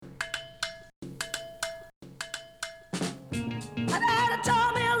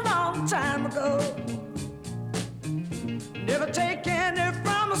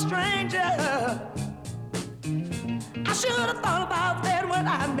should have thought about that when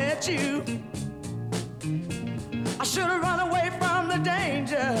I met you. I should have run away from the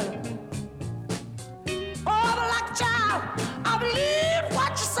danger. Oh, but like a child, I believed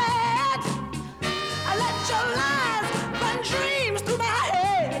what you said. I let your lies run dreams through my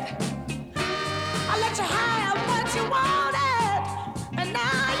head. I let you have what you wanted, and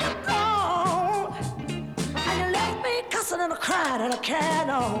now you're gone. And you left me cussing and crying and I can't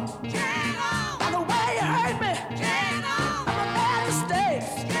on. By the way you hurt me, I'm a bad mistake.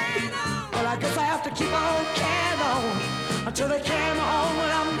 But I guess I have to keep on carrying on until they carry me on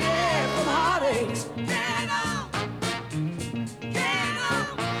when I'm dead from heartaches.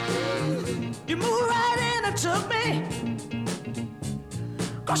 You moved right in and took me,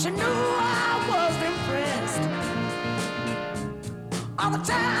 'cause you knew I was impressed. All the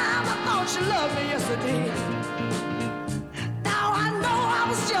time I thought you loved me, yes I did. Now I know I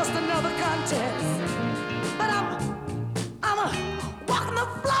was just another contest. But I'm walking the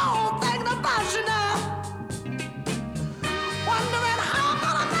floor thinking about you now, wondering how I'm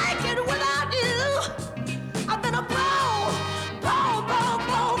gonna make it without you. I've been a fool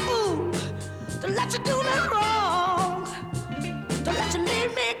to let you do me wrong, to let you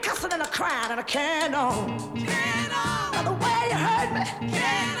leave me cussing and crying and I can't on. By the way you hurt me,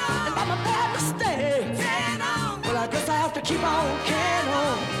 and by my bad mistakes. Well, I guess I have to keep on carrying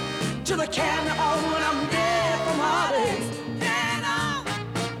on till they carry me on when I'm dead from heartaches.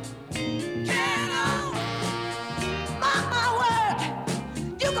 Mark my word,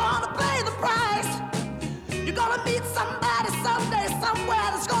 you're gonna pay the price. You're gonna meet somebody someday, somewhere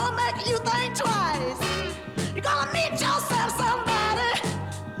that's gonna make you think twice. You're gonna meet yourself somebody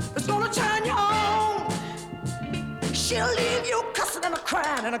that's gonna turn you on. She'll leave you cussing and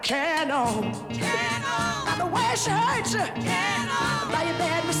crying and I can't on. By the way she hurts you, by your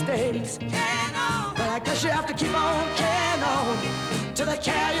bad mistakes. But I guess you have to keep on carrying on till they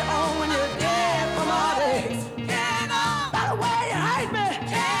carry you on when you're dead from heartaches. By the way you hurt me,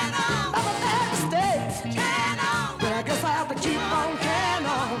 by my bad mistakes. But I guess I have to keep on carrying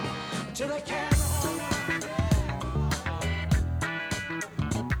on till they carry me on.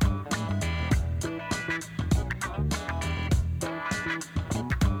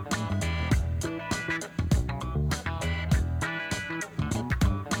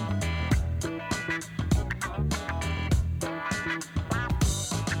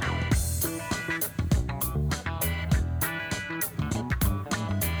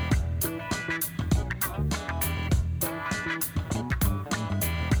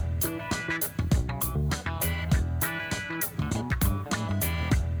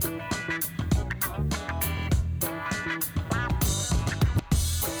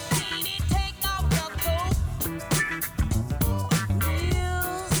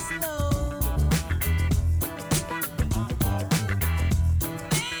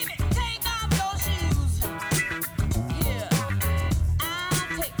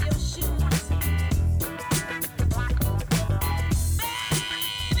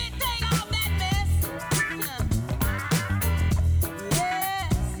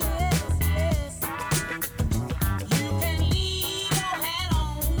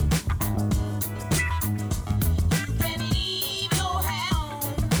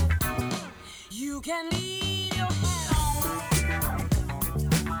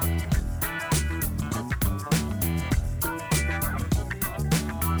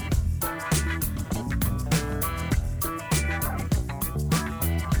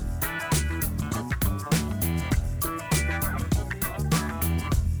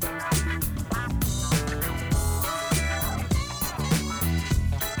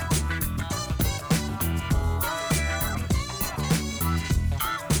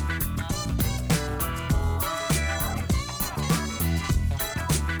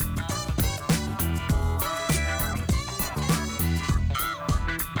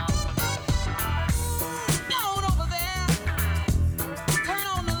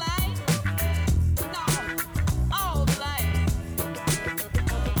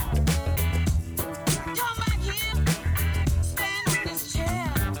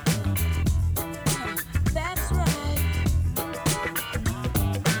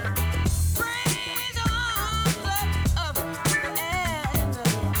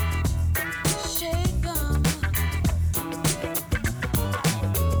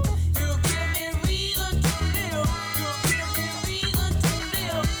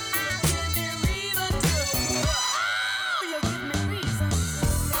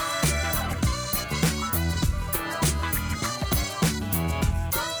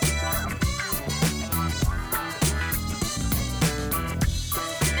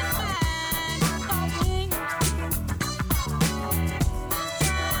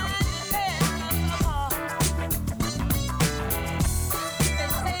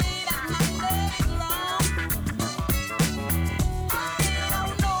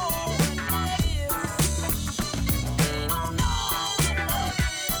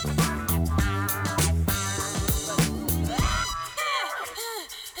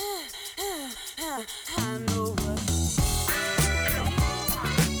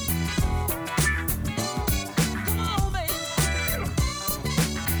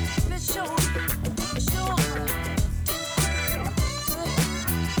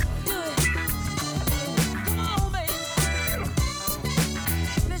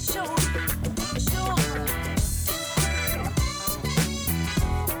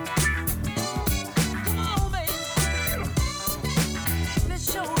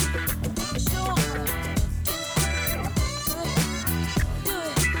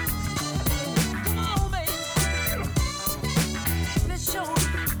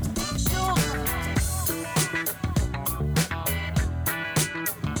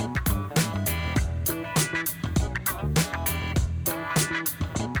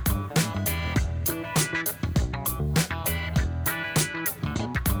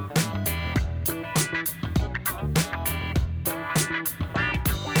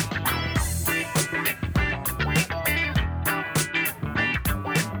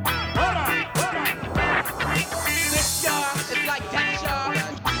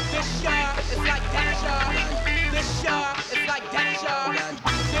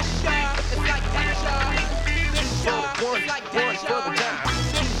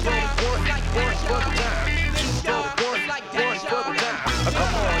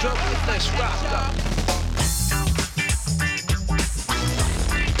 Let's rock.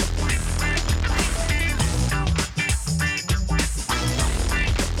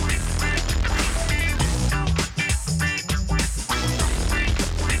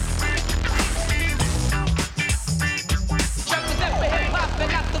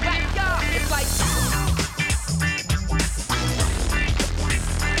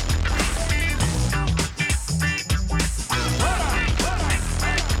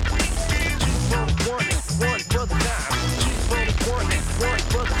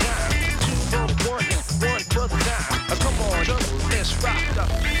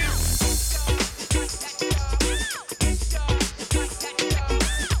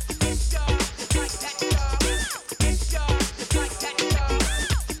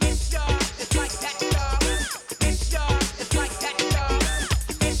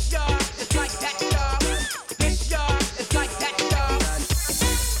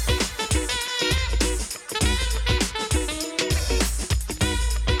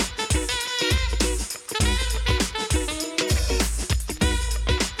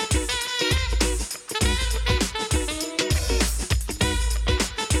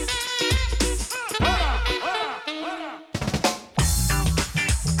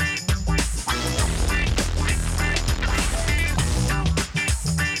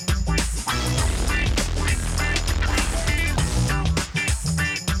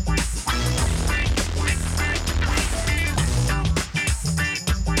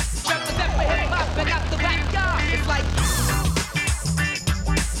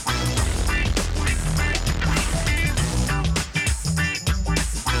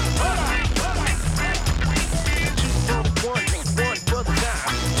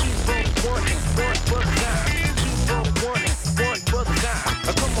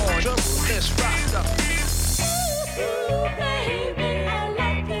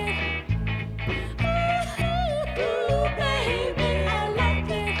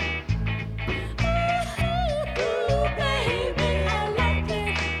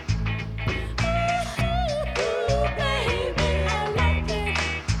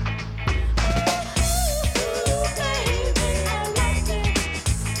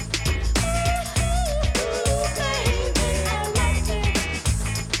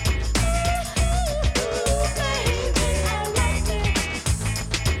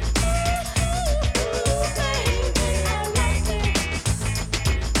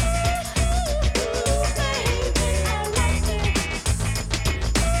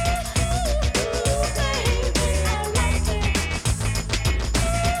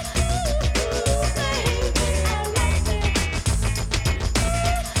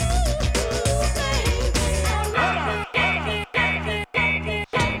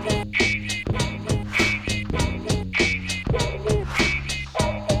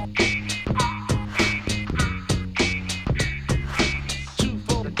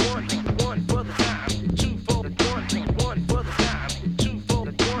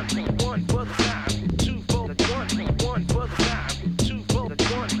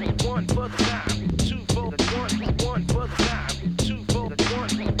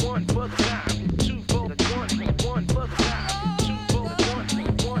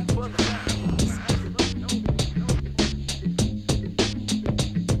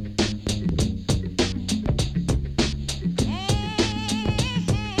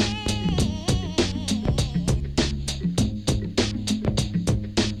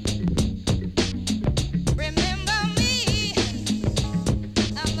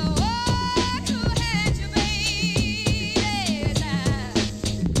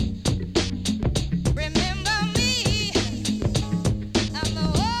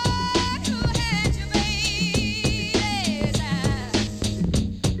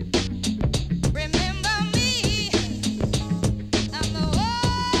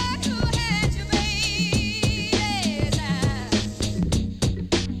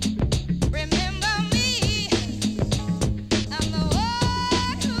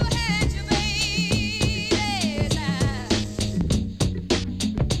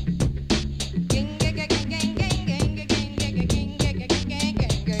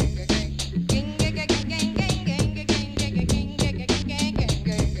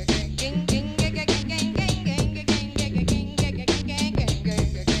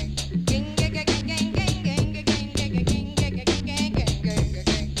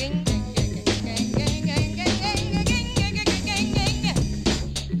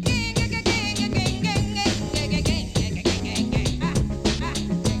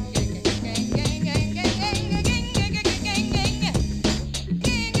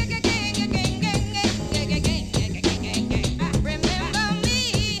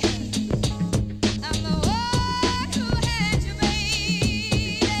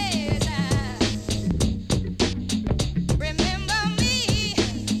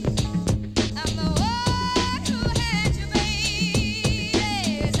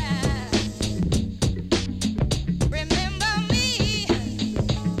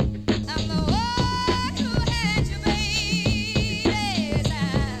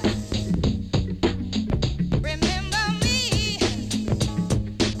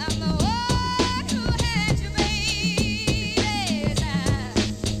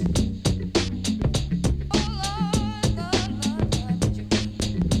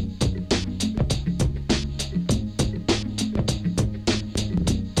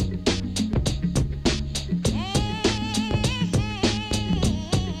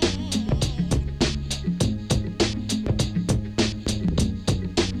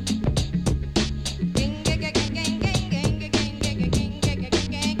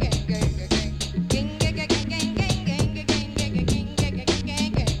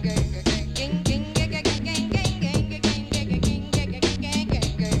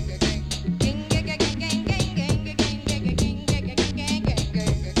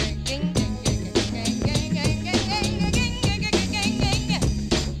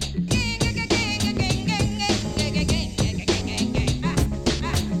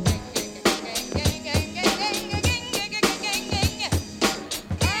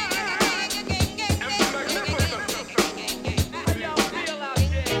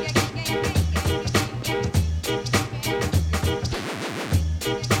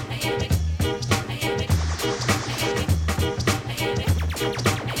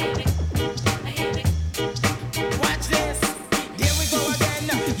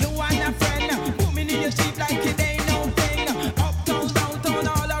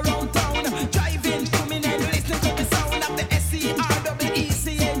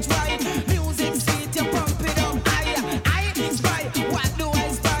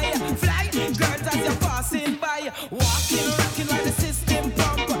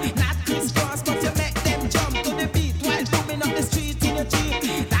 your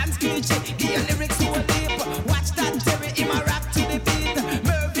Jeep. Dance Gucci, give your lyrics to a leap. Watch that Terry in my rap to the beat.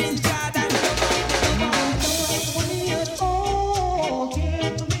 Mervyn Jordan, At all,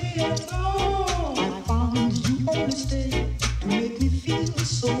 care for me at all. I found you only stay to make me feel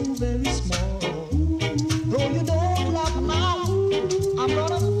so very small. Though you don't love now, I'm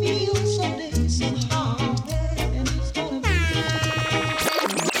gonna feel someday somehow, and it's gonna be.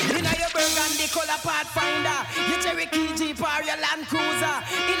 inna your burgundy color Pathfinder, your Cherokee Jeep or your Land Cruiser,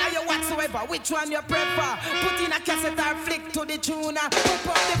 inna your whatsoever, which one you prefer? Put in a cassette or flick to the tuner. Pop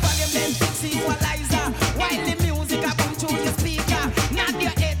up the volume then fix equalizer. While the music a come through your speaker. Nod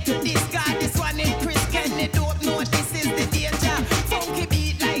your head to this guy, this one in Chris Kenny. Don't know this is the danger. Funky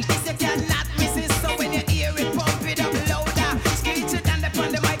beat like this you cannot resist. So when you hear it, pump it up louder. Screech it down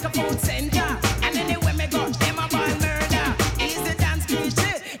upon the microphone center. And anywhere me go, them a ball murder. Easy dance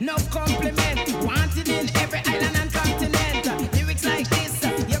screechy, no compliment. Wanted in every island and continent. Lyrics like this,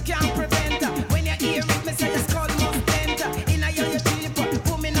 you can't prevent. When you hear it, me say your skull must dent. Inna your Jeep,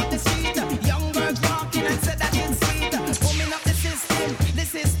 booming up the street. Young girls walking and say that it's sweet. Booming up the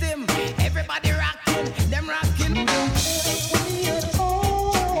system. Everybody rocking, them rocking. At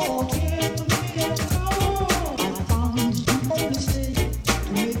all, care for me at all. I found you only stay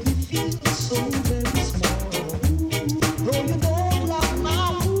to make me feel so very small. Though you don't love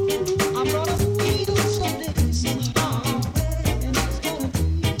now, I'm gonna feel someday somehow, and it's gonna be.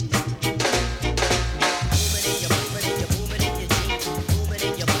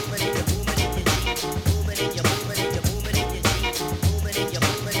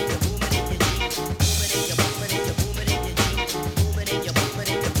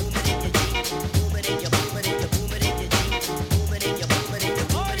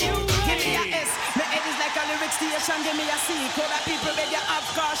 Give me a S, my head is like a lyric station. Give me a C, call that people beg you have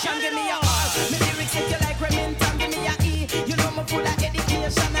caution. Give me a R, my lyrics if you like Remington. Give me a E, you know me full of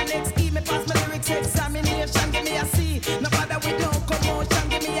education. And next E, me pass my lyrics examination. Give me a C, no bother with no commotion.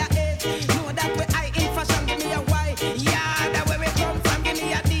 Give me a A, know that we high in fashion. Give me a Y, yeah, that where we come from. Give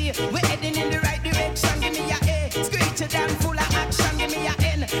me a D, we heading in the right direction. Give me a A, screechy down full of action. Give me a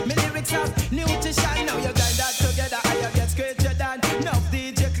N, my lyrics have nutrition. Now you got that together, I get screechy down. No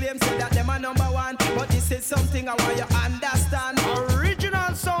DJ claim say that them are number one, but this is something I want you understand.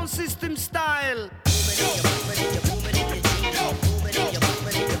 Original sound system style.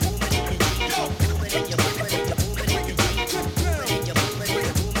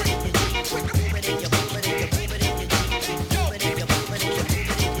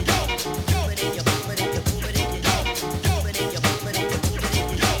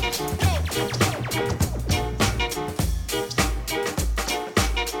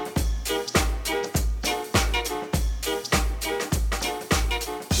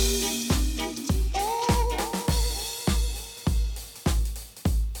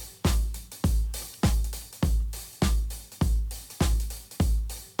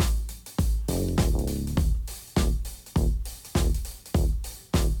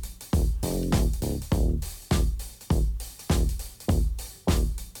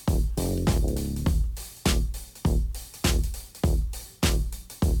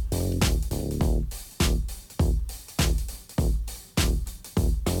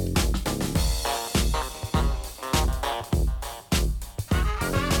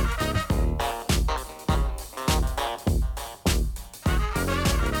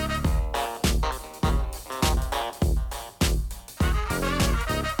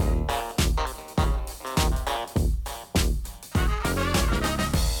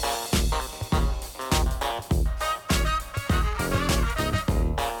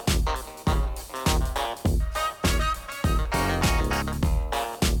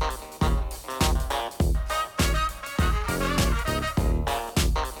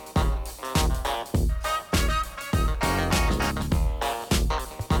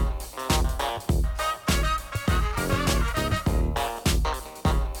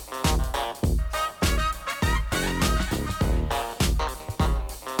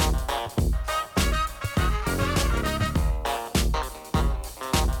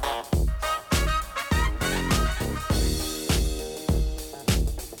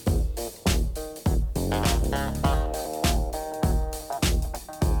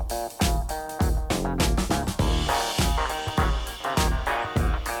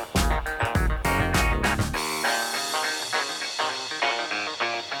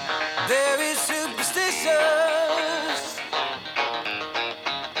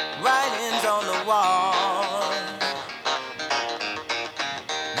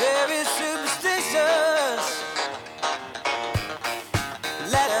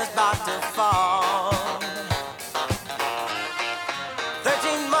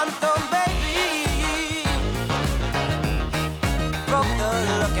 18-month-old baby broke the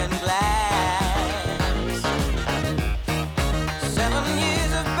looking glass. 7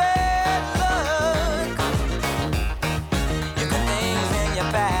 years of bad luck. You got things in your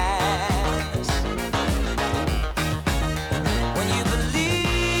past. When you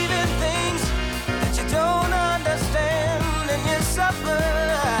believe in things that you don't understand, and you suffer.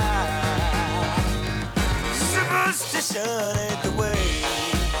 Superstition ain't the way.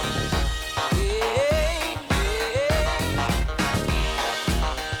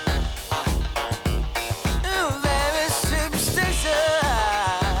 Very superstitious.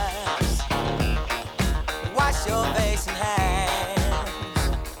 Wash your face and hands.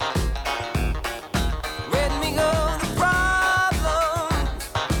 Let me go the problem.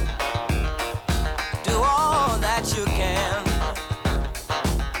 Do all that you can.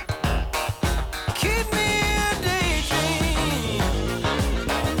 Keep me a daydream.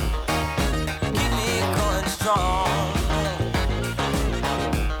 Keep me going strong.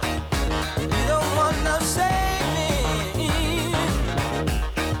 You don't want no saving.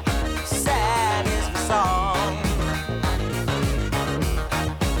 Sad is my song.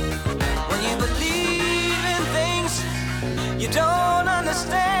 When you believe in things you don't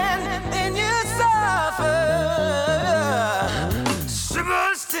understand, then you suffer.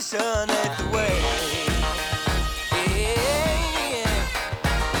 Superstition ain't the way. Yeah.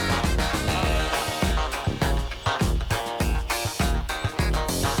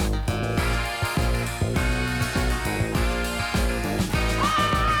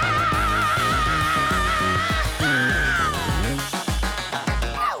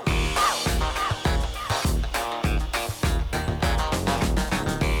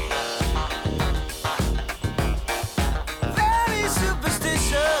 Very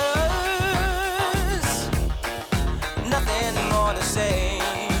superstitious. Nothing more to say.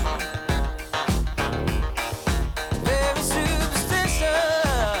 Very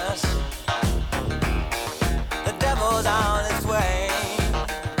superstitious. The devil's on its way.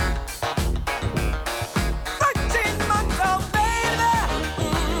 13-month-old baby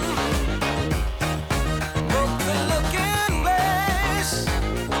broke the looking glass.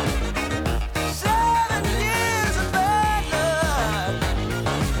 7 years of bad luck.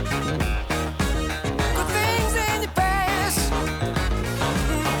 Good things in your past.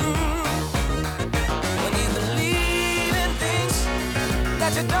 When you believe in things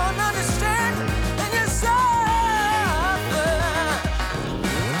that you don't understand, then you suffer.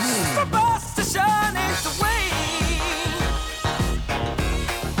 Superstition is the way.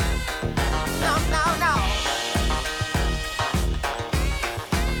 No, no, no.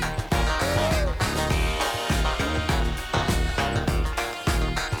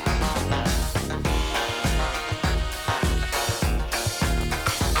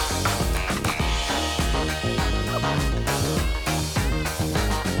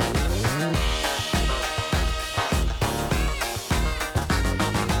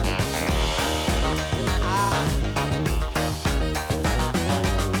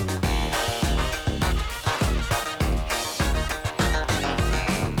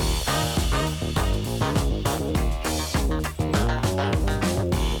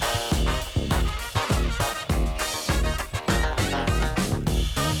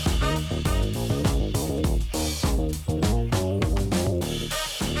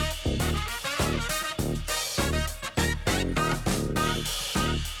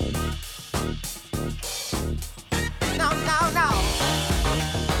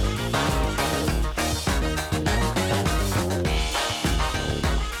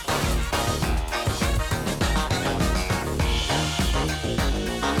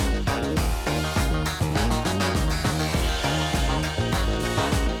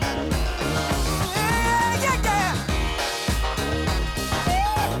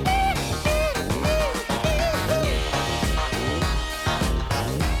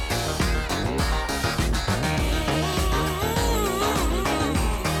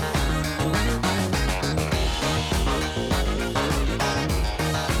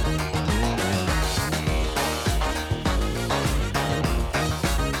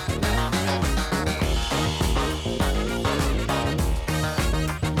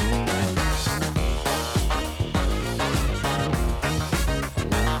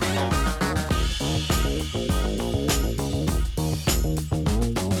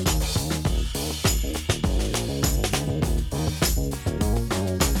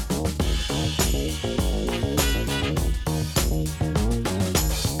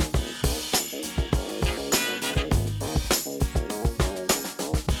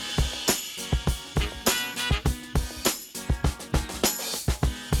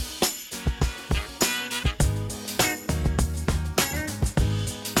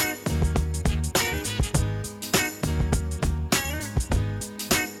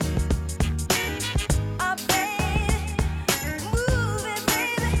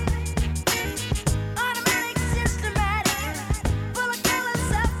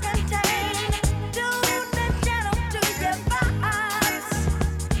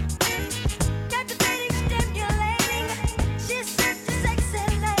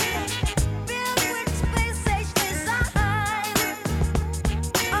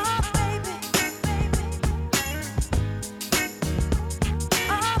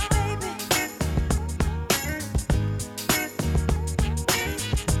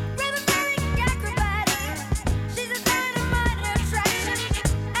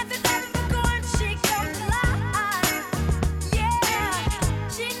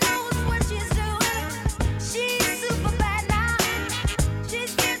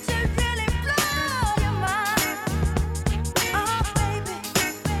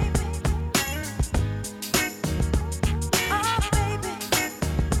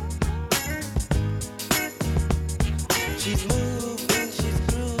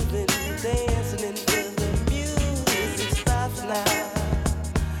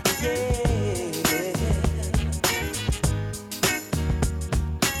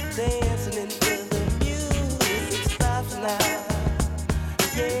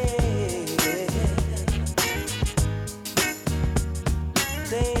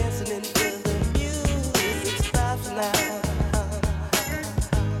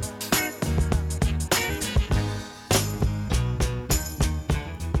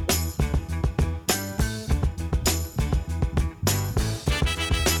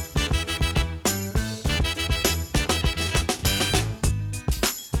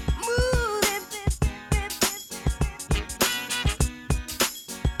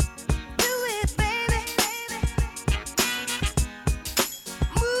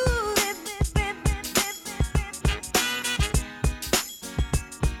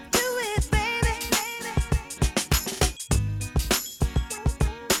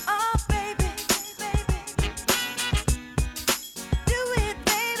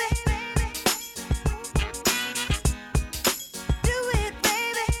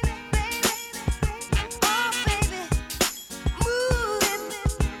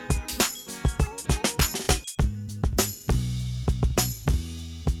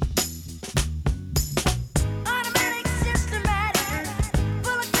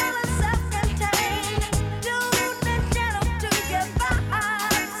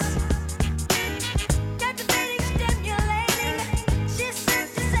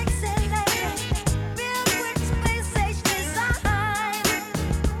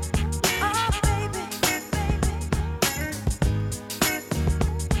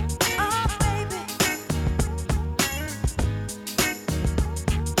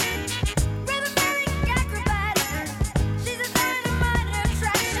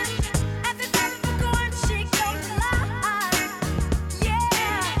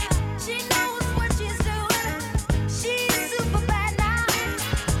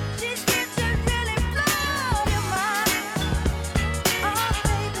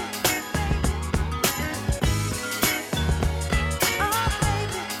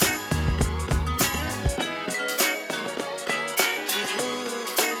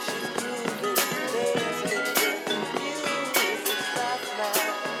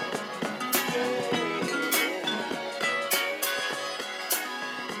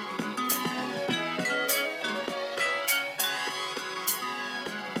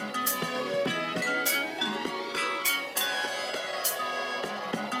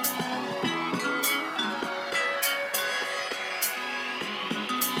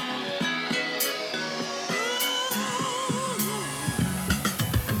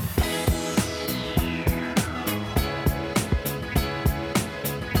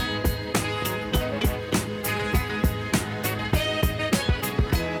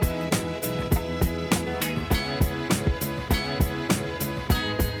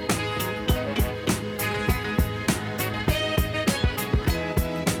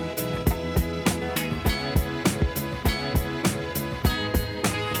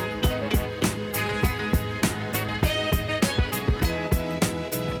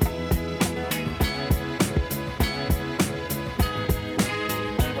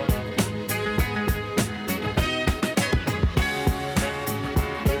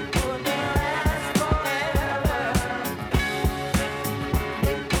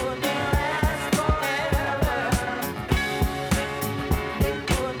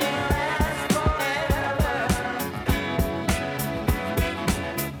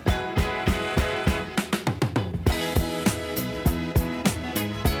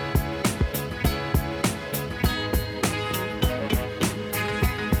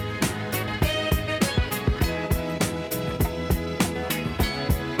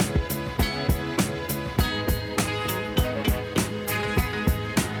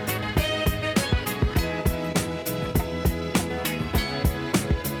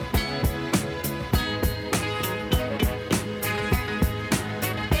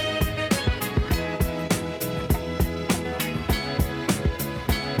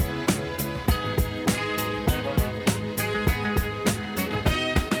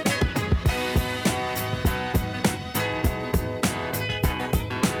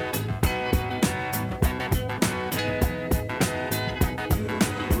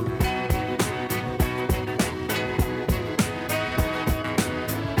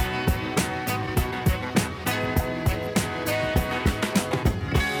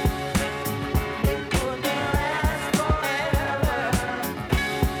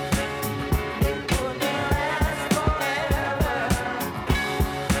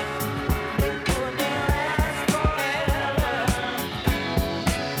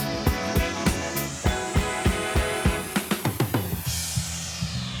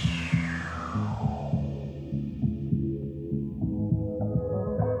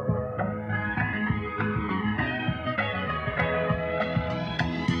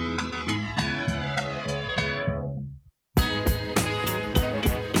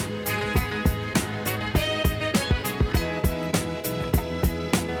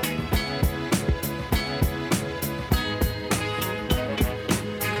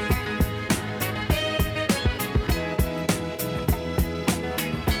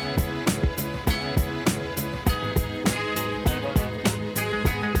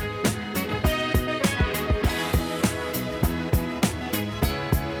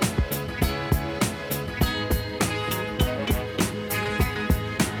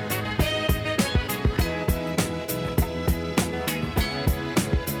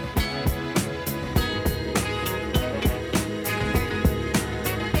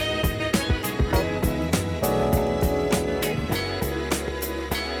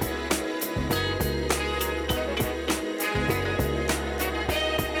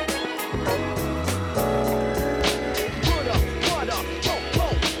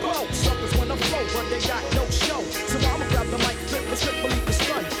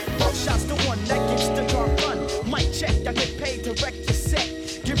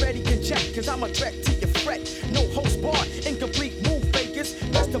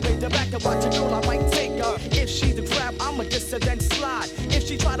 activate the back and watch a girl, I might take her. If she's a crab, I'ma diss her then slide. If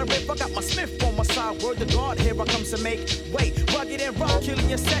she try to rip, I got my Smith on my side. Word to God, here I come to make way. Rugged and rock, killing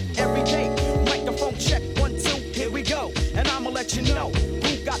your set every day. Microphone check, 1, 2, here we go. And I'ma let you know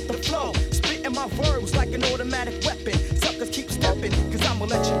who got the flow. Spitting my verbs like an automatic weapon. Suckers keep stepping, cause I'ma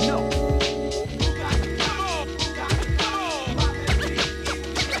let you know.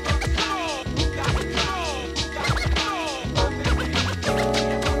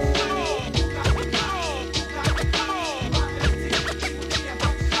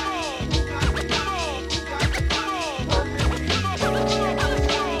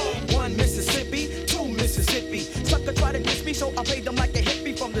 So I paid them like a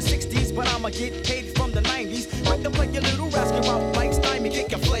hippie from the 60s, but I'ma get paid from the 90s. Like to play your little rascal out like Stein and kick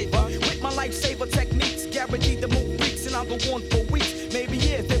your flavor. With my lifesaver techniques, guaranteed to move freaks, and I'll go on for weeks, maybe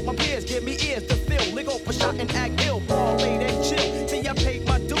years. If my peers give me ears to fill, lick off a shot and act ill, ball late and chill. Till I paid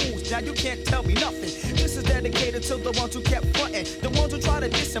my dues, now you can't tell me nothing. This is dedicated to the ones who kept frontin', the ones who try to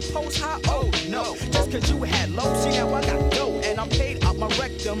disimpose how old. No, just cause you had low, see now I got dough, and I'm paid out my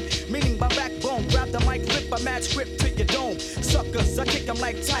rectum, meaning my backbone. Grab the mic, rip a mad script to your dome. Suckers, I kick them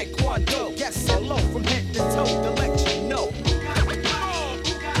like Taekwondo. Guess hello from head to toe to let you know.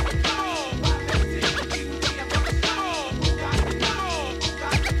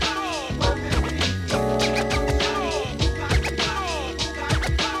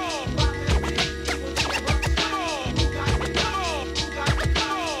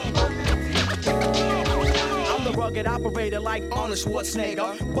 Operator like Arnold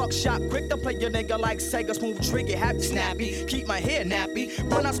Schwarzenegger. Buckshot quick to play your nigga like Sega. Smooth trigger, happy snappy. Keep my hair nappy.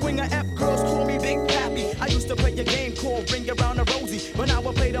 When I swing a F, girls call me Big Pappy. I used to play a game called Ring Around the Rosie. But now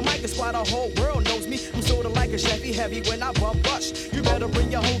I play the mic, that's why the whole world knows me. I'm sorta like a Chevy heavy when I bump rush. You better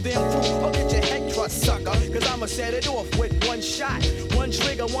bring your whole damn crew or get your head crushed, sucker. Cause I'ma set it off with one shot. One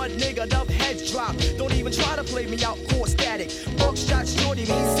trigger, one nigga, dub heads drop. Don't even try to play me out, core static. Buckshot shorty,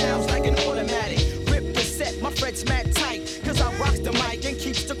 me sounds like an automatic. My fret's mad tight, cause I rocks the mic and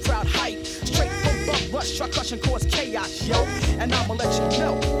keeps the crowd hype. Straight from bump rush, try crush and cause chaos, yo. And I'ma let you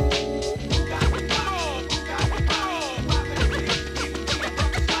know.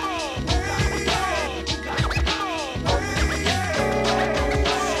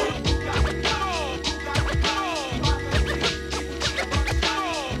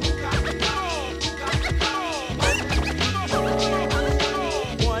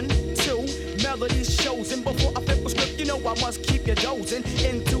 I must keep you dozing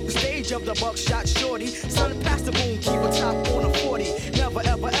into the stage of the buckshot shorty. Son, pass the boom, keep a top on a 40. Never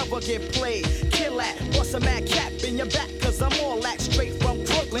ever ever get played. Kill that, bust a mad cap in your back, cause I'm all that straight from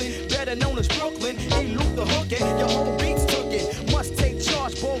Brooklyn. Better known as Brooklyn. Elude the hookin', your whole beat's tookin'. Must take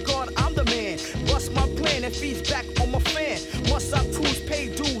charge, Bogart, I'm the man. Bust my plan and feeds back on my fan. Must I cruise,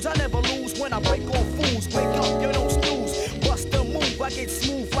 pay dues, I never lose when I break on fools. Wake up, you don't snooze. Bust the move, I get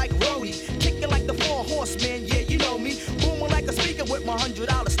smooth like Roadie. Kickin' like the 4 horsemen, yeah, you know me. Like a speaker with my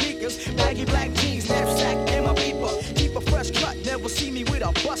 $100 sneakers, baggy black jeans, knapsack, and my beeper. Keep a fresh cut, never see me with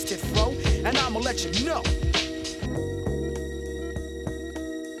a busted fro, and I'ma let you know.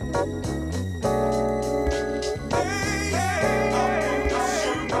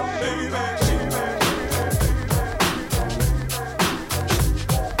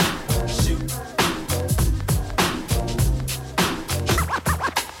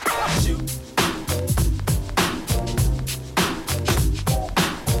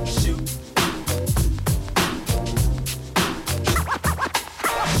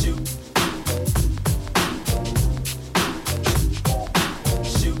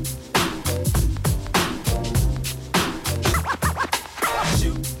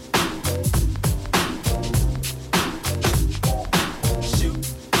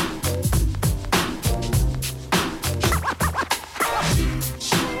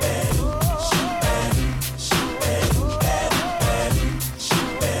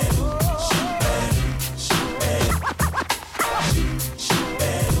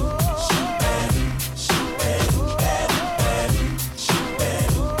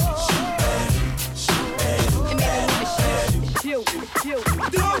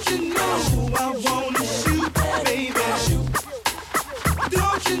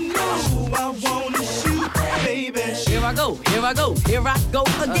 Here I go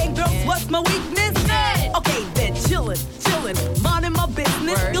again, girls, what's my weakness? Okay, then chillin', minding my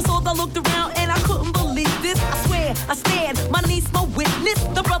business. You saw I looked around and I couldn't believe this. I swear, I stand, my niece my witness.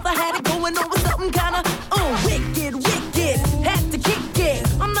 The brother had it going on with something kinda wicked. Had to kick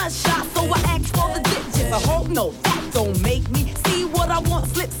it. I'm not shy, so I asked for the digits. I hope no, that don't make me see what I want.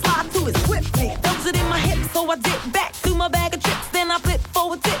 Slip slide to it swiftly. Felt it in my hips, so I dip back to my bag of tricks. Then I flip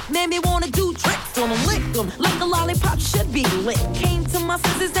forward tip. made me wanna do tricks on them, lick them like a lollipop should be lit. Came to my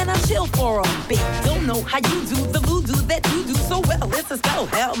senses and I chill for a bit. Don't know how you do the voodoo that you do so well. It's a spell,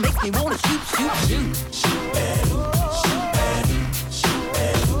 hell makes me wanna shoot, shoot, shoot.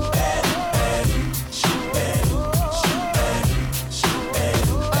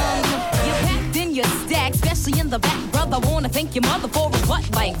 You packed in your stack, especially in the back, brother. Wanna thank your mother for a butt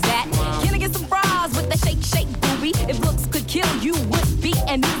like that. Can I get some fries with that shake, shake, booby? If looks could kill you, would be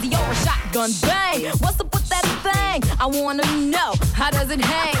an easy or a shotgun bang. What's up with that thing? I wanna know, how does it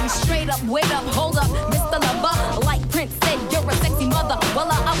hang? Straight up, wait up, hold up, Mr. Lover. Like Prince said, you're a sexy mother. Well,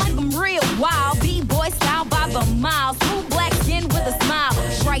 I like them real wild. B-boy style by the mile. Smooth black skin with a smile.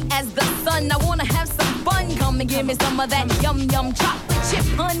 Bright as the sun, I wanna have some fun. Come and give me some of that yum yum chocolate chip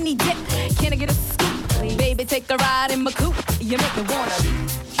honey dip. Can I get a scoop? Baby, take a ride in my coupe. You make me wanna.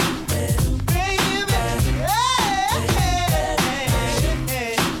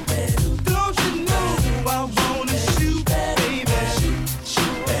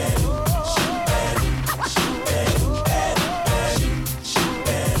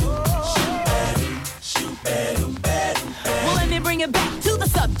 Back to the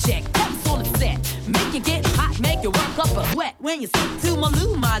subject, that's all it said. Make you get hot, make you work up a sweat. When you sit to my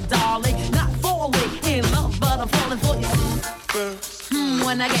loo, my darling, not falling in love, but I'm falling for you.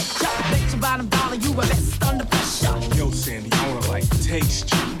 When I get chopped, bet your bottom dollar, you are best under pressure. Yo, Sandy, I wanna like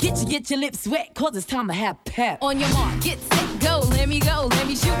taste you. Get your lips wet, cause it's time to have pep. On your mark, get set, go, let me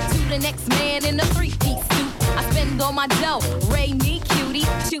shoot to the next man in a three-piece suit. I spend all my dough, Ray me cutie,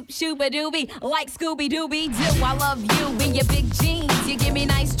 shoot shooba-dooby, like Scooby-Dooby-Doo. I love you in your big jeans, you give me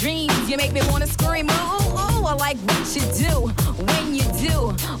nice dreams, you make me wanna scream, ooh, ooh, I like what you do, when you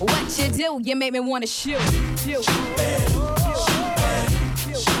do, what you do, you make me wanna shoot, shoot.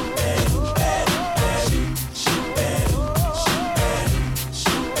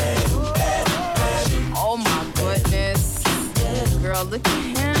 Oh my goodness, girl, look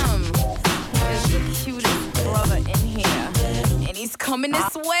at him, he is the cutest brother in here, and he's coming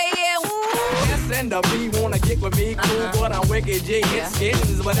this way, S and the B wanna get with me, cool, but I'm wicked G. Hit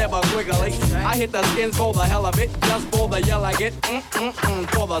skins, but never quickly. I hit the skins for the hell of it, just for the yell I get,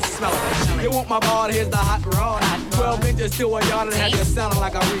 for the smell of it. You want my body, here's the hot rod. 12 inches to a yard and have you sounding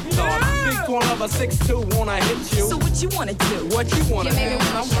like a retard. Big one of a 6'2", wanna hit you. So what you wanna do? What you wanna do? You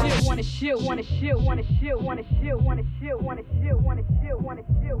wanna shoot, wanna shoot, wanna shoot, wanna shoot, wanna shoot, wanna shoot, wanna shoot, wanna shoot,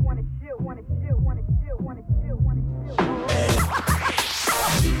 wanna shoot, wanna shoot, wanna shoot, wanna shoot, wanna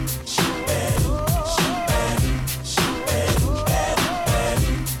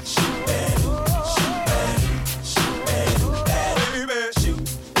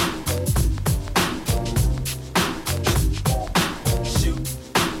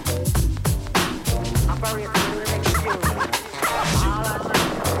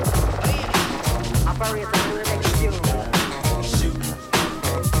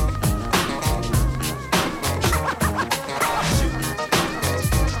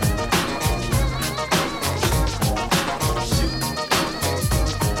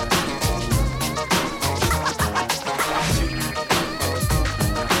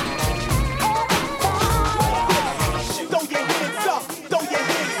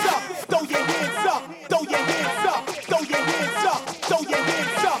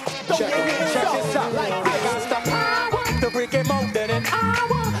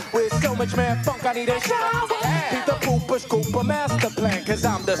I need a shower. Beat the pooper scooper master plan, cause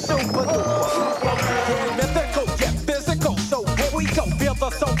I'm the super duper. Yeah, mythical, yeah, physical. So here we go. Feel the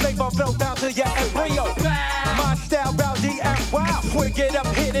soul flavor flow down to your embryo. My style, rowdy and wild. Swig it up,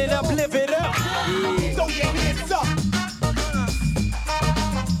 hit it up, live it up. Throw your hands up.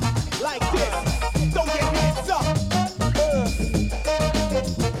 Like this. Throw your hands up.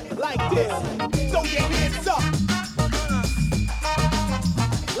 Like this. Throw your hands up.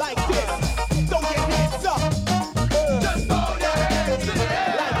 Like this.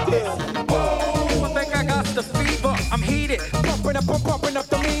 I'm heated, pumping up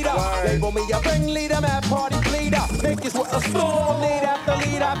the meter. Label me a ringleader, mad party bleeder. Niggas with a storm, lead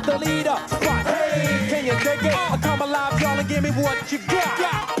after leader. Spot, hey, can you dig it? I come alive, y'all, and give me what you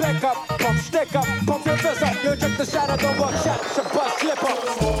got. Back up, pump, stick up, pump your fist up. You check the shadow, don't work, shot, bust, slip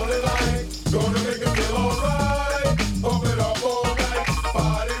up. Gonna make it feel alright. Pump it up all night.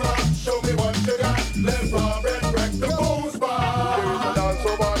 Party rock, show me what you got. Let's rob and wreck the booze bar. There's a dance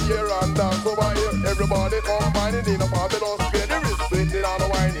over here and dance over here. Everybody combining in a fabulous way. There is sweating on the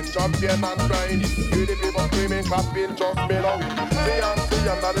whining, champion and grinding. Hear the people screaming, clapping, just below. See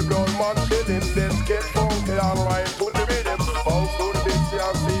and the blood man chilling. Let's get funky and right to the rhythm. Bounce to the beat, see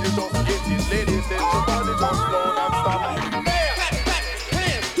and see, just get it. Ladies, let your body just slow and stop.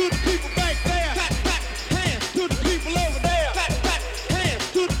 Hands to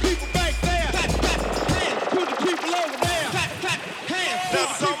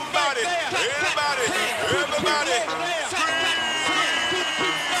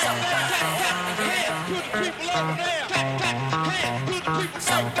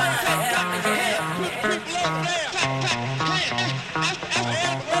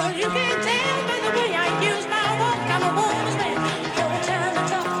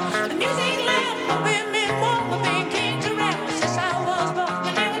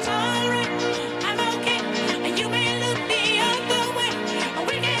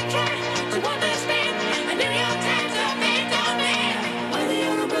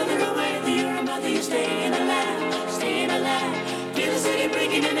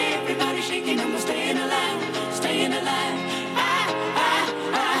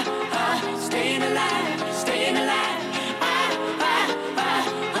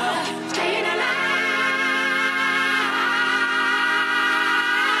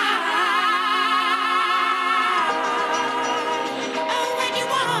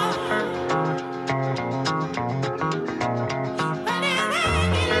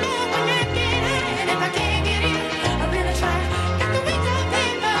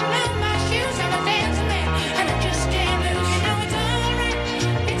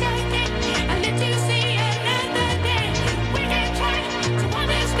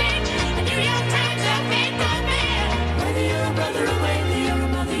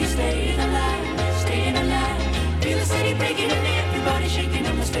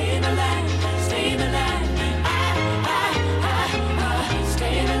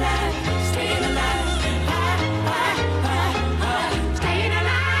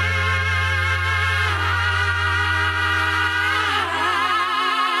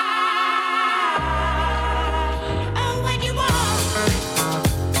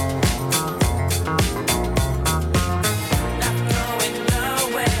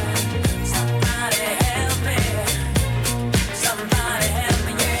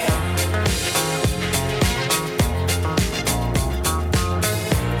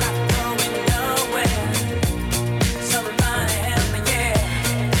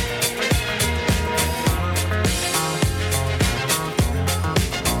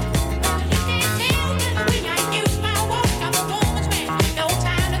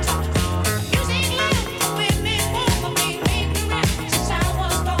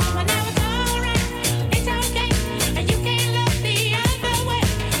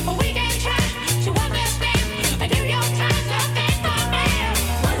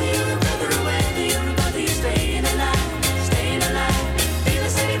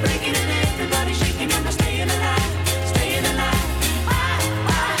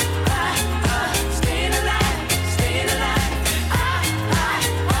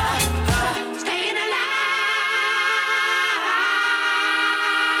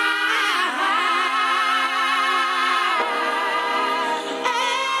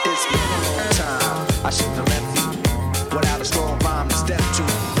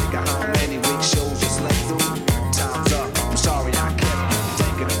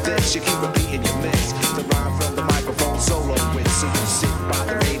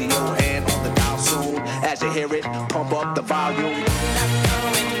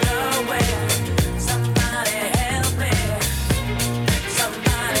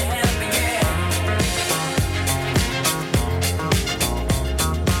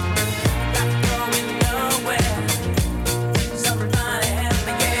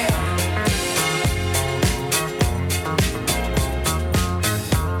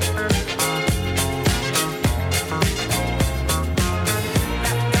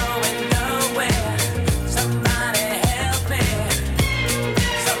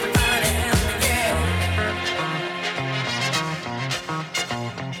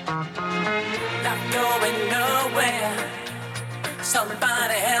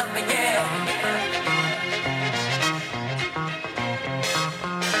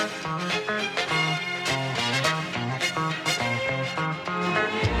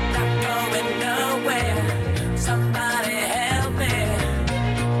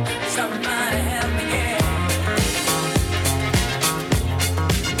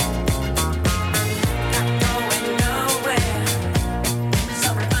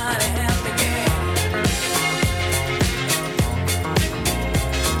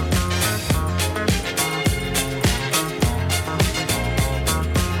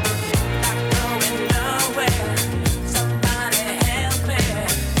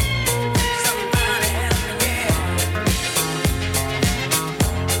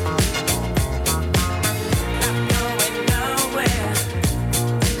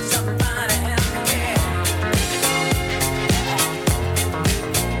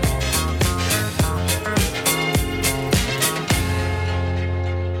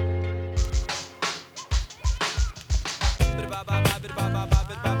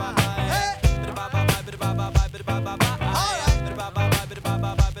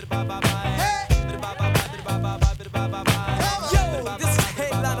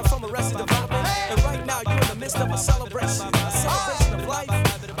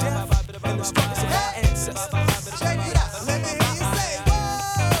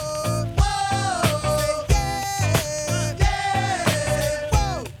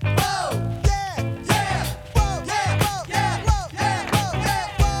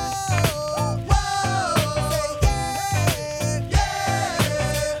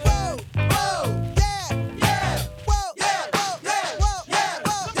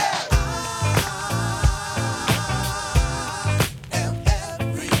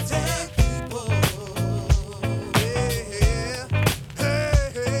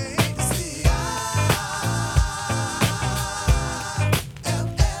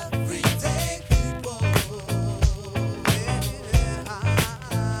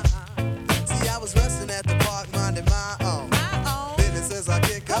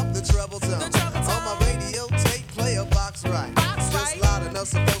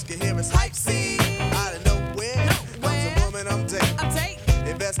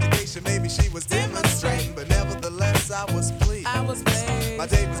demonstration. Maybe she was demonstrating, but nevertheless I was pleased. My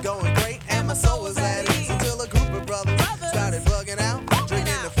day was going great and my soul was at ease until a group of brothers started bugging out,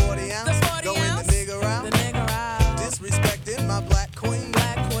 drinking the 40 ounce, going the nigger out, disrespecting my black queen,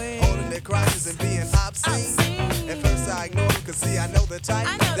 holding their crotches and being obscene. At first I ignored them, cause see I know the type.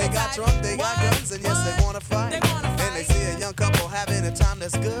 They got drunk, they got guns, and yes they wanna fight. And they see a young couple having a time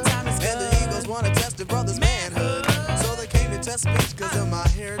that's good, and the egos wanna test the brother's manhood. So they came to test speech cause of my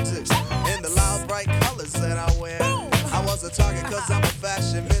heritage and the loud bright colors that I wear. I was a target cause I'm a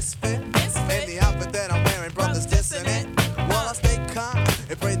fashion misfit, and the outfit that I'm wearing, brothers dissing it. While I stay calm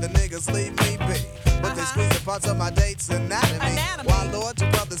and pray the niggas leave me be, but they squeeze the parts of my date's anatomy. Why Lord, you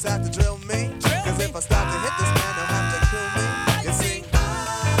brothers have to drill me, cause if I stop to hit this man, they'll have to kill me. You see,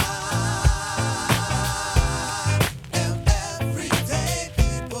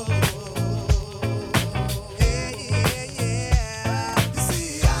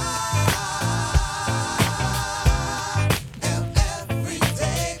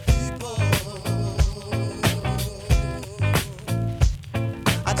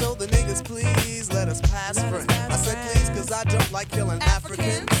 please let us pass friends. I said please cause I don't like killing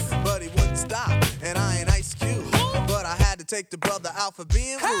Africans. But he wouldn't stop, and I ain't Ice Cube. But I had to take the brother out for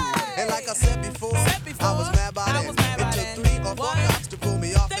being rude. And like I said before, I was mad by then. It took 3 or 4 cops to pull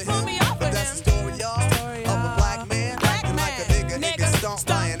me off the hill. But that's the story, y'all, of a black man acting like a nigga stomped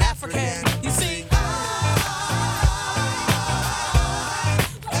by an African. You see,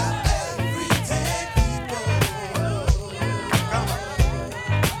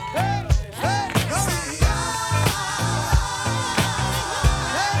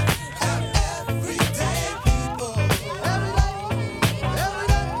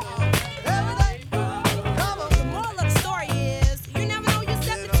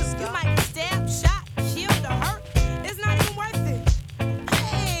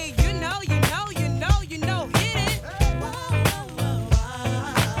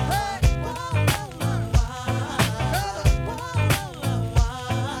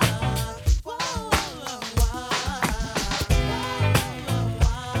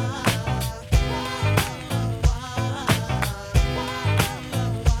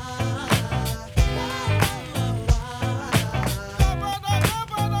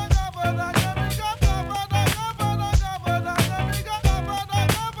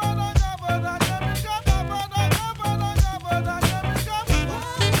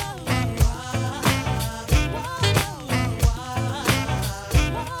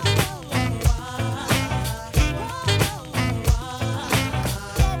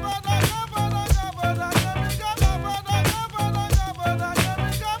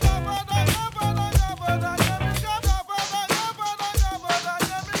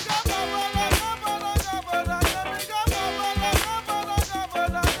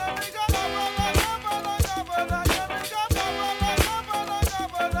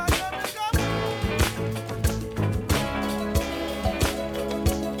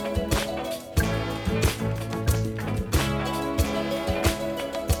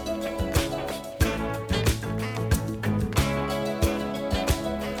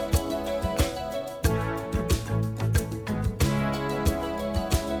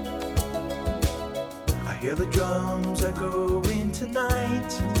 hear the drums echoing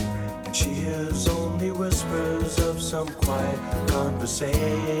tonight, and she hears only whispers of some quiet conversation.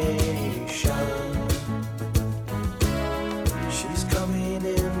 She's coming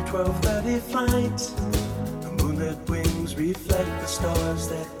in 12:30 flight. The moonlit wings reflect the stars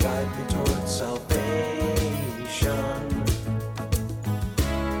that guide me towards salvation.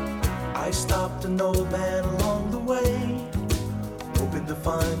 I stopped an old man along the way, hoping to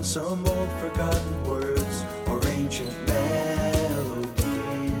find some old forgotten words or ancient melodies.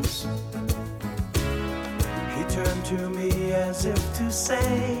 He turned to me as if to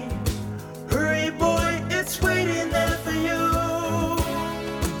say, hurry boy, it's waiting there for you.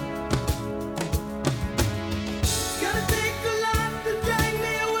 It's gonna take a lot to drag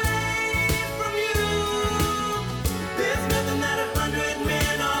me away from you. There's nothing that 100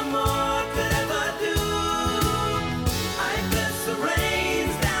 men or more could ever do. I bless the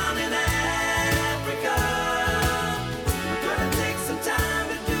rains down in Africa. We're gonna take some time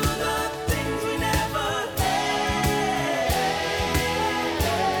to do the things we never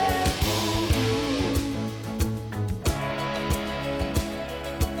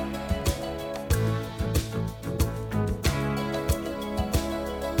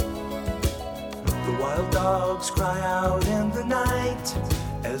The wild dogs cry out in the night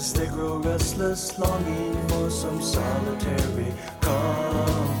as they grow restless, longing for some solitary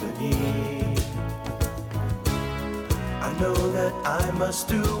company. I know that I must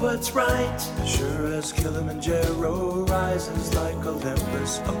do what's right. Sure as Kilimanjaro rises like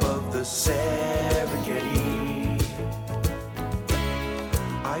Olympus above the Serengeti.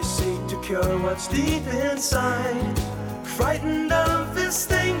 I seek to cure what's deep inside, frightened of this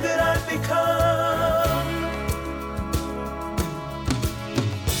thing that I've become.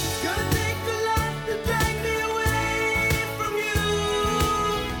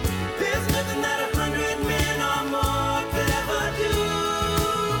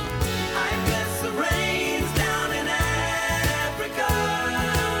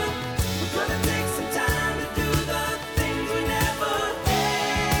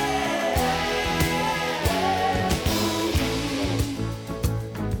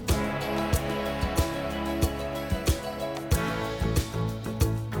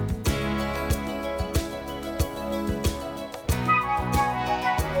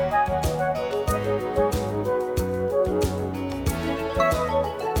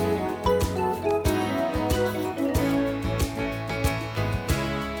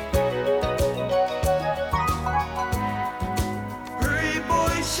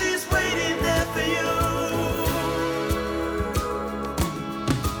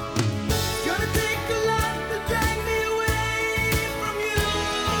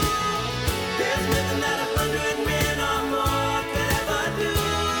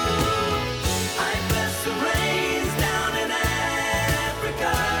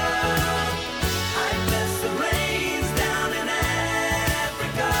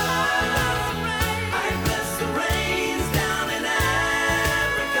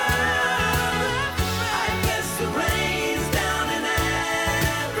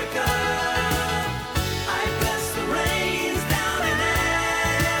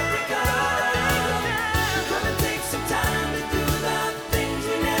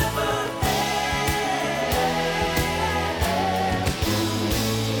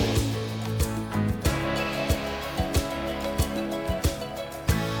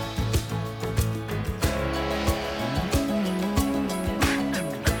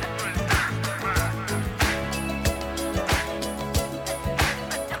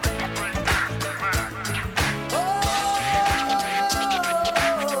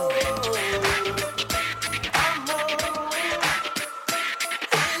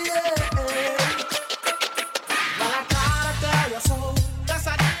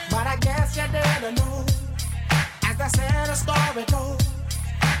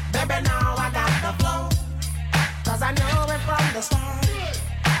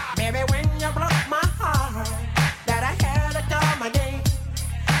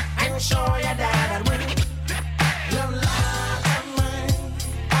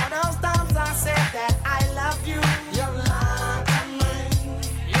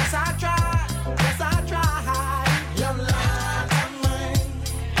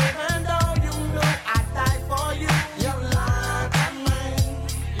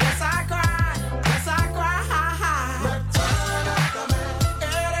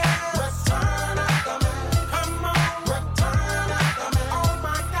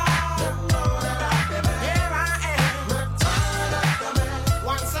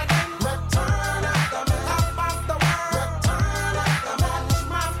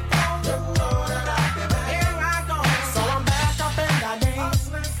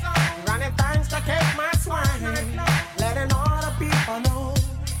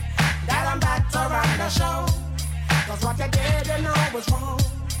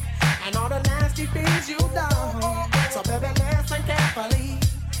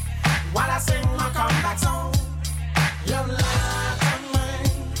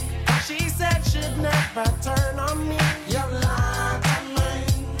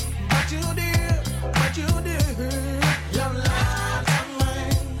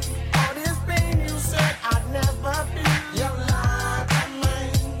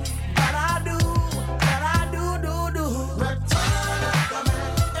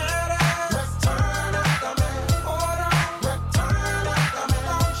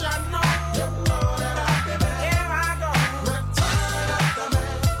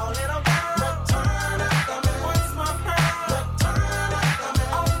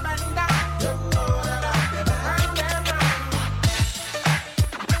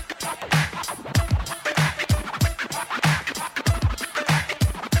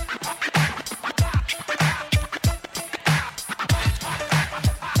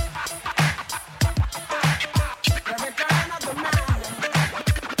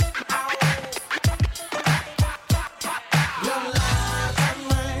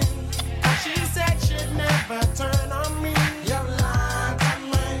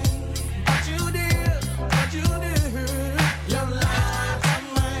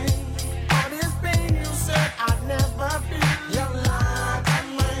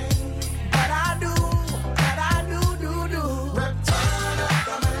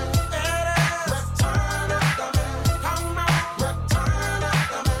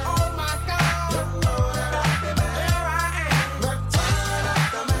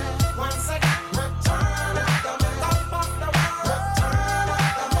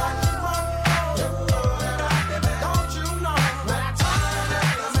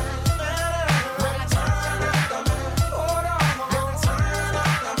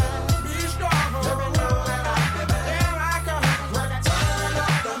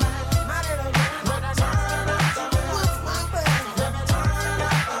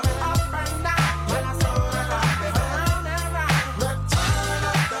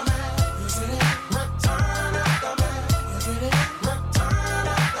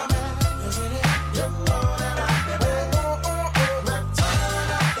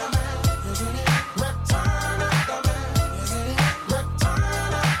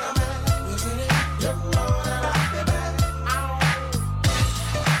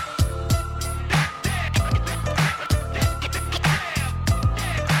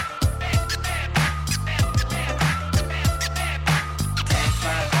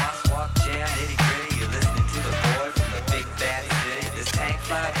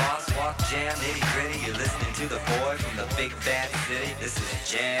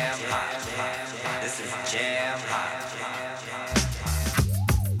 jam hot. This is jam hot.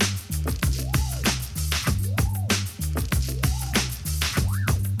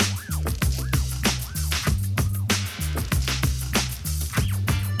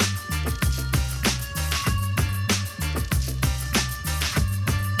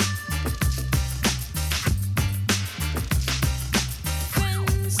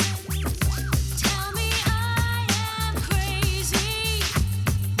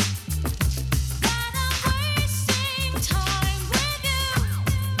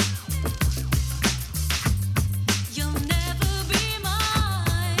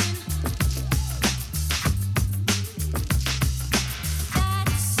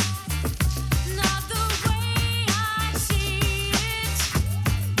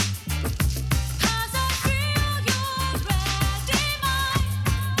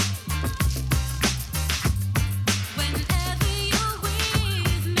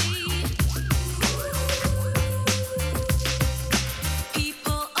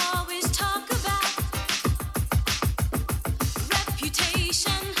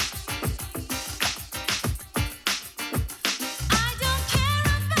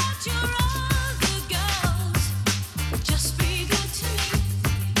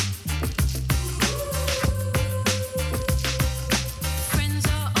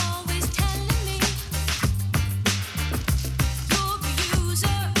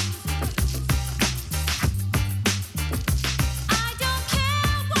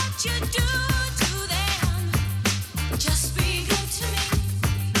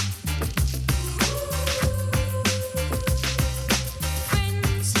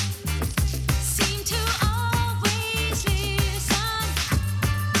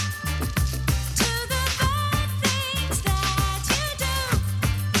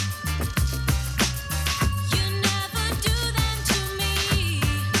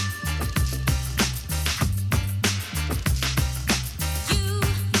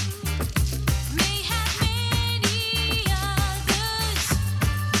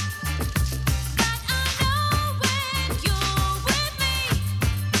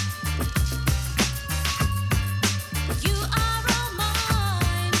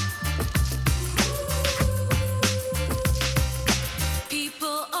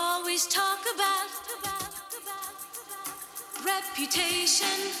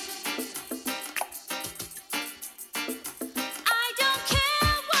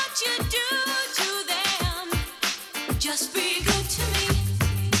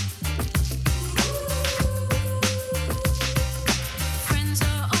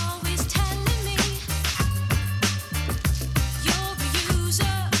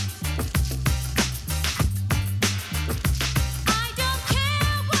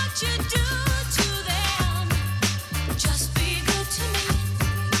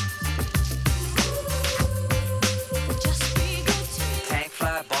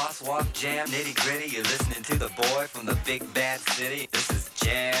 Jam nitty gritty, you're listening to the boy from the big bad city. This is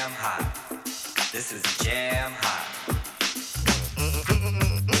jam hot. This is jam hot.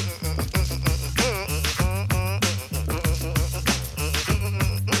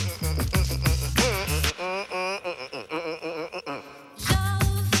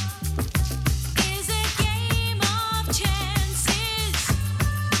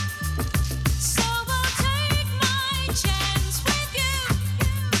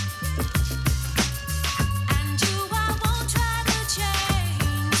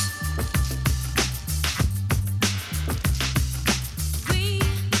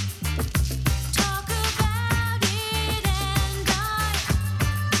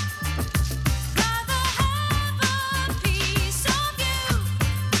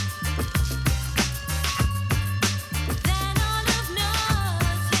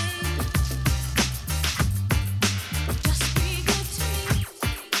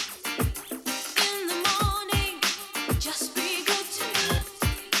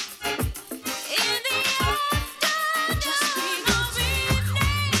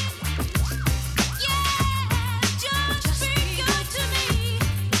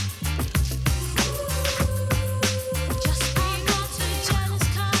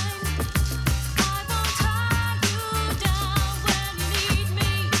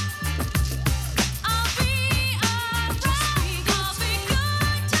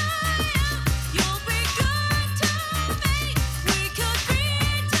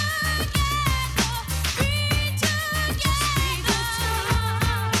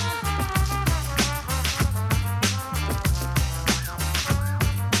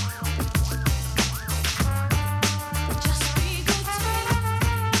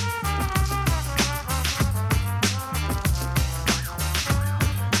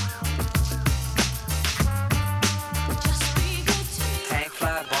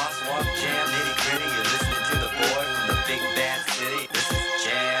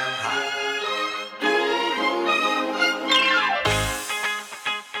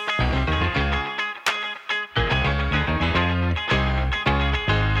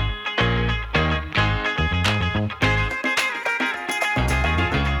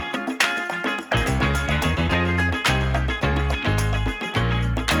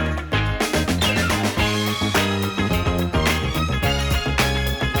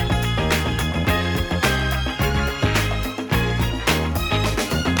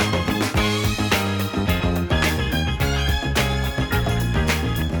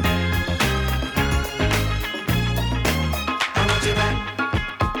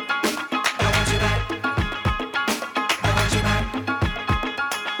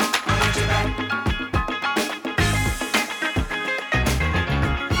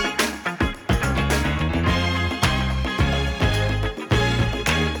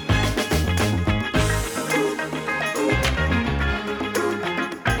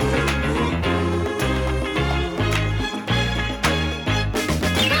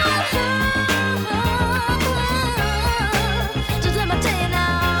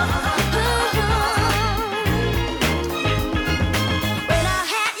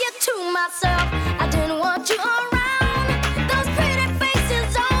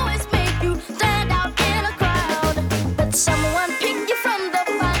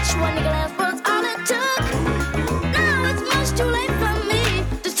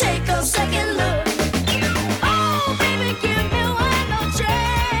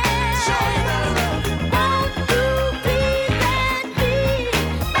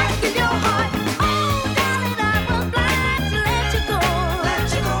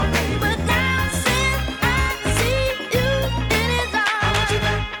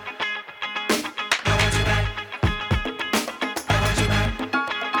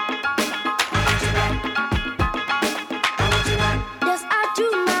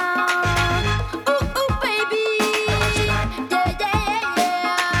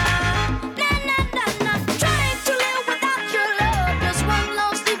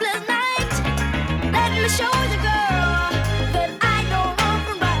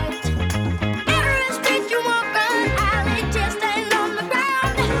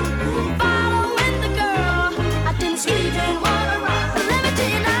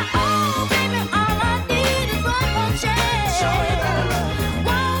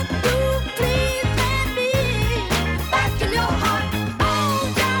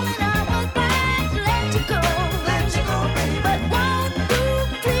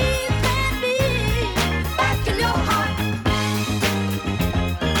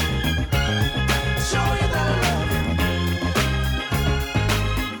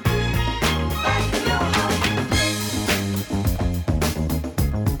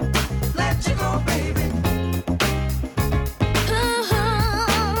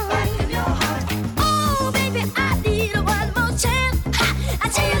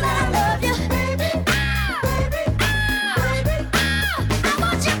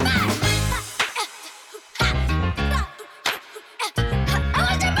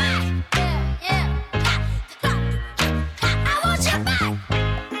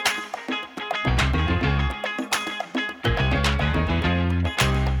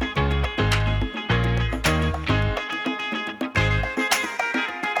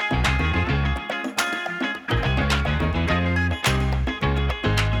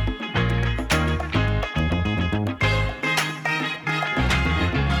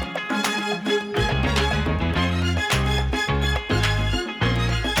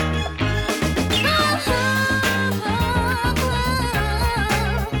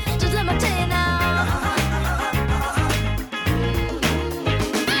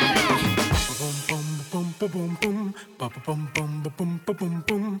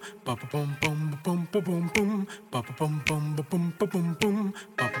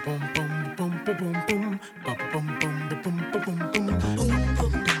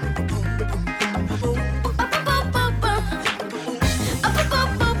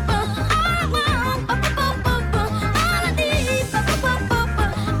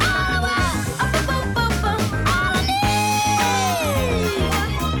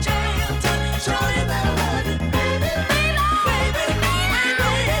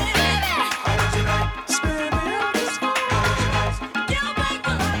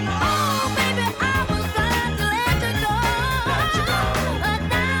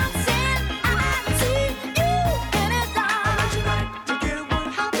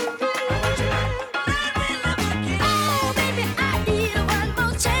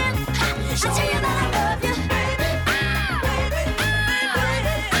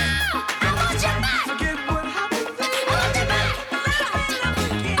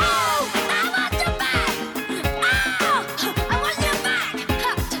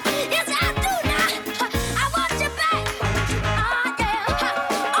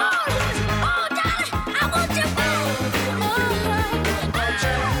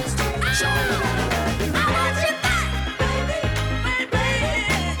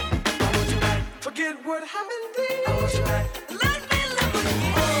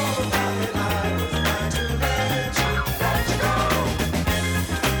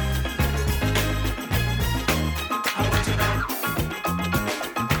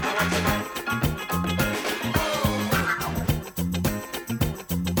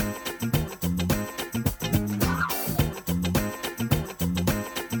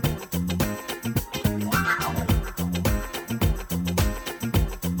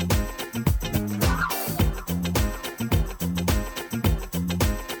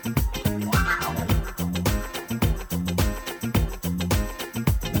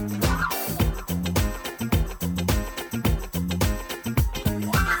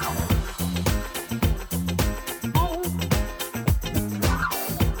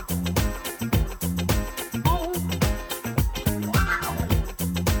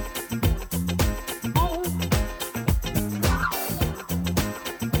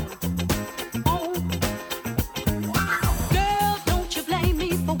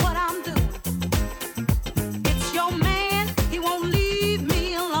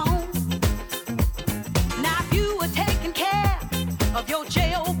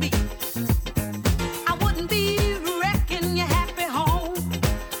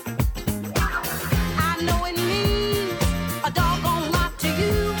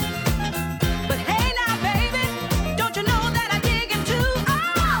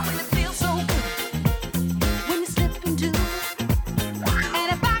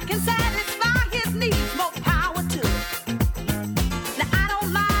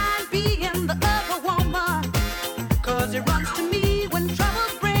 'Cause it runs to me when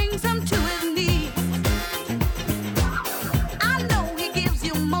troubles bring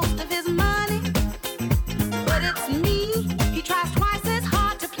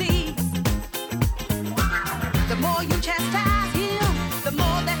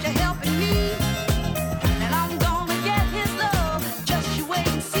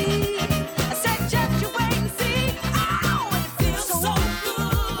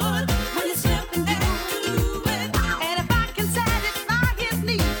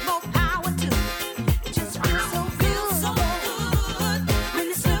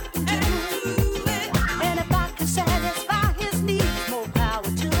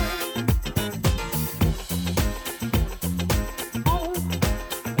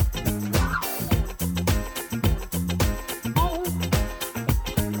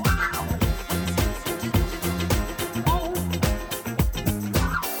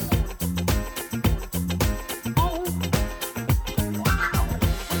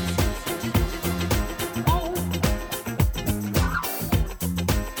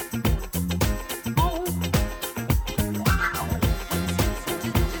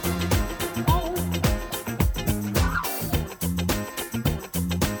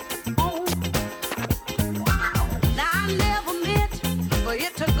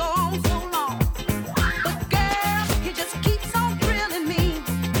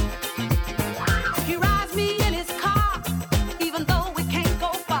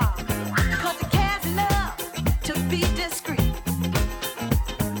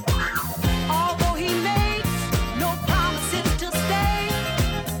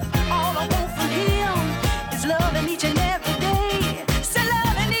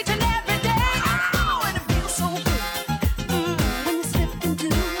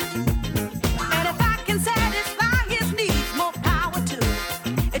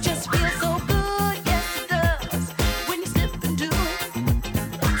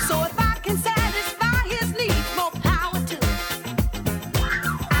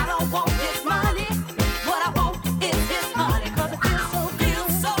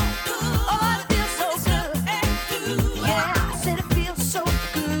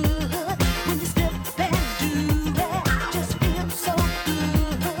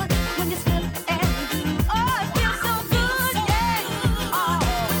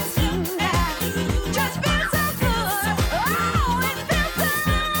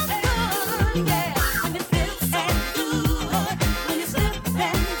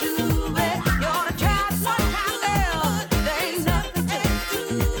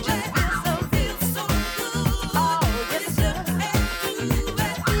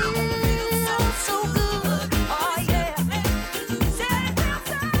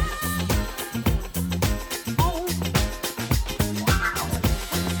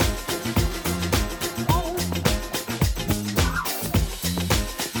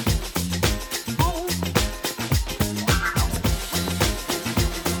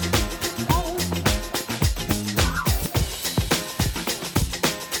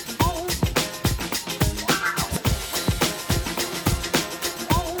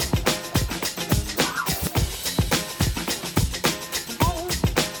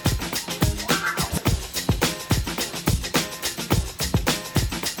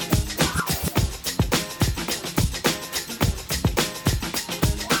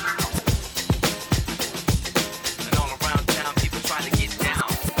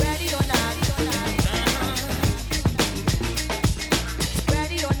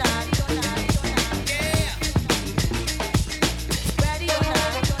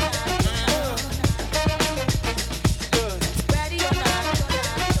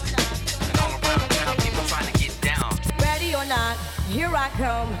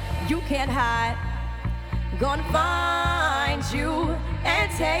can't hide. Gonna find you and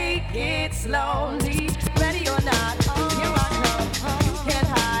take it slowly. Ready or not, here I come. You can't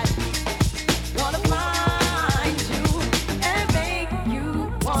hide. Gonna find you and make you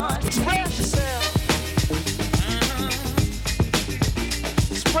want me. Spread yourself.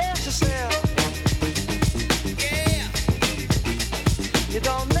 Spread yourself. Yeah. You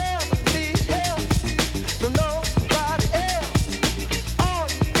don't never need help from nobody else. All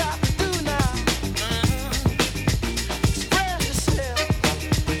you got to do now, spread yourself.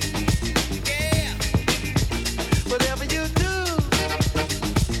 Yeah. Whatever you do,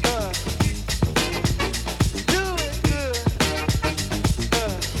 do it good.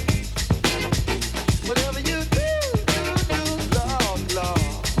 Whatever you do, Lord, Lord.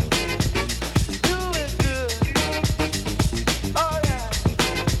 Do it good. Oh yeah.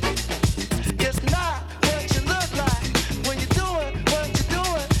 It's not what you look like when you're doing what you're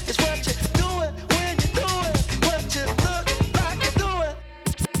doing. It's what you're doing when you're doing what you look like you're doing.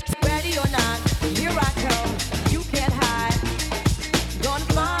 Ready or not, here I come. You can't hide. Gonna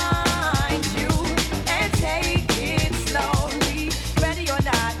find you and take it slowly. Ready or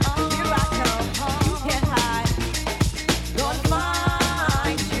not, here I come. You can't hide. Gonna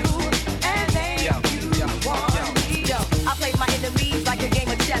find you and make you want me. Yo, I play my enemies like a game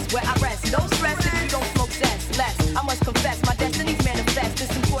of chess where I rest. No stress if you don't smoke cess. Less, I must confess, my destiny's manifest.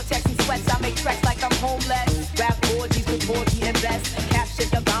 Listen, cortex and sweats, I make tracks like I'm homeless. Rap orgies with Borgie and Best. Capture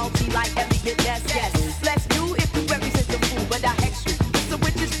the bounty like Elliot Ness. Yes, bless you if you represent the fool, but I hex you. It's a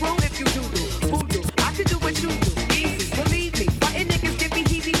witch's brew if you do voodoo. I can do what you do, easy. Believe me, fighting niggas give me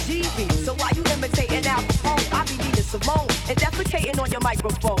heebie-jeebies. So why you imitating Al Capone? I be needing Simone and defecating on your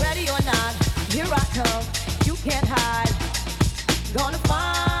microphone. Ready or not, here I come. You can't hide. Gonna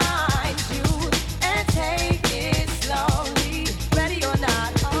find you and take it slowly. Ready or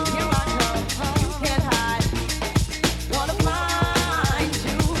not, here I come. You can't hide. Gonna find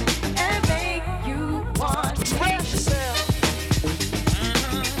you and make you want me. Spread yourself.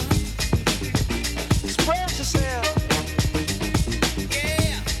 Spread yourself.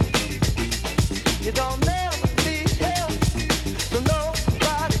 Yeah. You don't never need help from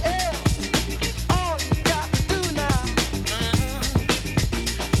nobody else. All you got to do now,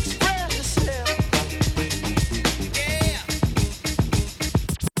 spread yourself. Yeah.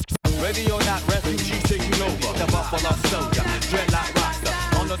 Ready or not, refugees taking over. The Buffalo Soldier, dreadlock roster.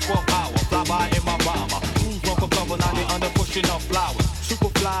 On the 12th hour, fly by in my bomber. Cruise run from cover, now they under pushing up flowers.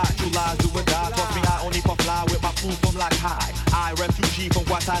 Superfly, true lies do or die. Trust me, I only puff fly with my crew from like high. I refugee from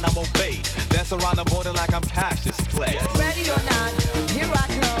Guantanamo Bay. Dance around the border like I'm Cassius Clay. Ready or not, here I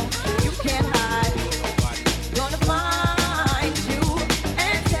come. You can't hide. Gonna find you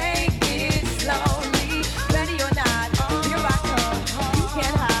and take it slowly. Ready or not, here I come. You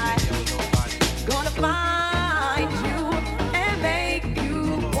can't hide. Gonna find you and make you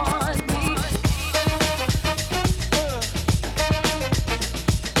want me.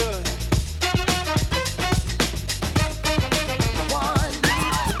 Want me.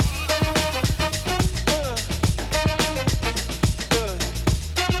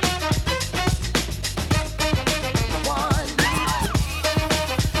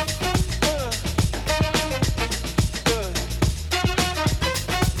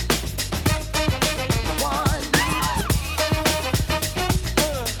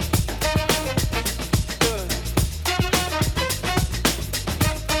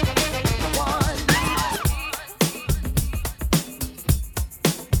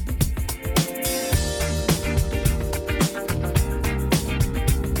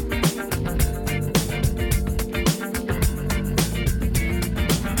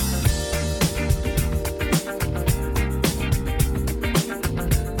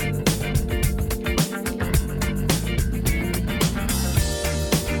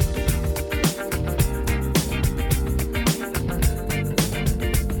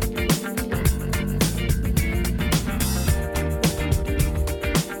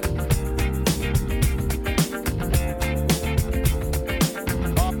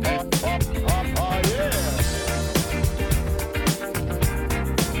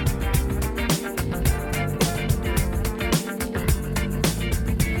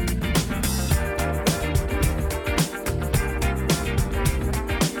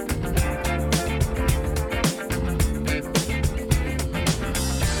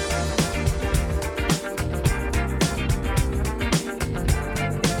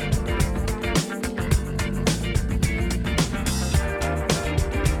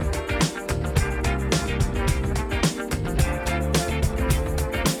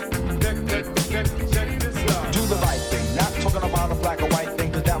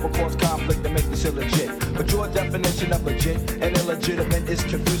 Legitimate is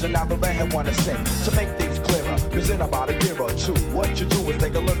confusing, now the redhead wanna sing. To make things clearer, cause in about a year or two, what you do is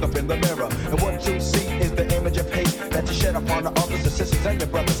take a look up in the mirror. And what you see is the image of hate that you shed upon the others, the sisters and your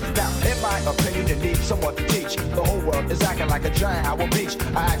brothers. Now, in my opinion, you need someone to teach. The whole world is acting like a giant Howard Beach.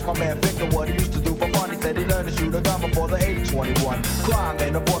 I asked my man Victor what he used to do for fun. He said he learned to shoot a gun before the age of 21. Crime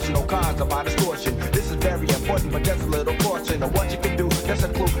and abortion, no kinds of my distortion. This is very important, but just a little portion of what you can do. That's a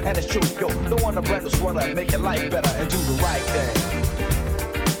clue, and it's true. Yo, don't want to brand new sweater and make your life better and do the right thing.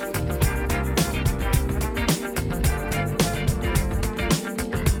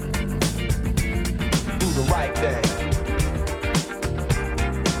 Do the right thing.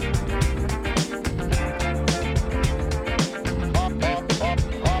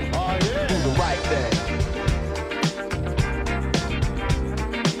 Do the right thing.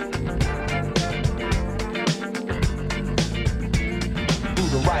 Do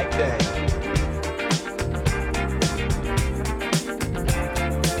the right thing.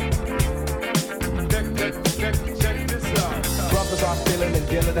 Check this out. Brothers are stealing and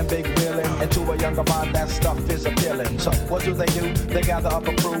dealing and big wheeling, and to a younger mind that stuff is appealing. So what do? They gather up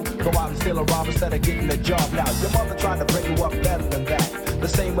a crew, go out and steal a rob instead of getting a job. Now your mother tried to bring you up better than that. The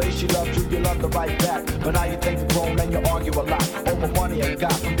same way she loved you, you loved her right back. But now you think you're grown and you argue a lot over money and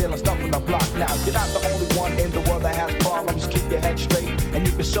got from dealing stuff on the block. Now you're not the only one in the world that has problems. Keep your head straight and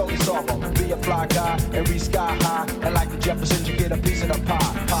you can surely solve them. Be a fly guy and reach sky high, and like the Jeffersons, you get a piece of the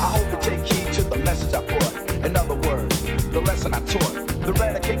pie. I hope you take heed to the message I put. In other words, the lesson I taught. The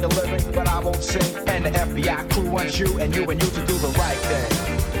red I kick the lyric, but I won't sing. And the FBI crew wants you and you to do the right thing.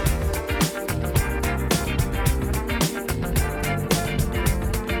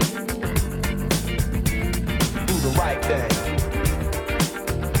 Right thing.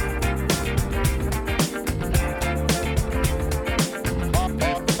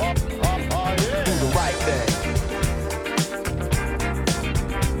 Do the right thing.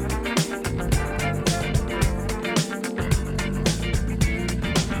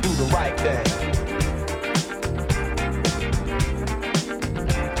 Do the right thing.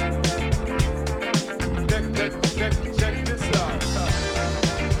 Check this out.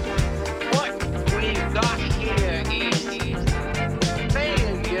 What we've got here is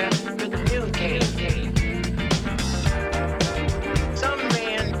failure to communicate. Some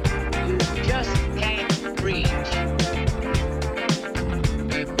men you just can't reach.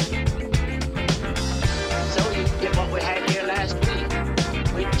 So you get what we had here last week,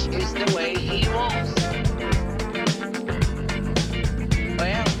 which is the way he wants.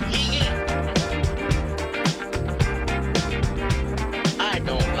 Well, he get it. I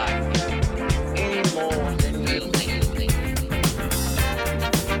don't like it any more than you think.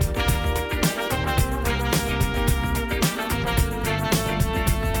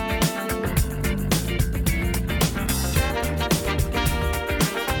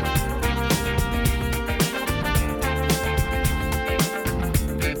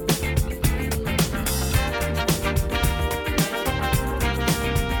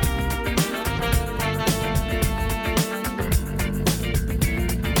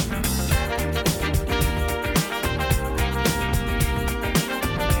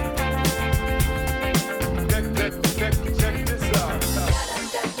 Check this out.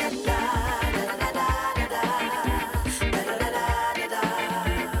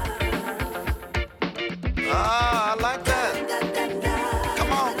 Ah, I like that.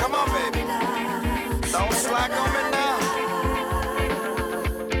 Come on, baby. Don't slack on me now.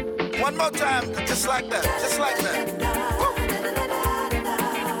 One more time, just like that, Woo.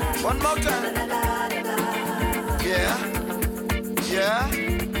 One more time. Yeah.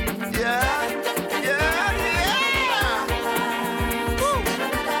 Woo.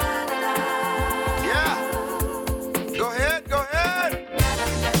 Yeah. Go ahead.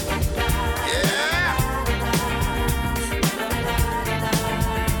 Yeah.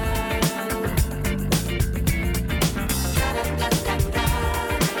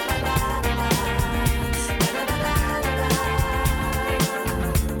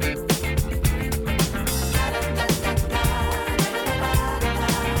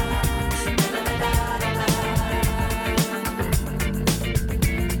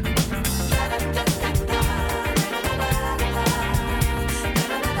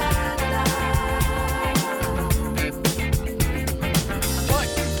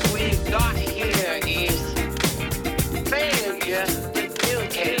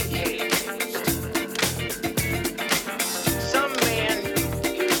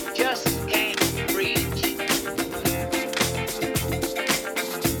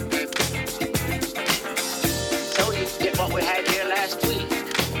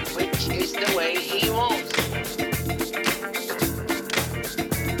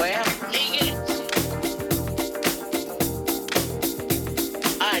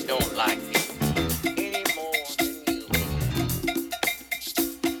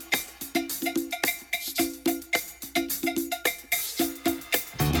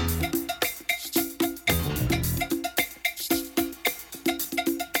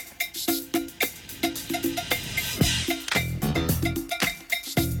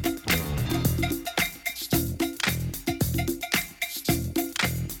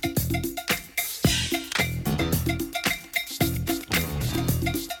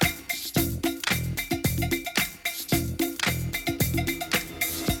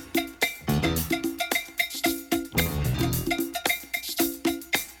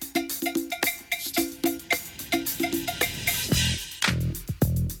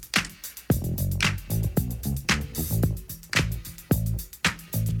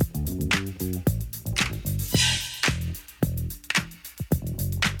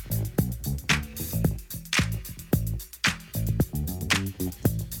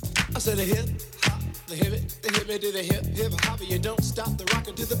 said a hip hop, the hip it to the hip hop. You don't stop the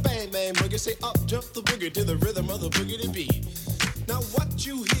rocker to the bang bang boogie. Say up jump the boogie to the rhythm of the boogie to beat. Now what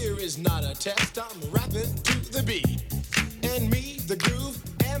you hear is not a test. I'm rapping to the beat, and me, the groove,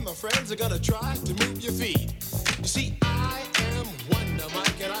 and my friends are gonna try to move your feet. You see, I am Wonder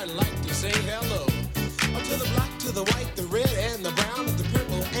Mike, and I like to say hello to the black, to the white, the red, and the brown, and the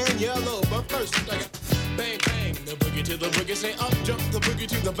purple, and yellow. But first, I got bang, bang, the boogie to the boogie. Say up, jump the boogie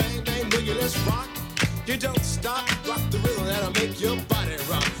to the bang, bang, boogie. Let's rock. You don't stop, rock the rhythm that'll make your body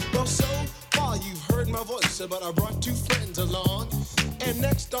rock. Well, so far you've heard my voice, but I brought two friends along. And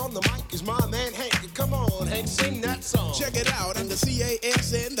next on the mic is my man Hank. Come on, Hank, sing that song. Check it out, I'm the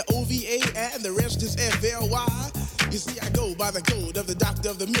CASN, the OVA, and the rest is FLY. You see, I go by the code of the doctor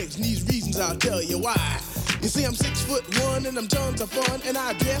of the mix, and these reasons I'll tell you why. You see, I'm 6'1", and I'm tons of fun, and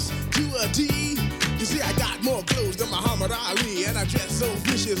I dress to a T. You see, I got more clothes than Muhammad Ali, and I dress so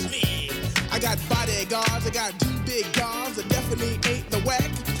viciously. I got bodyguards, I got two big cars that definitely ain't the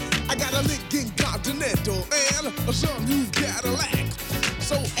whack. I got a Lincoln Continental and a sunroof Cadillac.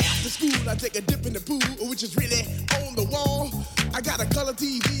 So after school, I take a dip in the pool, which is really on the wall. I got a color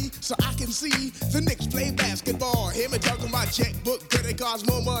TV so I can see the Knicks play basketball. Hear me talking about checkbook, credit cards,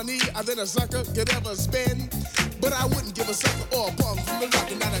 more money than a sucker could ever spend. But I wouldn't give a sucker or a bum from the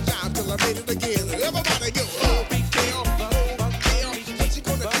rockin' out of time till I made it again. Everybody go, oh, hell, what you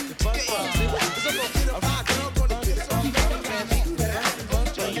gonna do today? 'Cause I'm gonna get a hot girl, gonna get some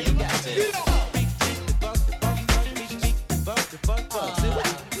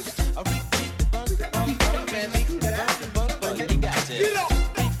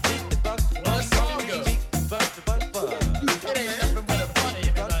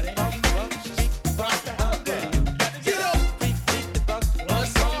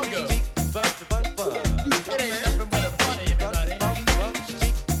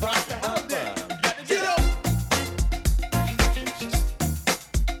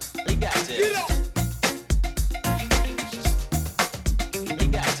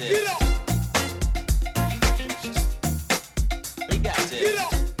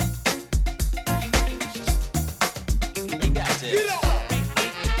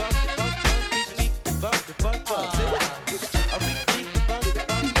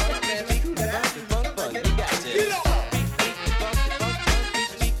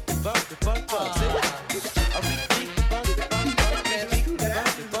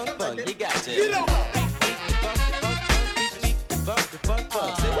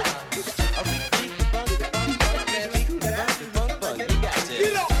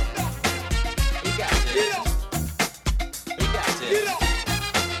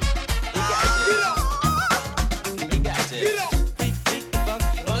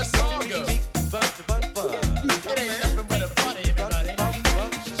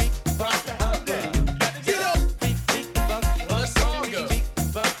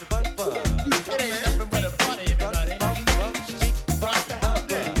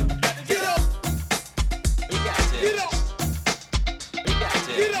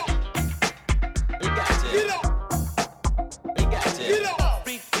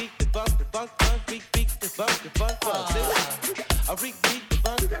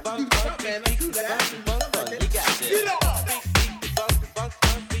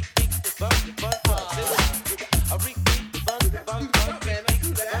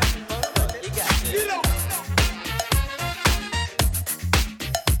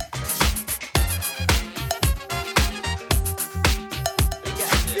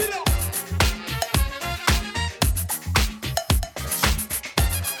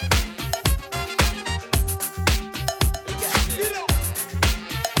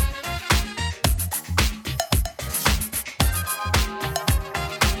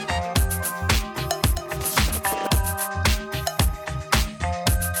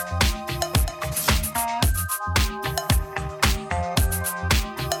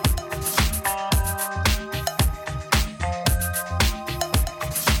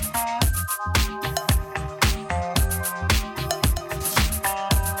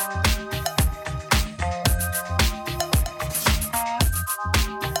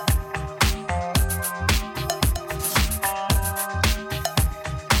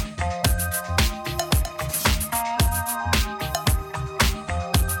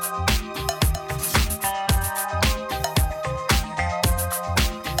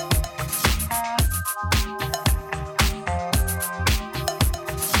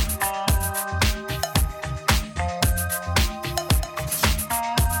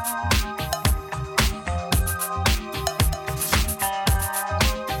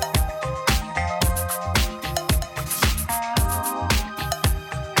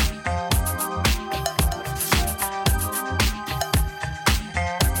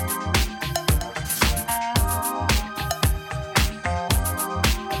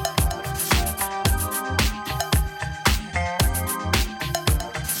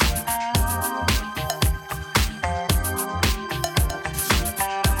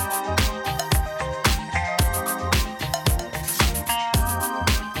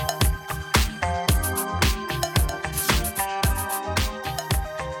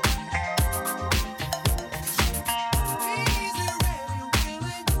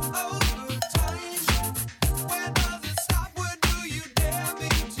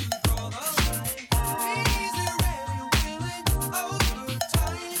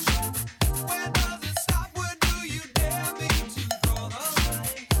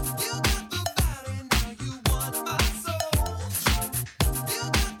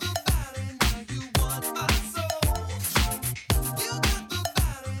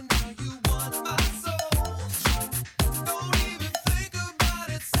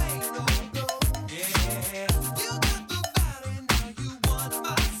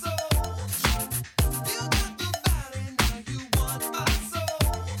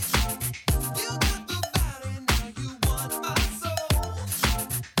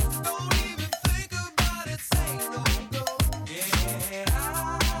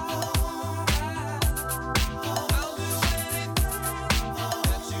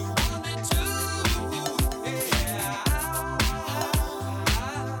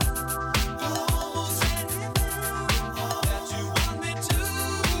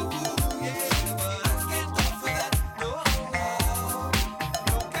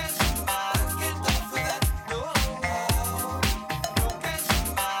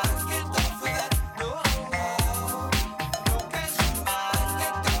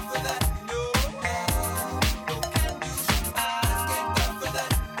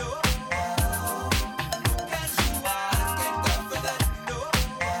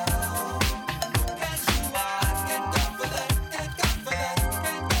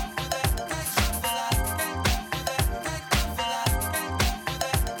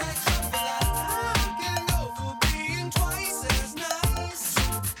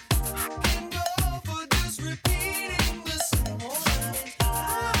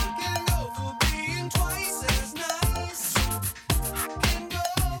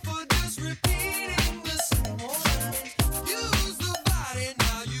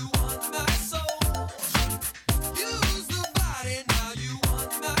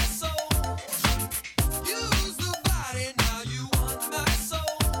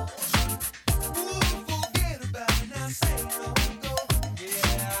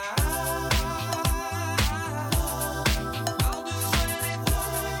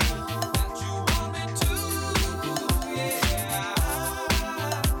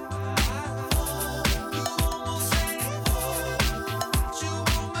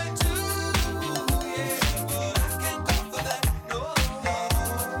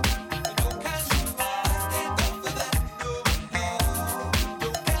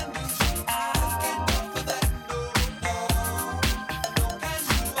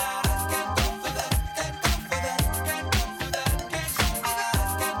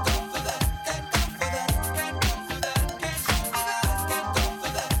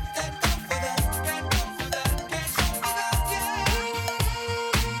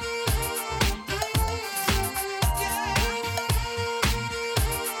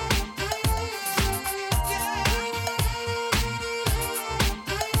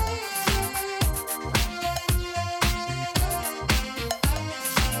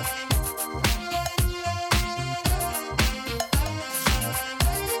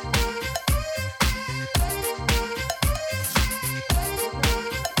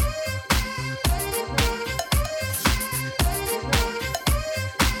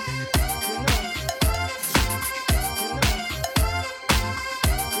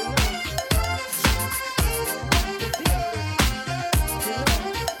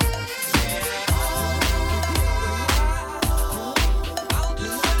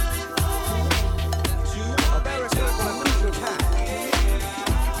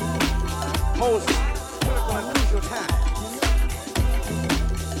Most critical and crucial time.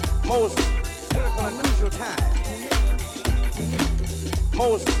 Most critical and crucial time.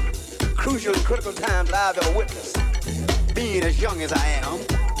 Most crucial and critical times that I've ever witnessed. Being as young as I am,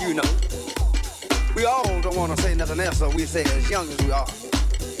 you know. We all don't want to say nothing else, so we say as young as we are.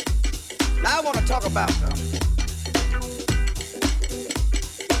 Now I want to talk about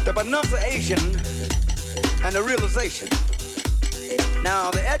the pronunciation and the realization.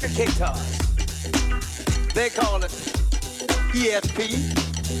 Now the educators, they call it ESP,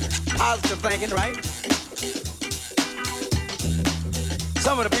 positive thinking, right?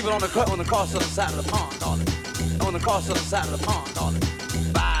 Some of the people on the coast of the side of the pond call it. On the coast of the side of the pond call it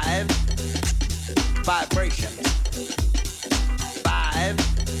vibration.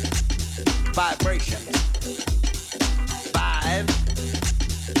 Vibration.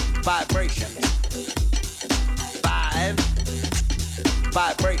 Vibration.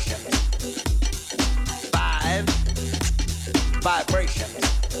 Vibration. Vibration.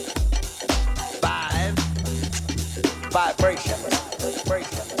 Vibration.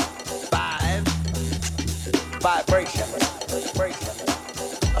 Vibration.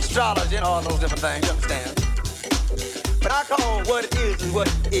 Astrology and all those different things, you understand? But I call what it is what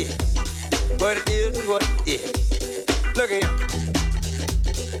it is. What it is what it is. Look at him.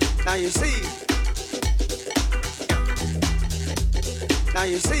 Now you see. Now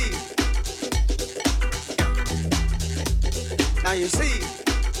you see. Now you see.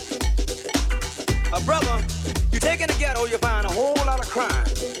 A brother, you take in the ghetto, you find a whole lot of crime.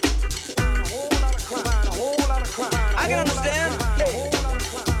 I can understand. Hey,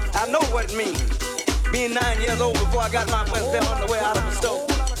 I know what it means. Being 9 years old before I got my first belt on the way out of the stove.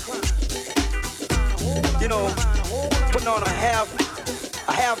 You know, putting on a half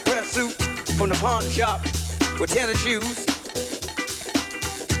press suit from the pawn shop with tennis shoes.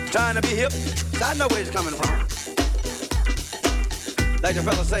 Trying to be hip. So I know where it's coming from. Like the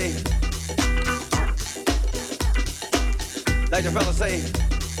fella say. Like the fella say.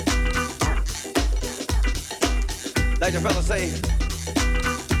 Like the fella say,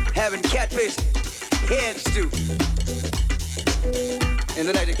 having catfish head stew. And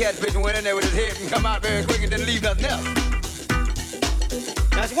then like the catfish went in there with his head and come out very quick and didn't leave nothing else.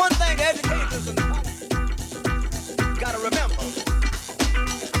 Now it's one thing the educators gotta remember.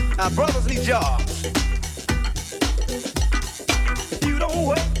 Now brothers need jobs. If you don't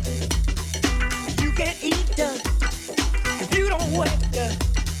work, you can't eat. If you don't work,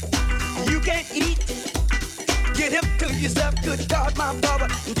 you can't eat. Get hip to yourself, good God, my brother,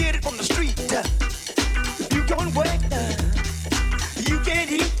 and get it from the street. If you don't work, you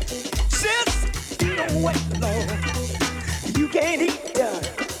can't eat. Sis, you don't work, Lord, you can't eat.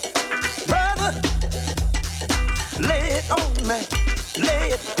 Brother, lay it on me, lay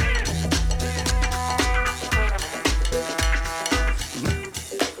it.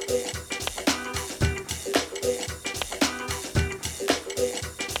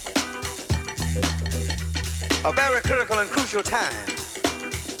 A very critical and crucial time.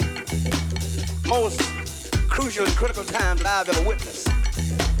 Most crucial and critical time that I've ever witnessed.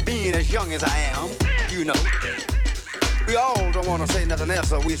 Being as young as I am, you know. We all don't want to say nothing else,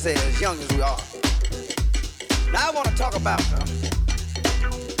 so we say as young as we are. Now I want to talk about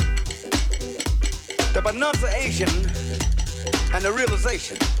the pronunciation and the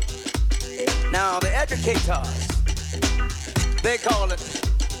realization. Now the educators, they call it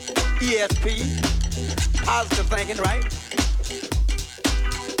ESP. Positive thinking, right?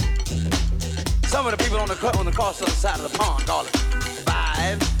 Some of the people on the coast of the side of the pond call it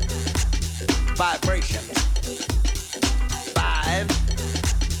vibration.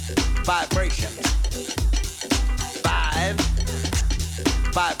 Vibration.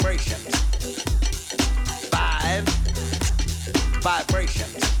 Vibration. Vibration.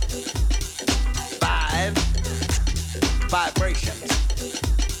 Vibration.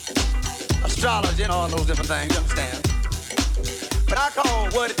 Astrology and all those different things, you understand? But I call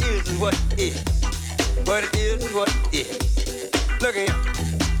what it is what it is. What it is what it is. Look at him.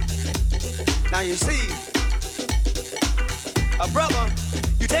 Now you see, a brother,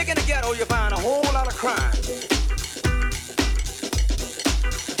 you take in the ghetto, you find a whole lot of crime.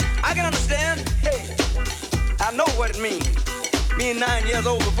 I can understand. Hey, I know what it means. Being 9 years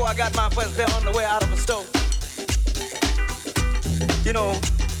old before I got my first belt on the way out of the stove. You know,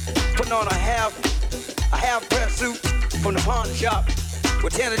 putting on a half press suit from the pawn shop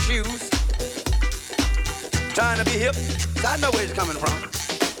with tennis shoes. Trying to be hip. So I know where it's coming from.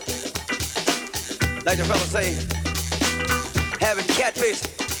 Like the fella say, having catfish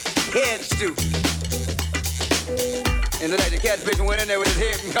head stew. And then like the catfish went in there with his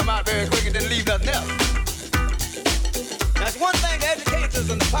head and come out very quick and didn't leave nothing else. That's one thing the educators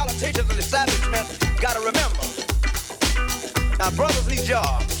and the politicians and the establishment got to remember. Now, brothers need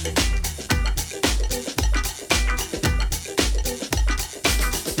jobs.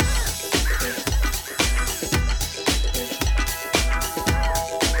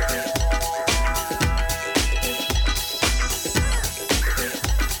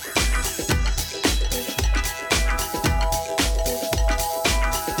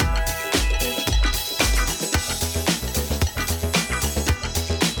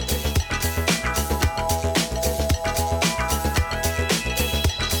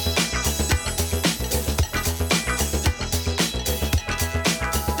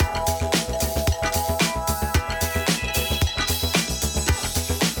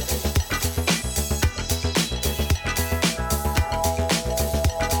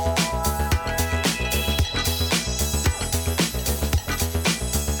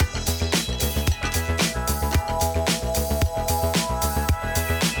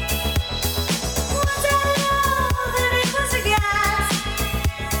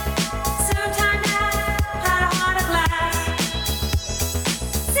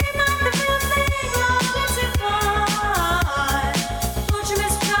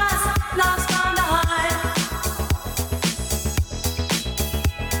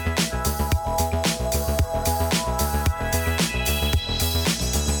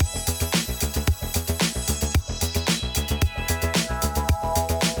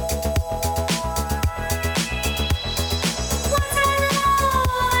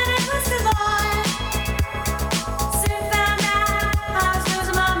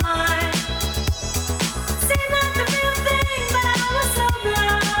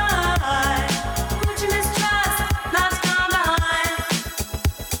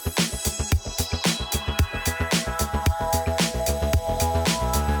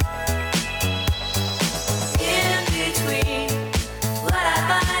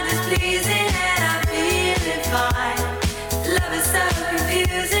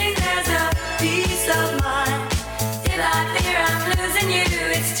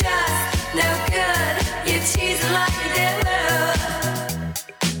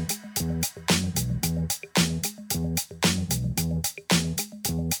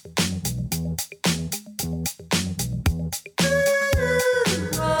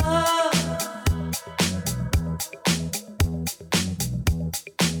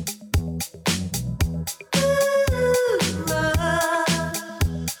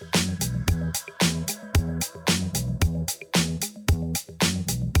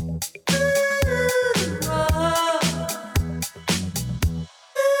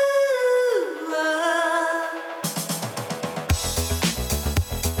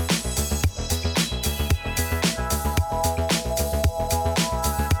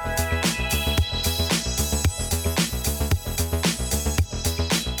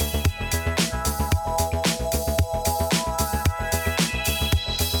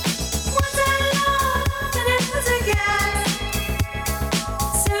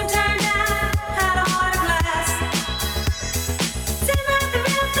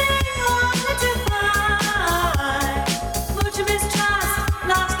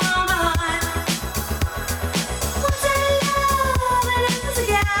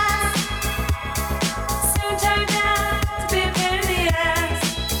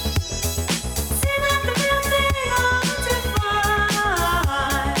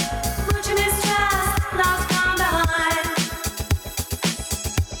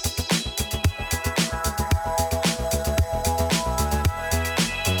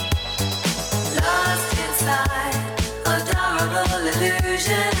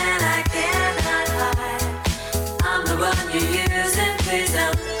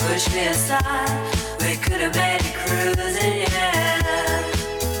 push me aside. We could have made it cruising, yeah.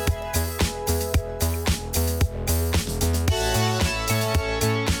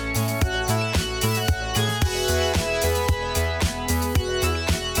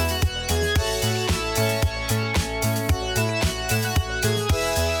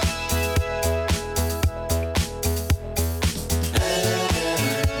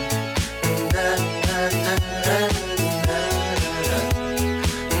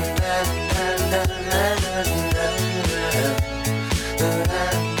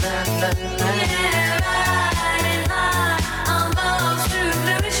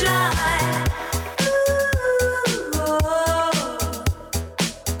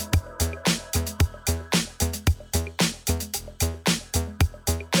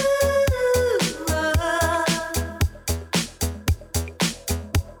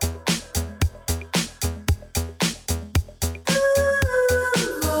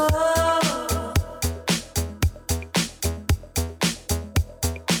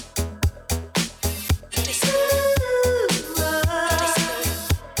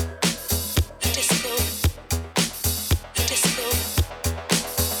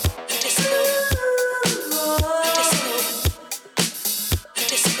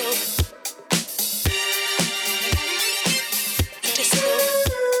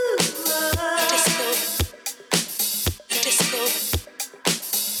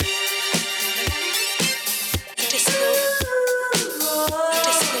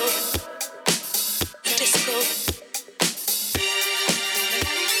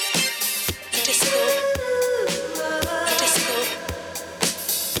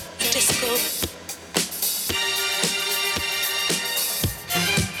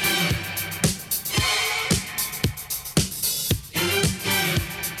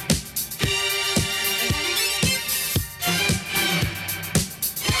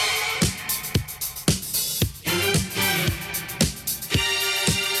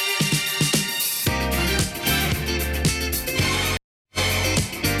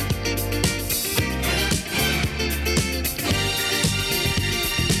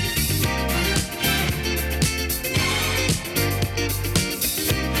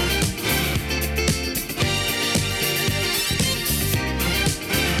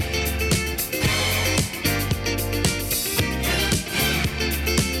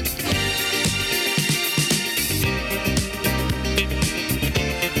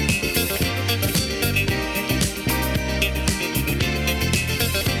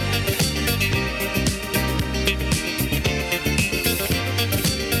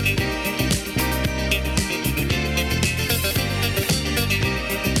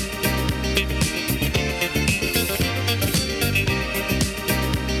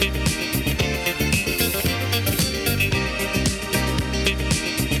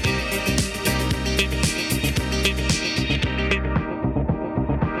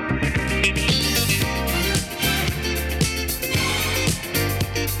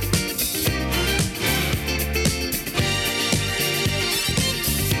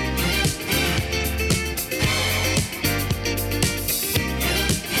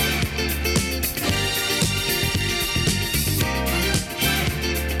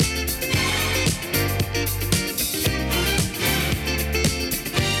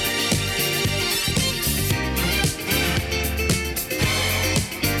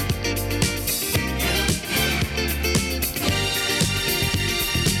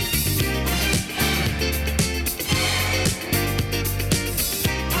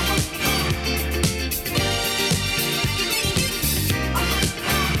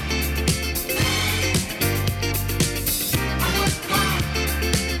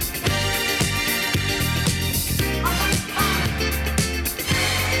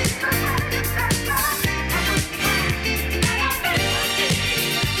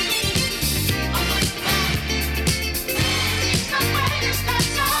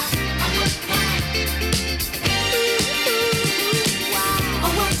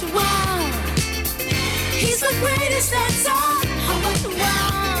 greatest, that's all. Oh,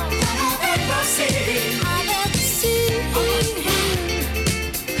 wow, I've ever seen.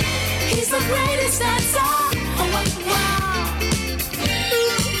 He's the greatest, that's all. Oh, wow.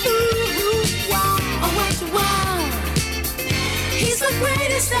 Wow. Oh, wow. He's the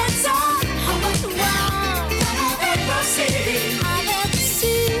greatest, that's all. Oh, wow. I've ever seen.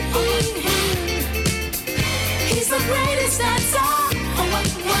 He's the greatest, that's all. Oh, wow.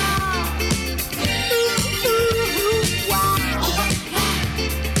 Wow.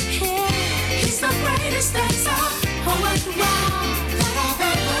 He's the greatest, that's all. Oh, wow.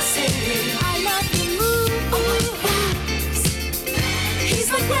 I love the moves. He's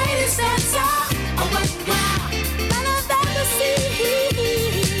the greatest, that's all. Oh, wow. None of that to see.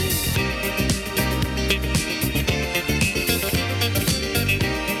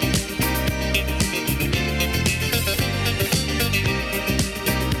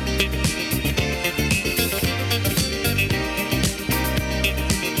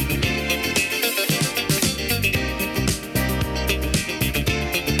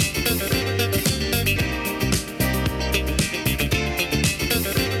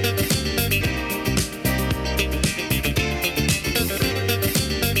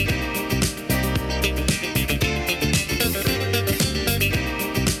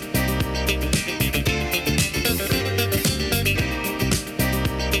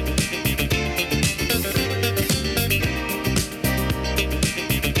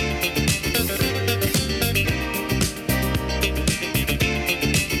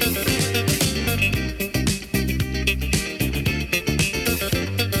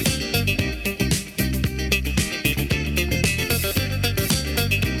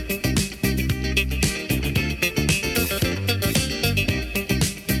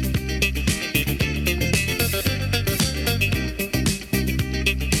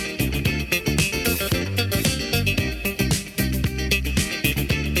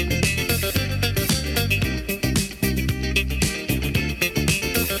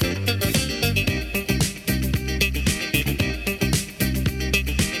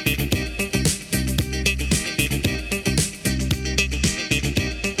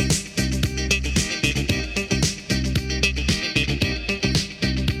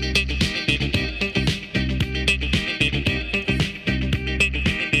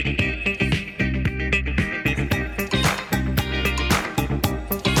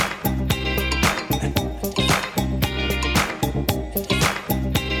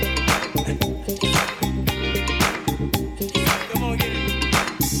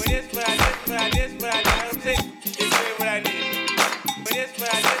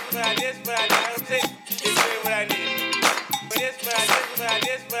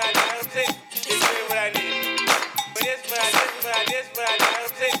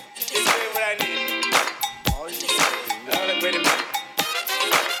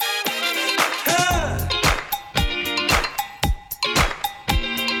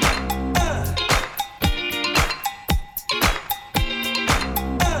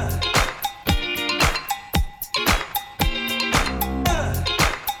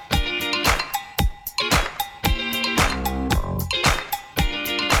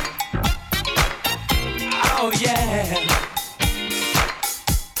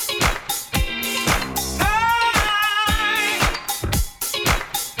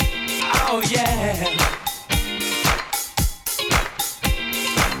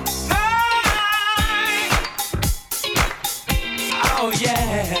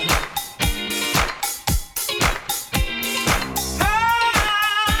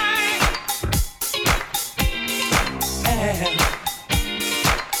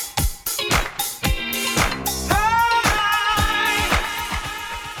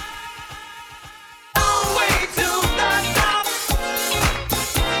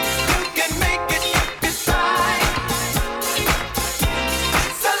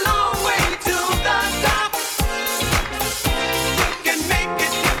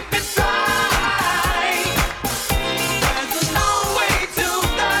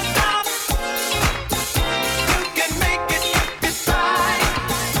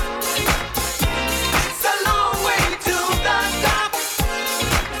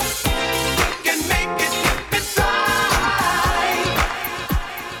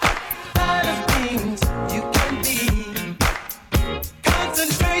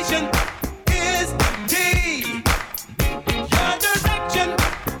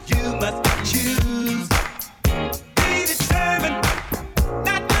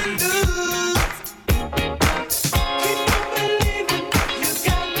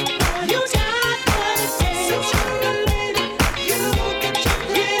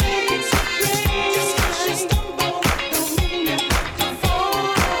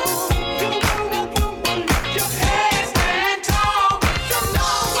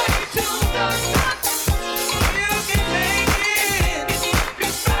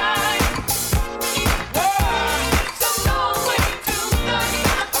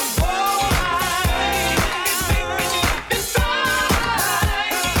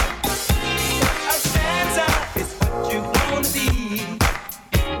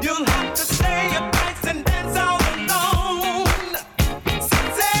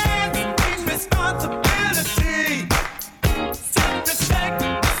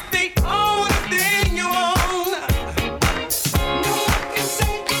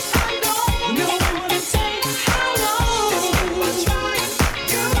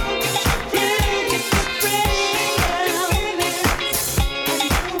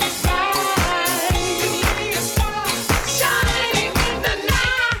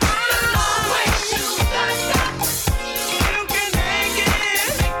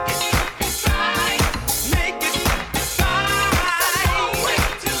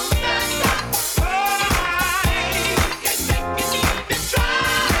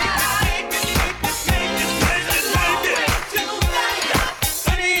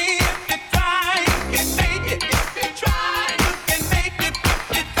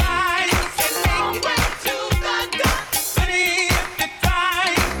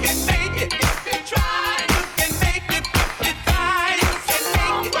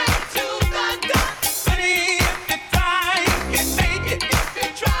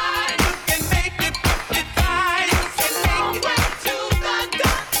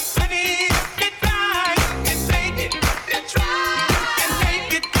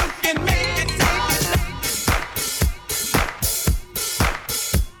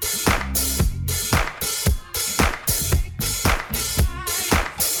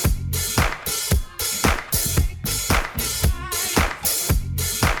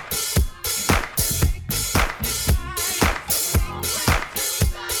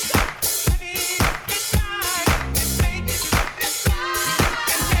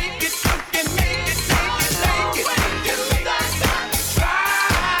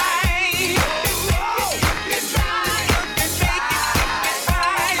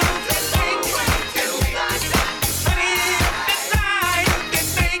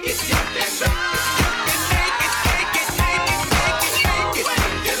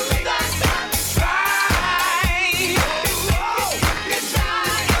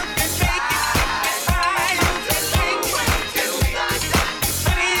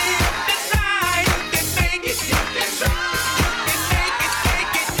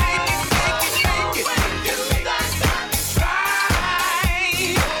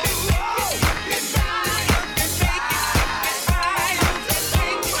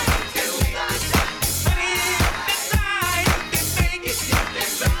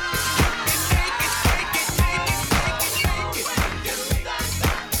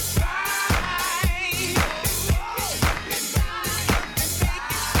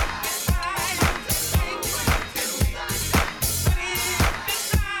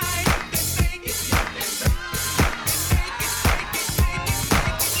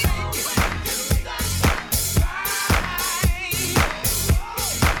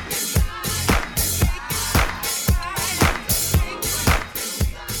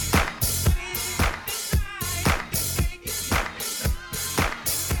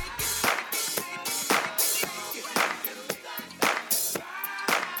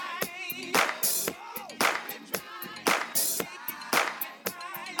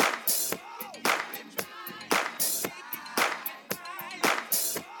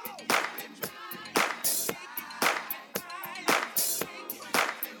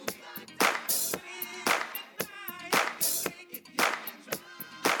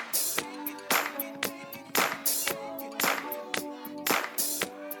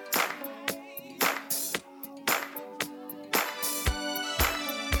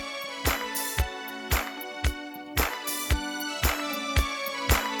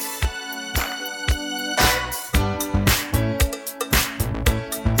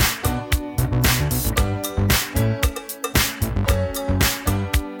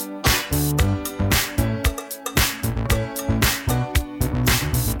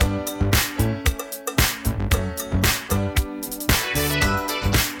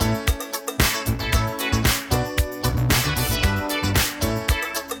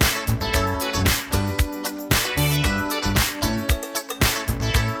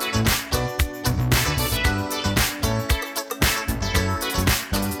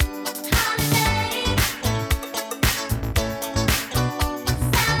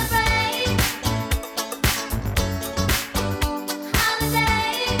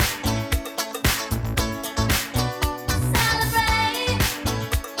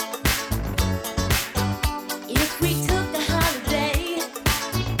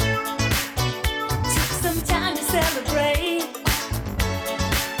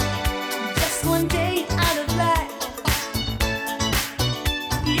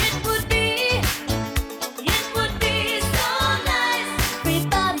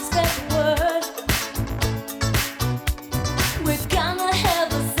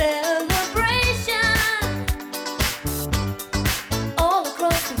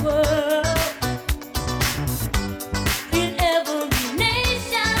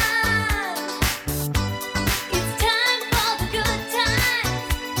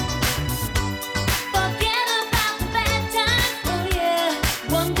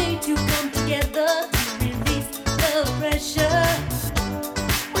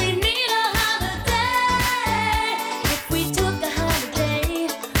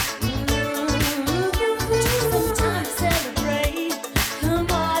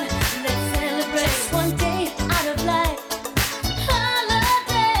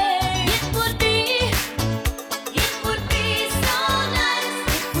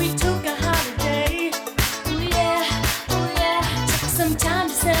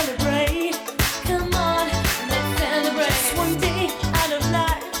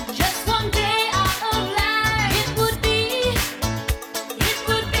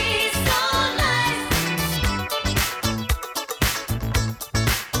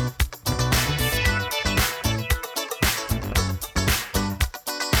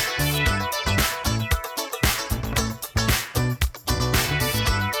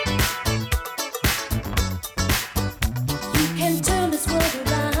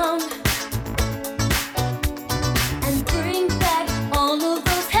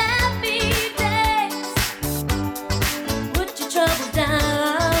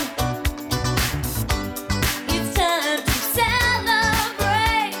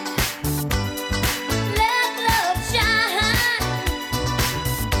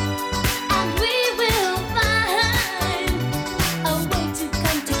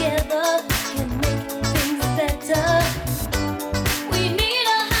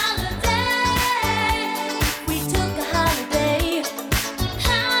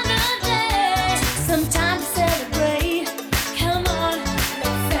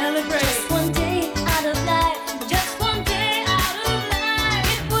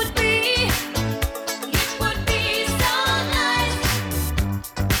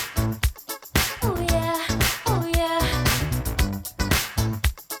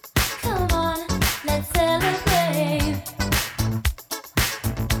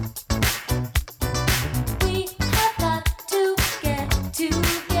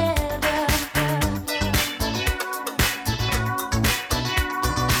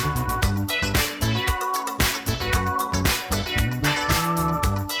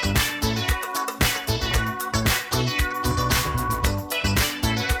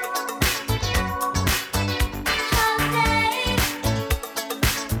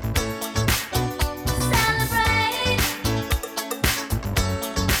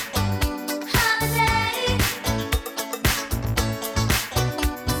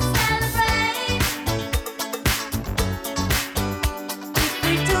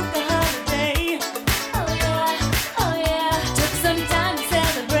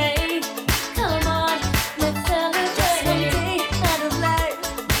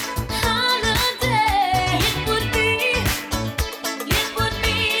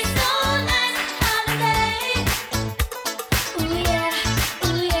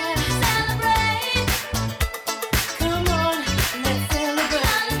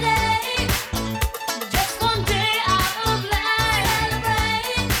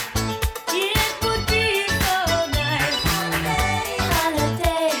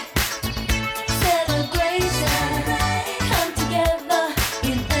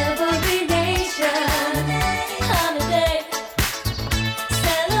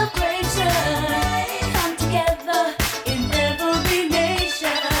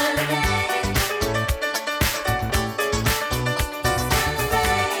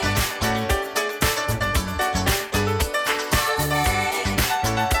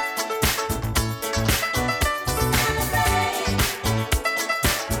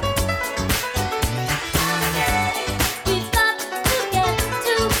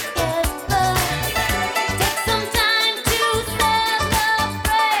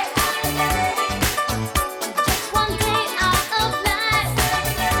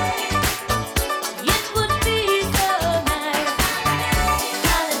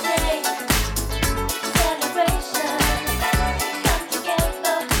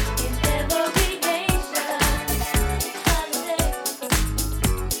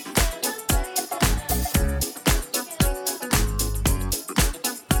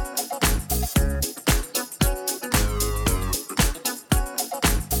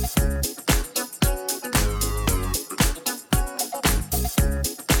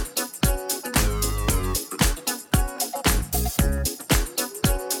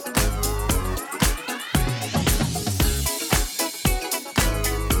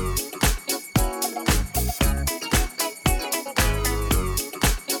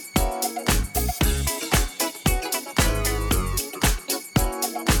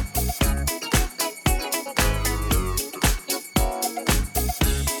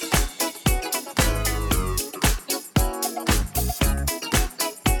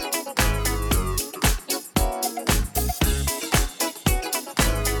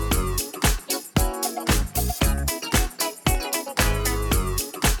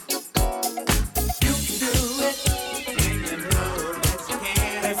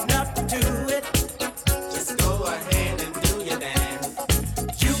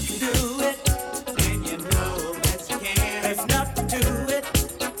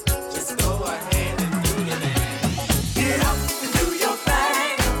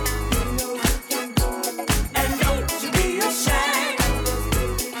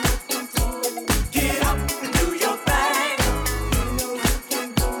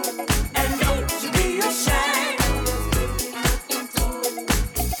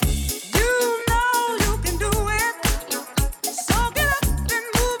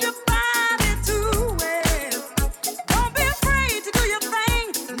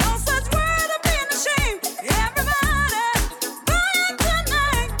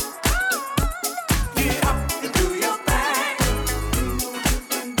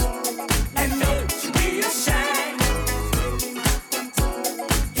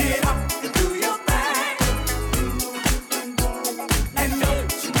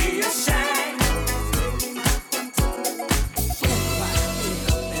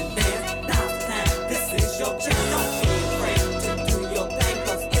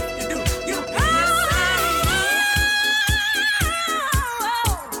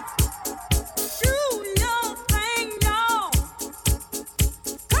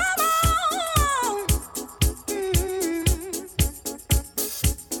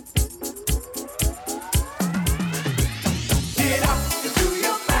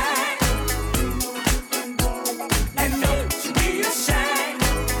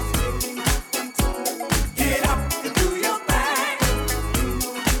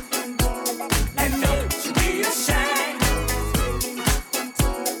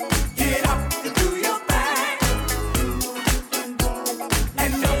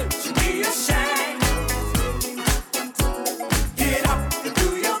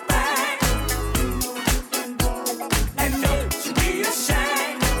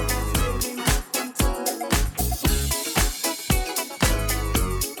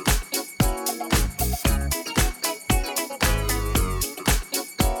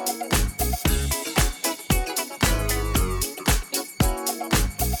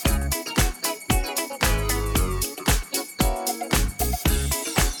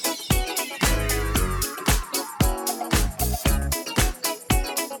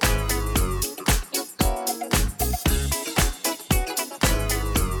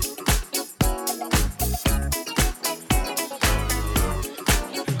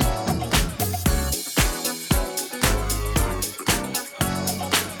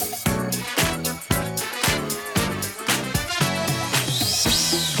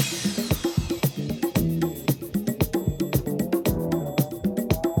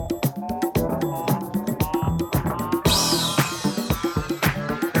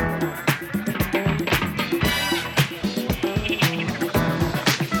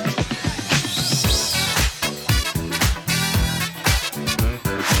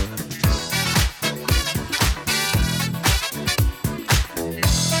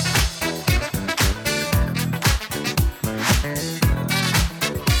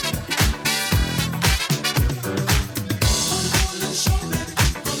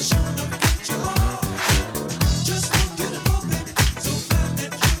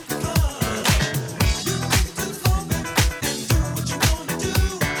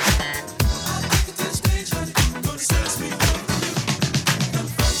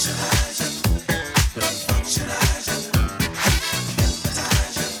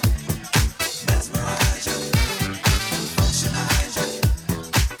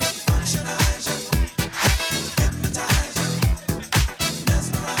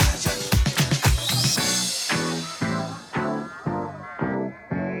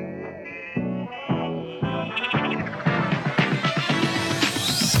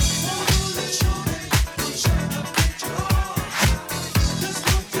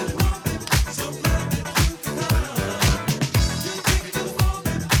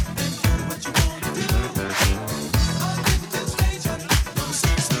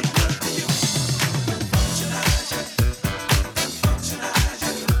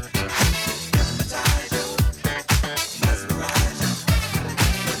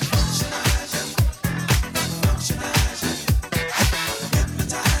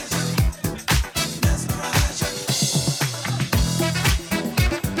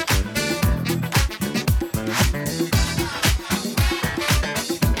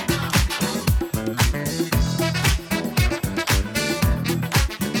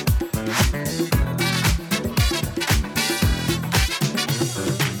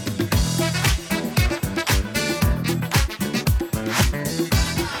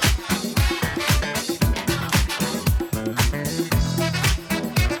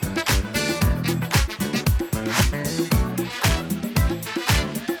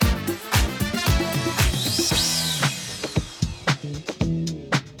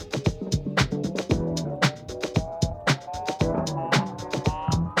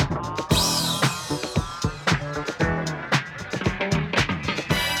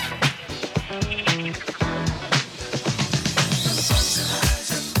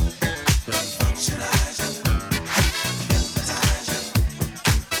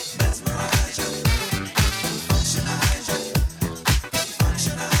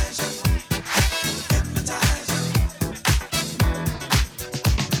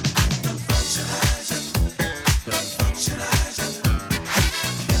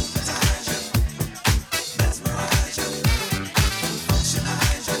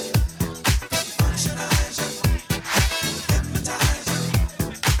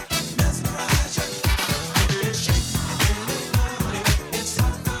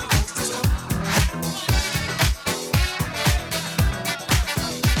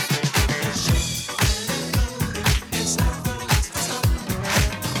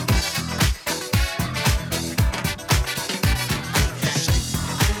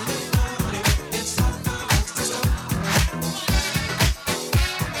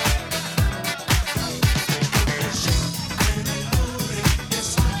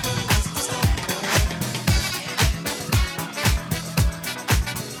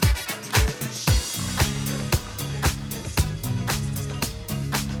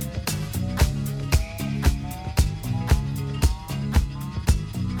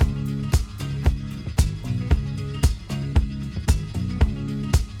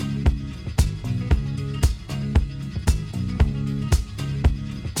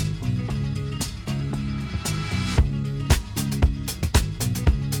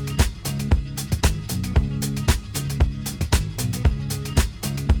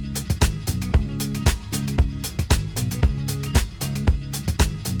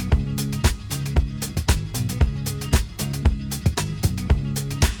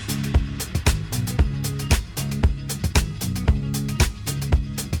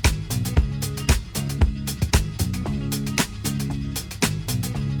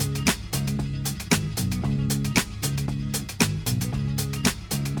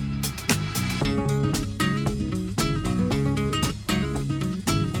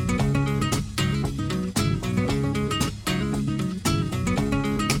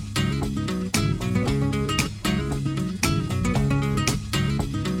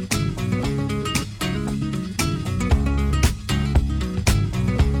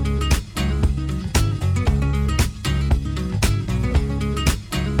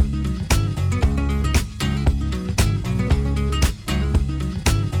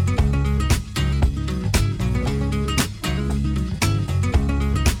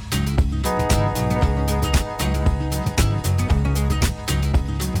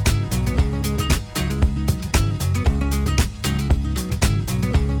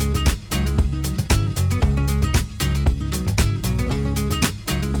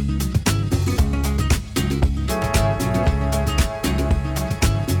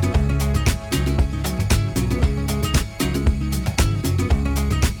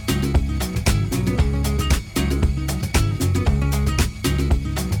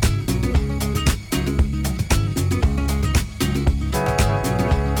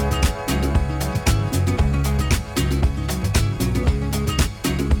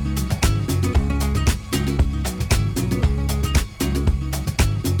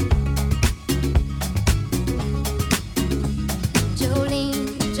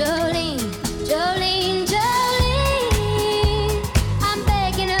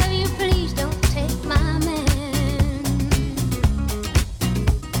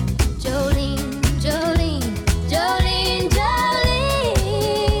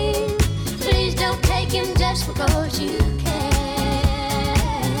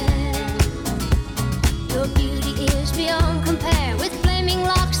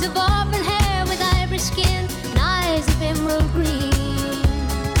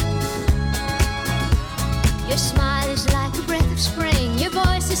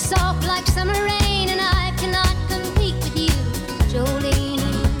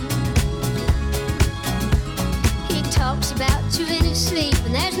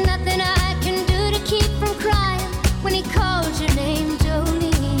 when he called your name, Jolene.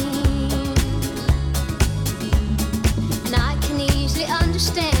 And I can easily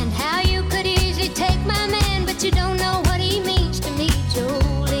understand how you could easily take my man, but you don't know what he means to me,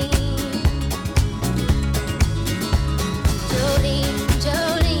 Jolene. Jolene,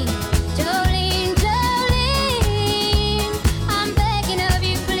 Jolene, Jolene, Jolene, I'm begging of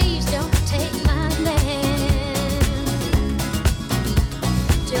you, please don't take my man.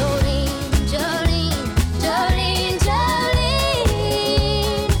 Jolene, Jolene, Jolene, Jolene,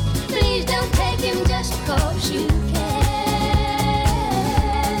 please don't take him just 'cause you can.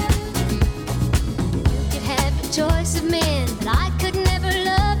 You could have a choice of men, but I could never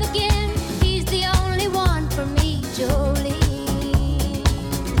love again. He's the only one for me, Jolene.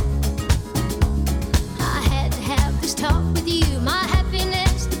 I had to have this talk with you. My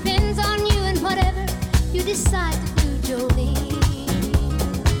happiness depends on you and whatever you decide to do, Jolene.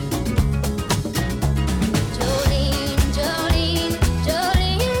 Jolene, Jolene,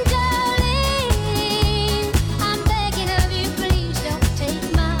 Jolene, Jolene, I'm begging of you, please don't take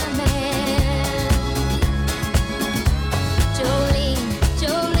my man. Jolene,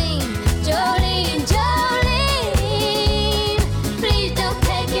 Jolene, Jolene, Jolene, please don't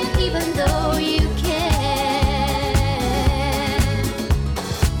take him even though you can.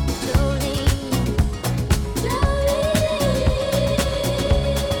 Jolene,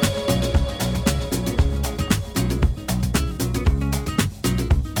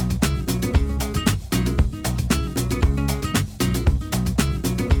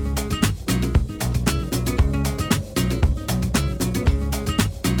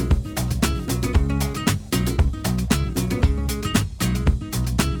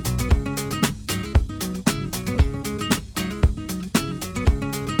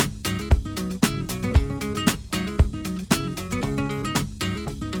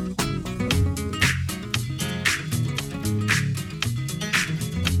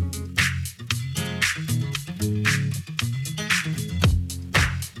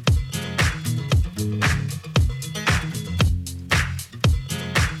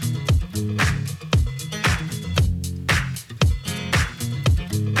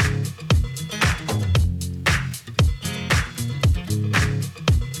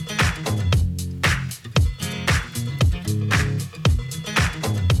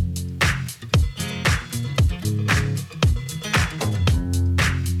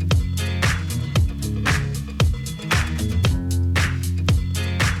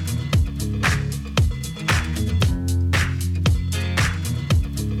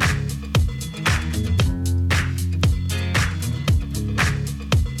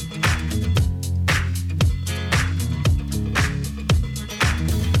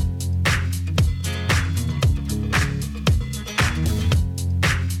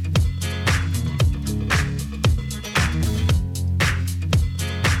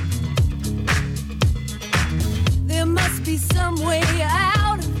 There must be some way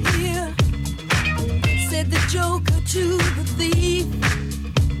out of here, said the joker to the thief.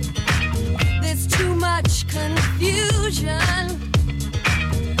 There's too much confusion,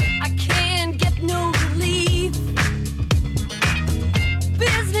 I can't get no relief.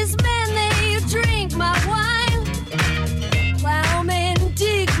 Businessmen, they drink my wine, plowmen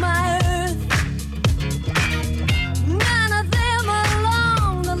dig my earth. None of them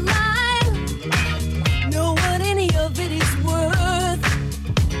along the line know what any of it is worth.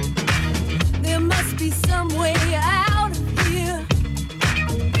 There must be some way out of here,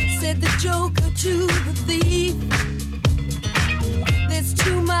 said the joker to the thief. There's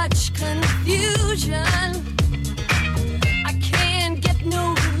too much confusion, I can't get no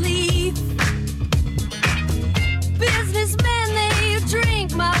relief. Businessmen, they drink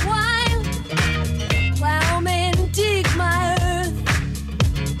my wine, plowmen dig my earth.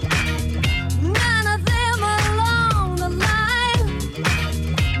 None of them along the line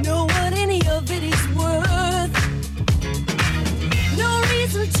know what any of it is worth. No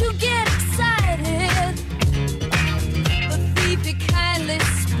reason to get excited, the thief he kindly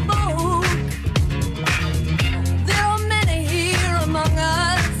spoke. There are many here among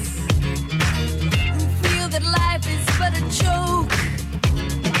us who feel that life is but a joke.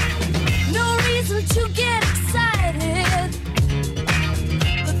 No reason to get excited,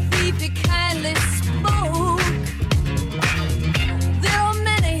 the thief he kindly spoke. There are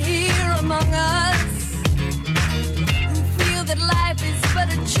many here among us who feel that life is but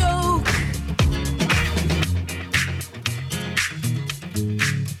a joke.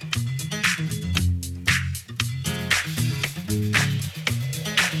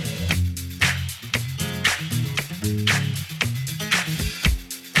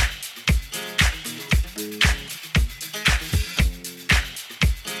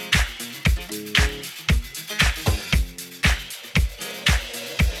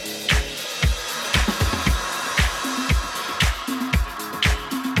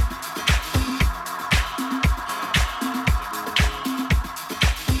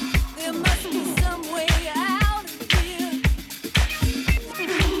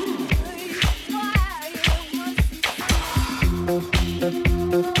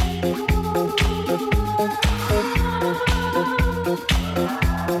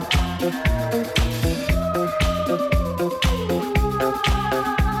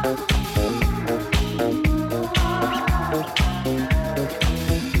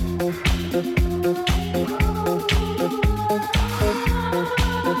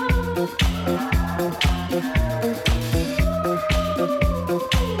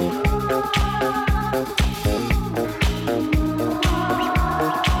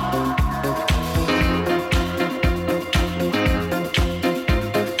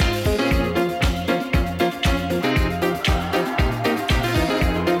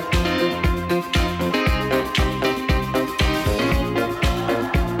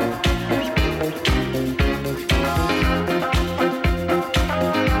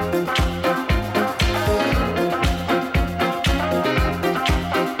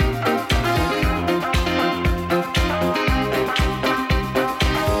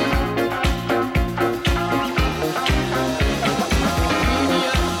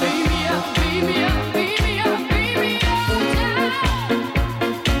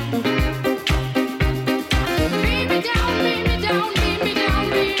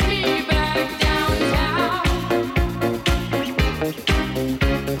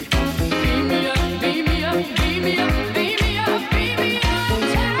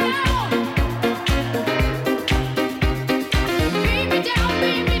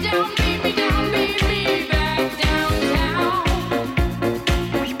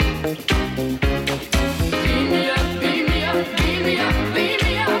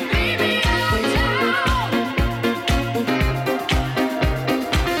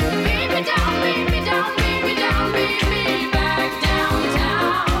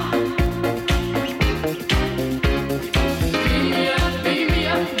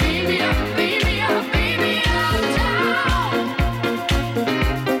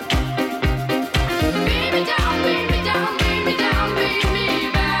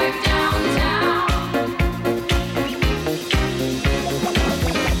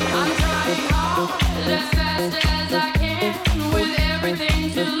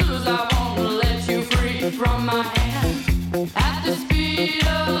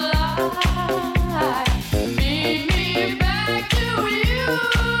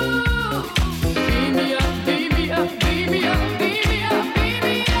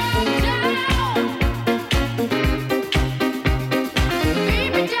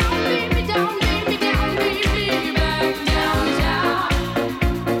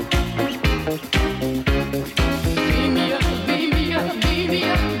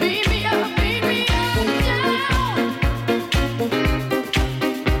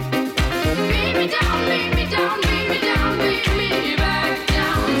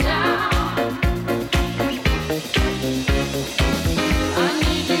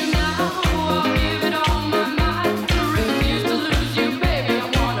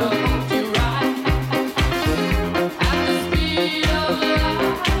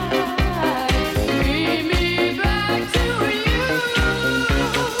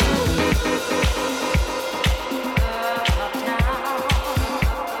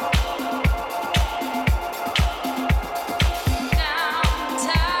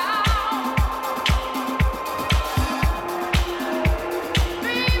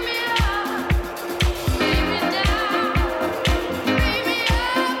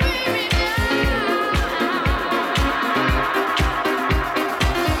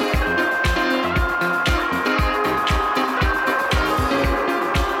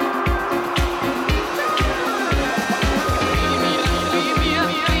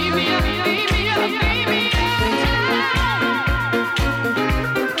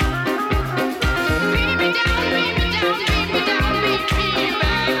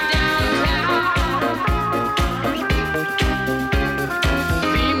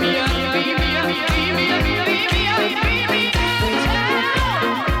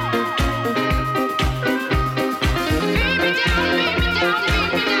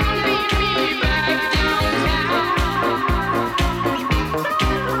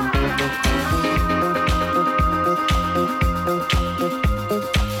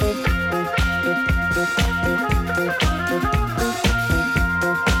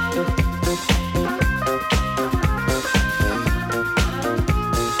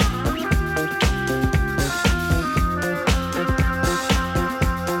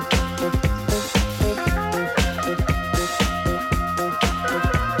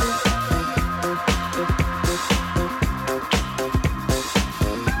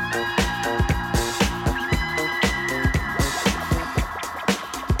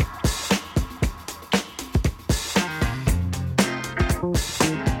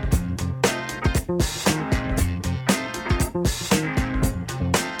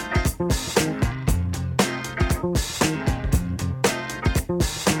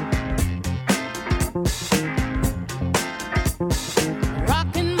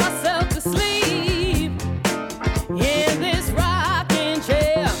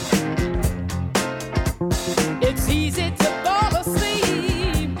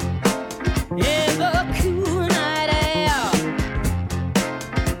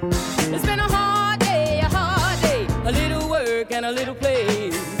 and a little play.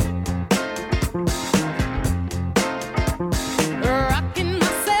 Rocking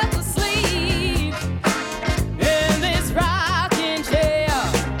myself to sleep in this rocking chair,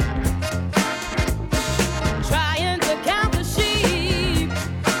 trying to count the sheep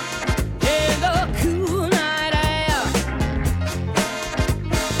in the cool night air.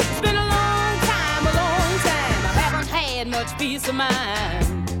 It's been a long time, I haven't had much peace of mind.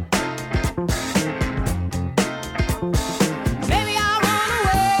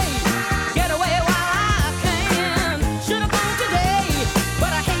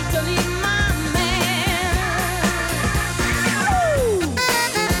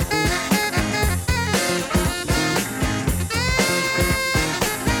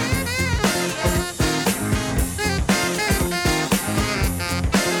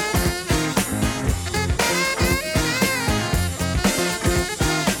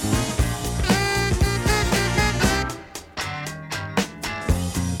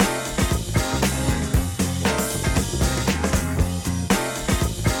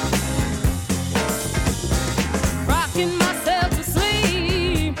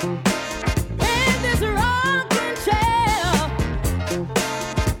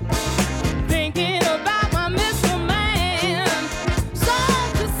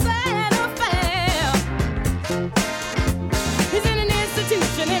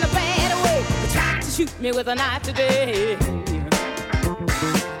 Shoot me with a knife today.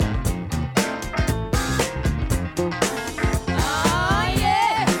 Oh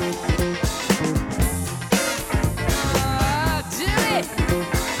yeah. Oh,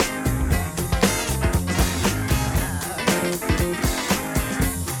 Julie.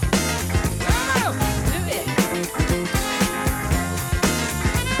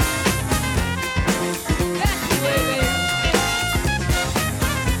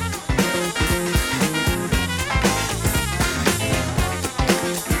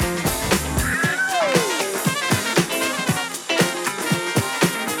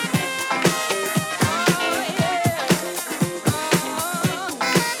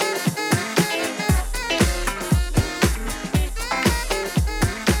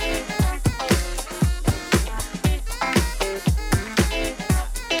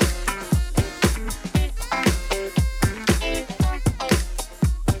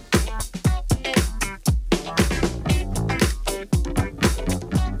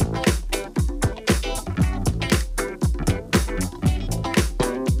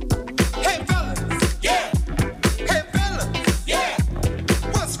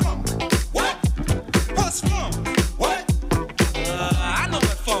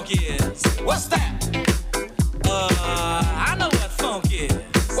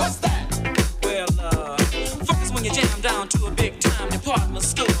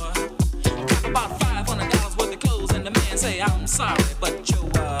 I'm sorry, but your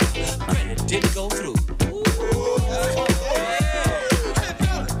credit didn't go through.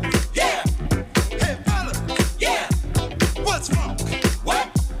 Yeah. Hey, fella. Yeah. What's funk? What?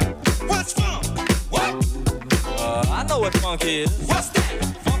 What's funk? What? I know what funk is. What's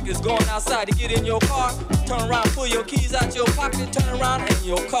that? Funk is going outside to get in your car, turn around, pull your keys out your pocket, turn around, and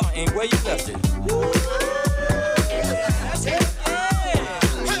your car ain't where you left it. That's it.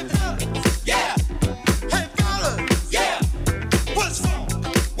 Yeah. Hey, fella. Yeah. What's funk?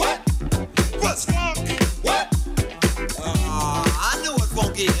 What? What's funk? What? I know what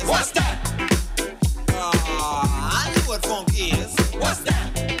funk is. What's that? I know what funk is. What's that?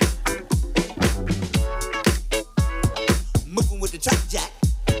 Moving with the track jack.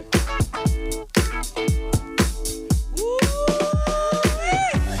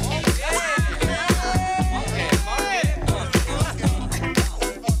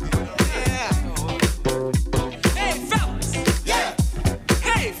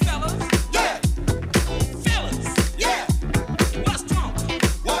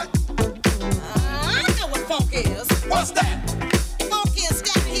 What's that? Funk is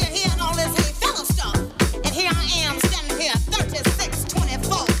standing here hearing all this hey fella stuff. And here I am standing here 36,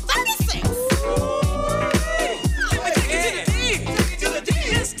 24, 36.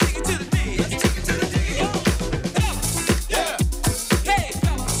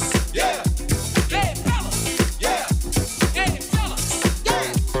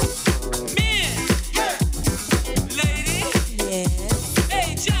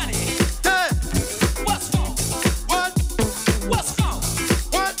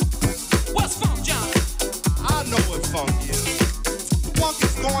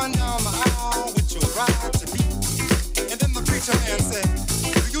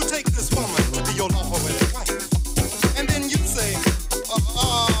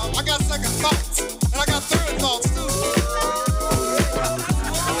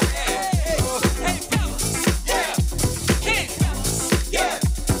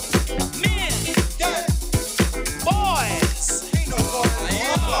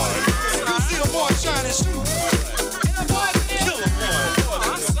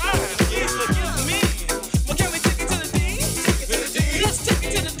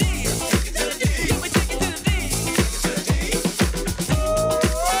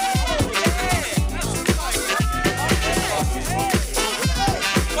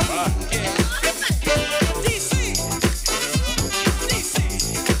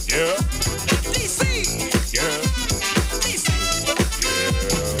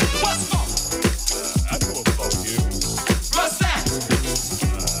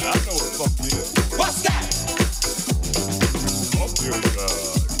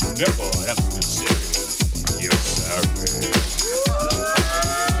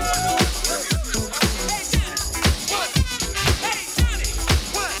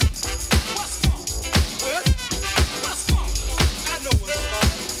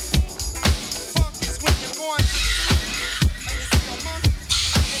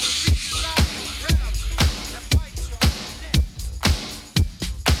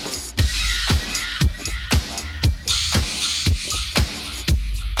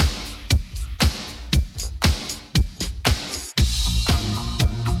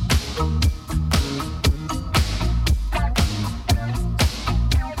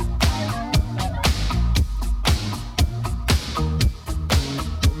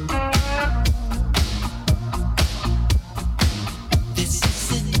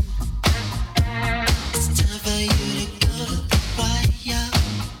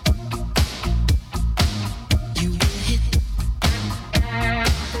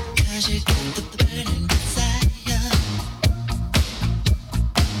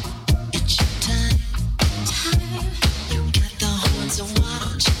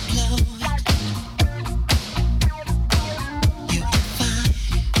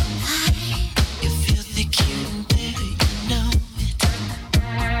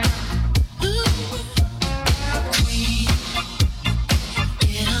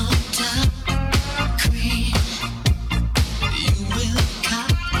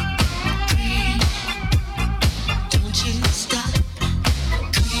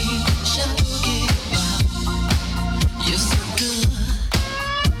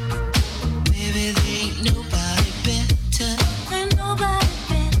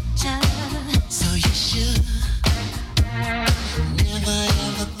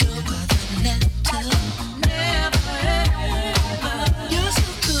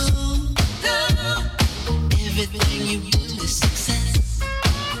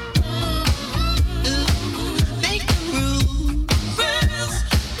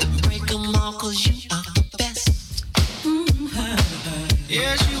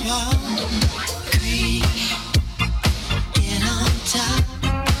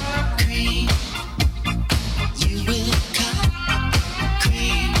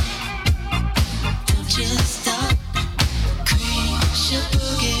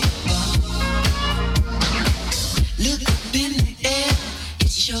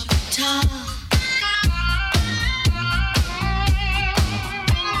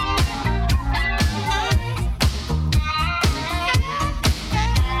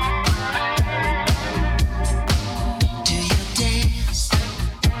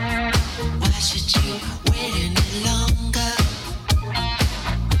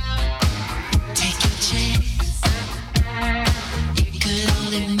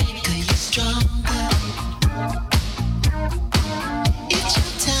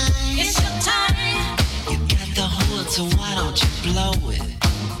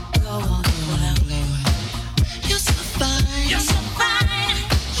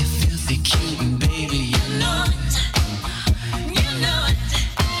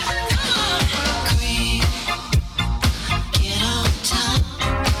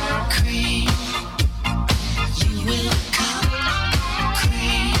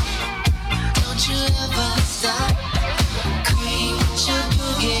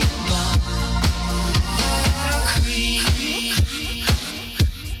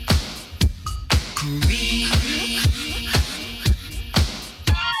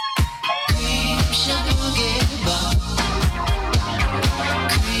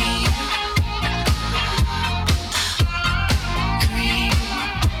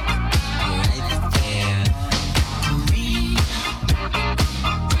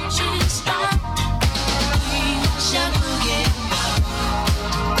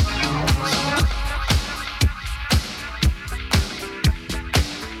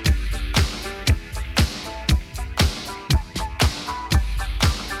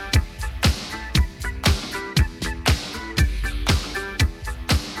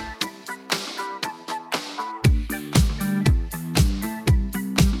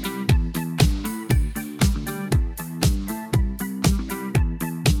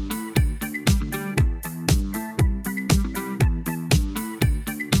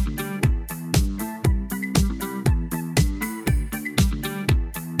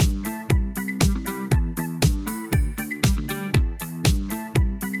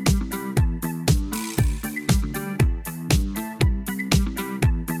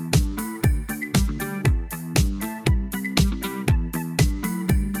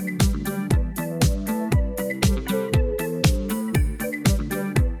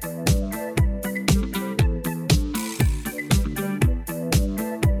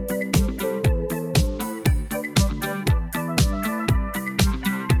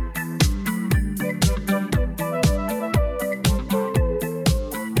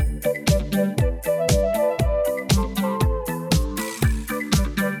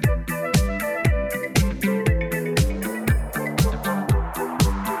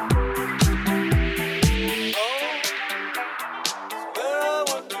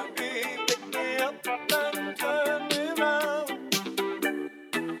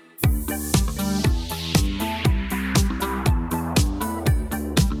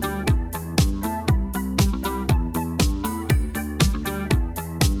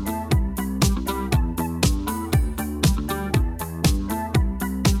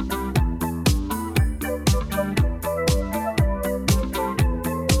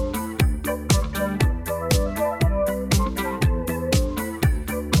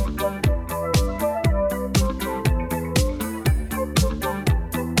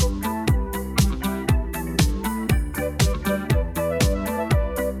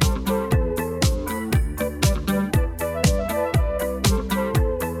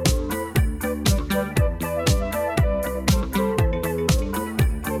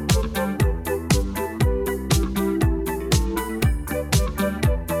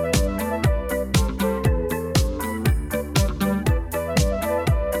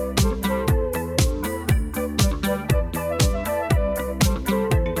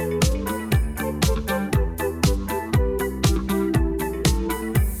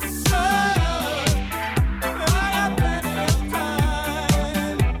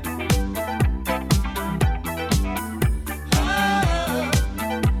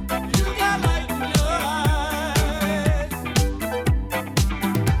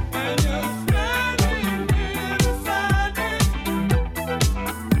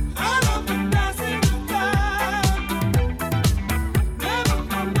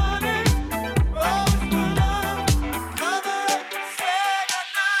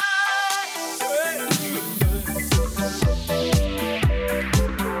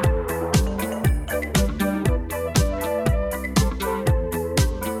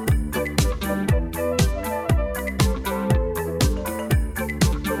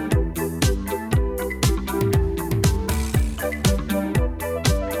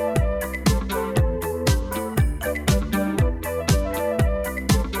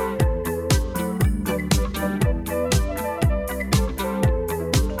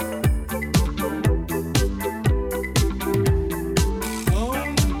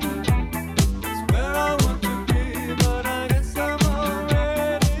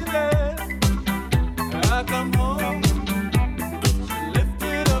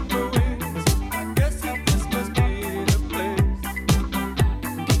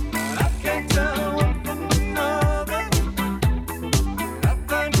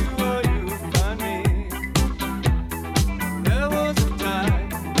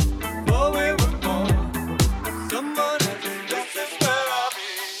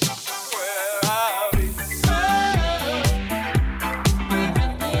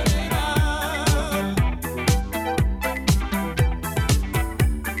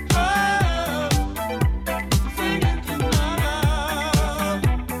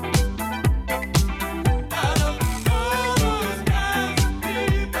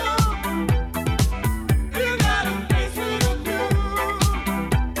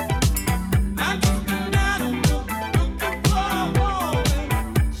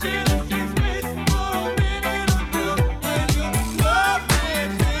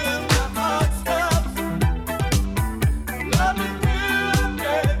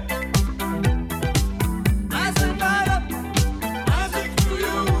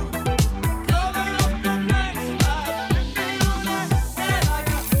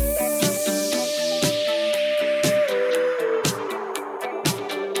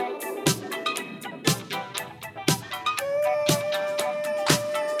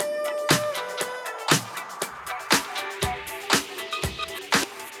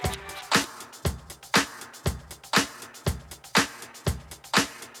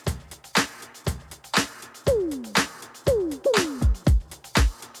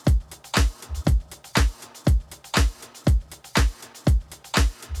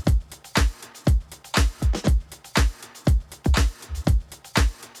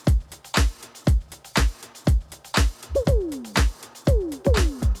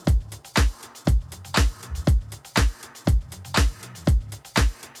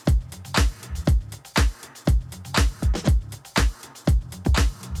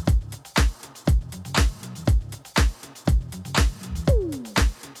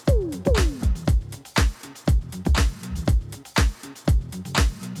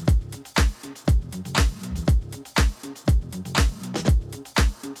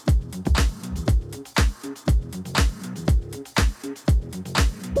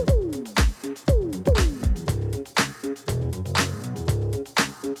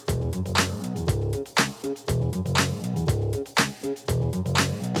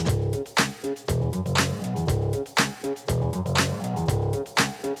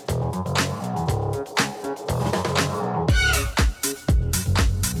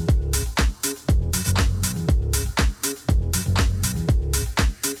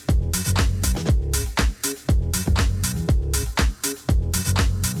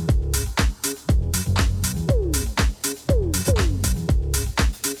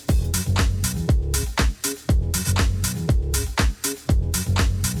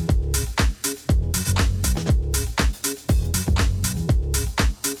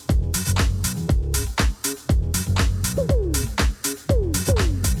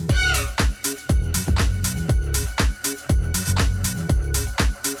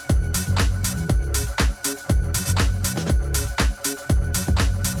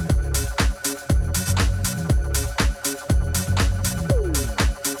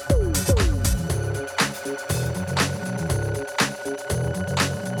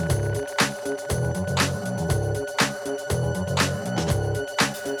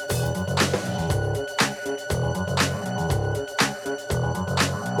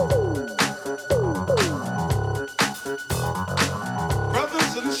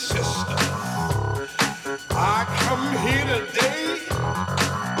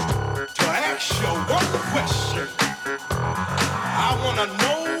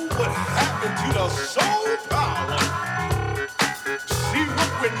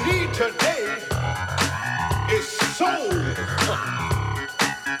 we need today is soul.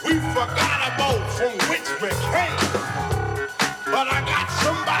 We forgot about from which we came. But I got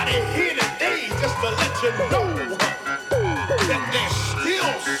somebody here today just to let you know that there's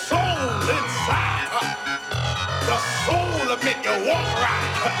still soul inside. The soul will make you walk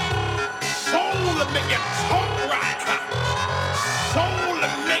right. Soul will make you talk right. Soul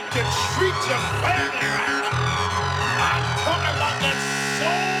will make you treat your family right. I'm talking about that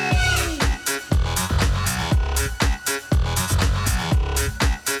soul.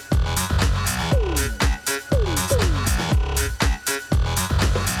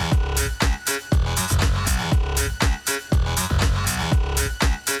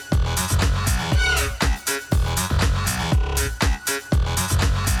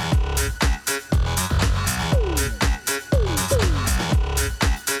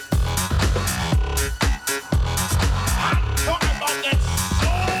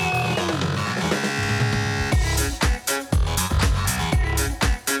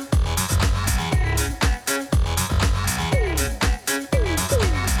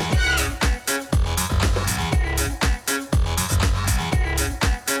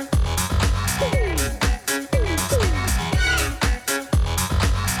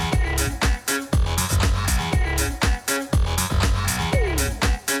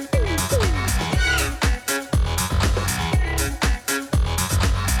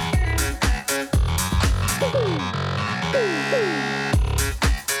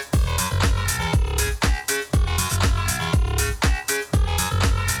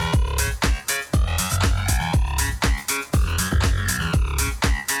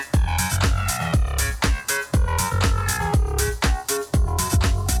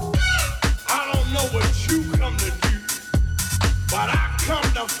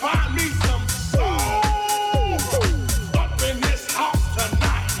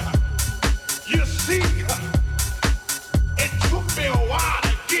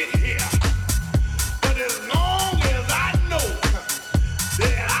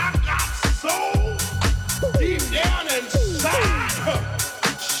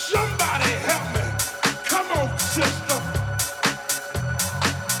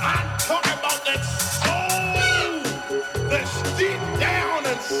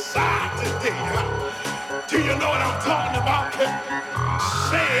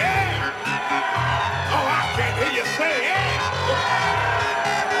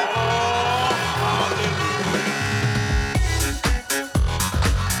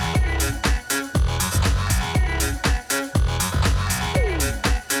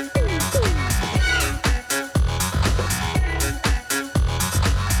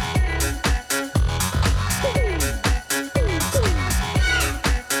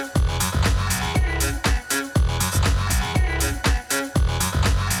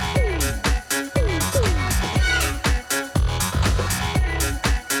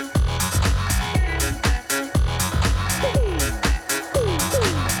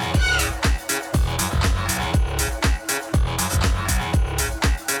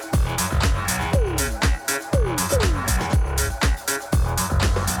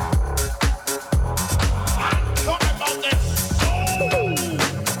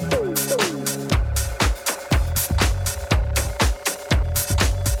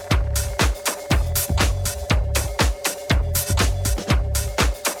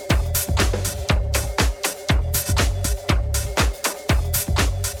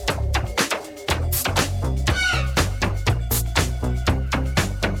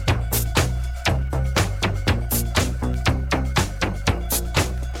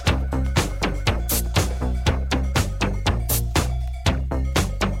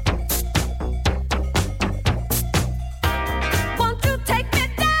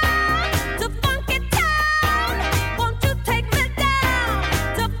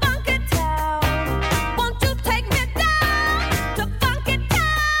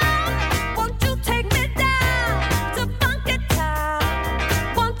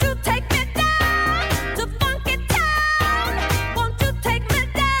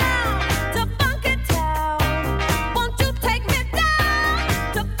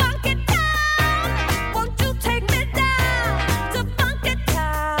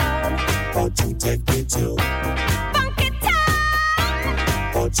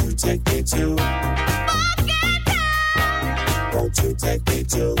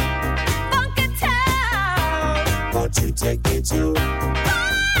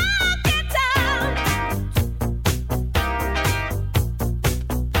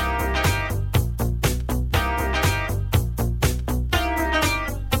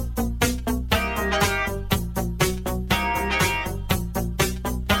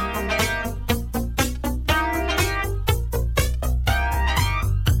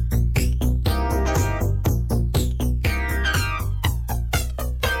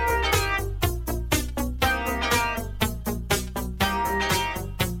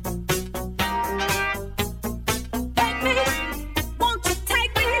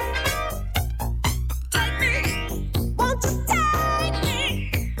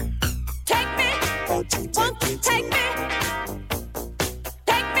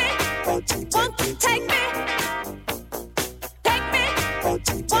 Won't you take me? Take me. Won't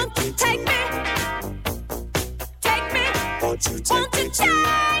you take me? Take me. Won't you take me?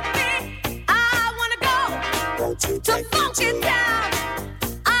 I wanna go to Funky Town.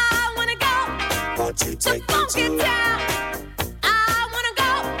 I wanna go to Funky Town. I wanna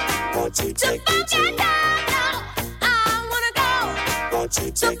go to Funky Town. No, I wanna go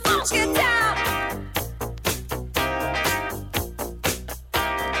to Funky Town.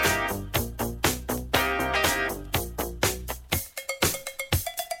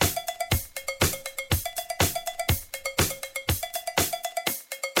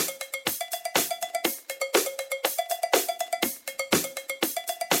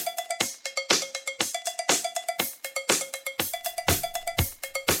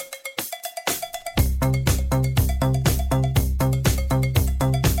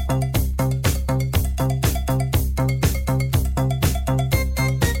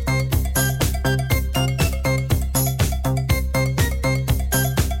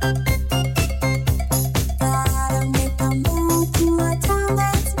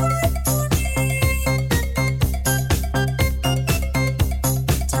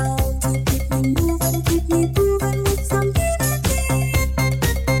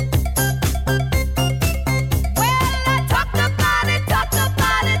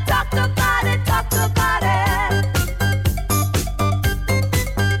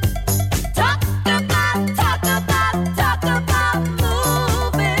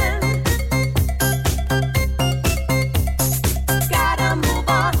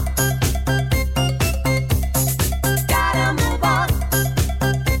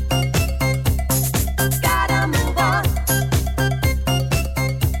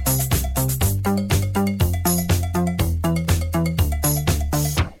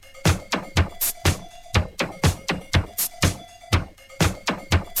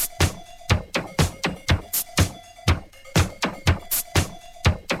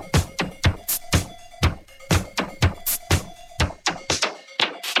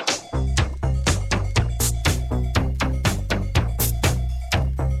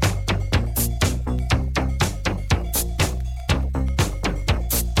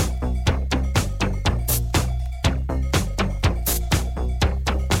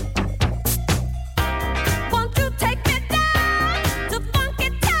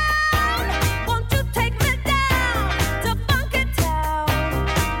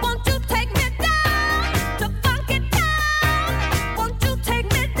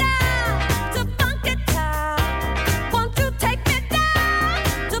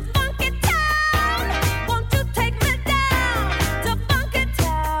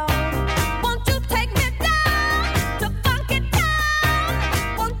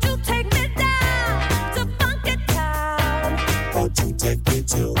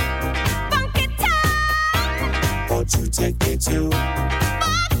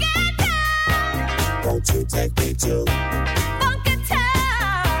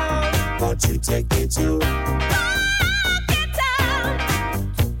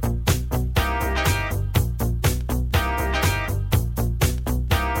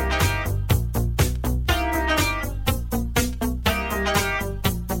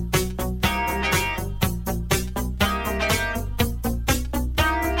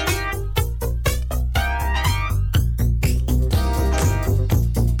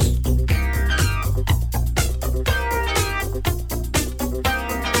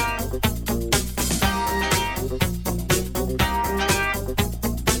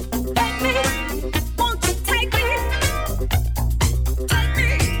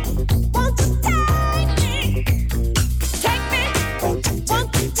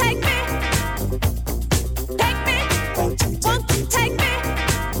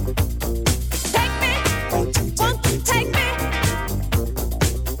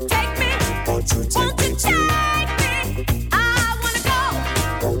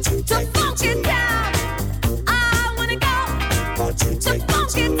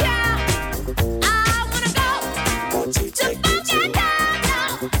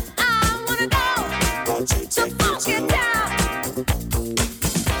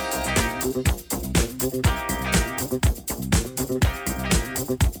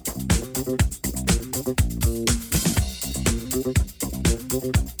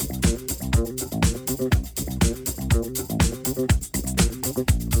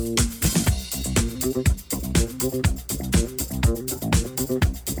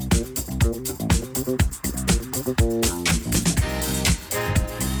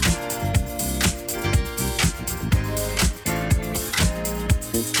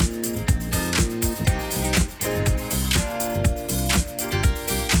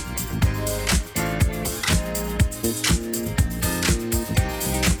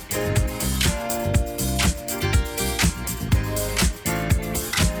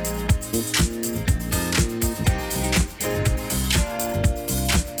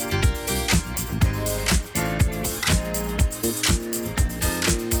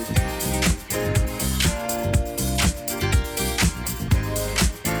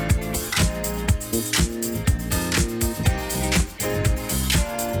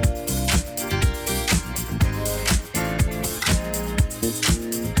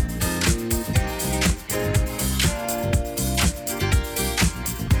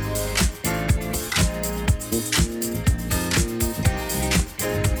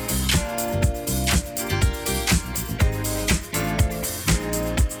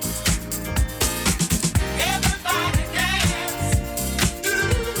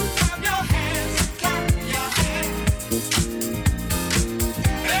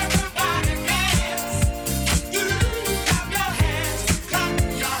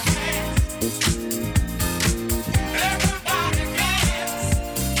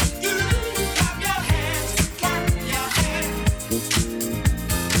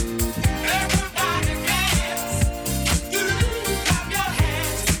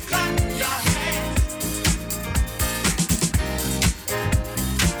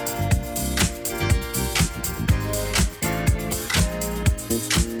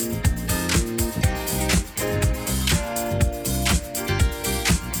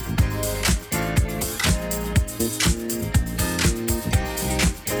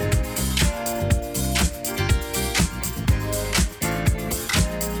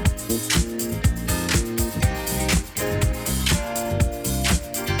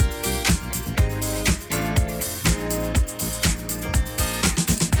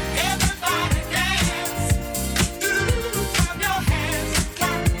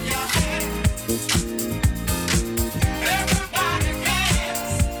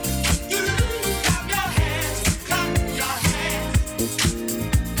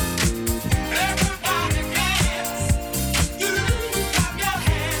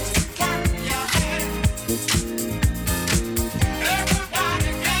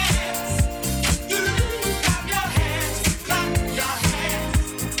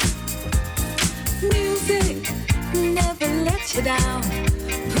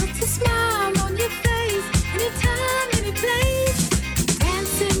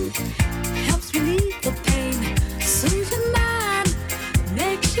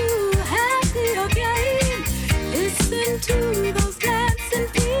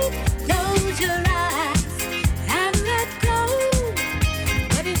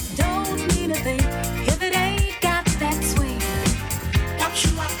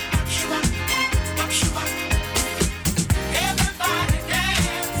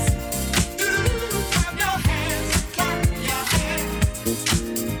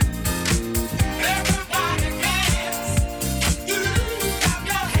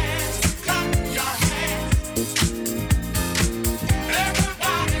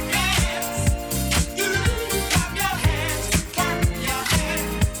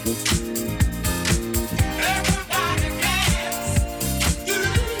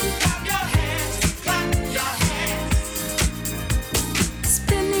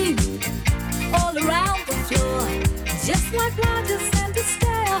 blind just and to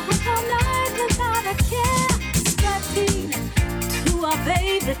stay up all night without a care. Strapping to our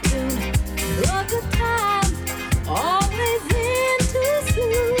baby tune. All the time, always in too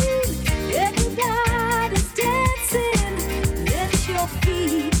soon. Everybody's dancing. Let your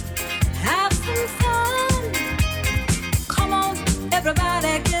feet have some fun. Come on,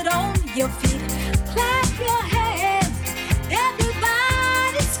 everybody, get on your feet. Clap your hands.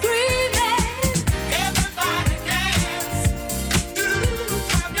 Everybody screaming. Everybody dance.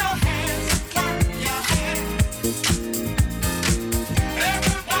 Clap your hands. Clap your hands.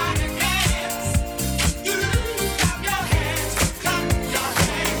 Everybody dance. Clap your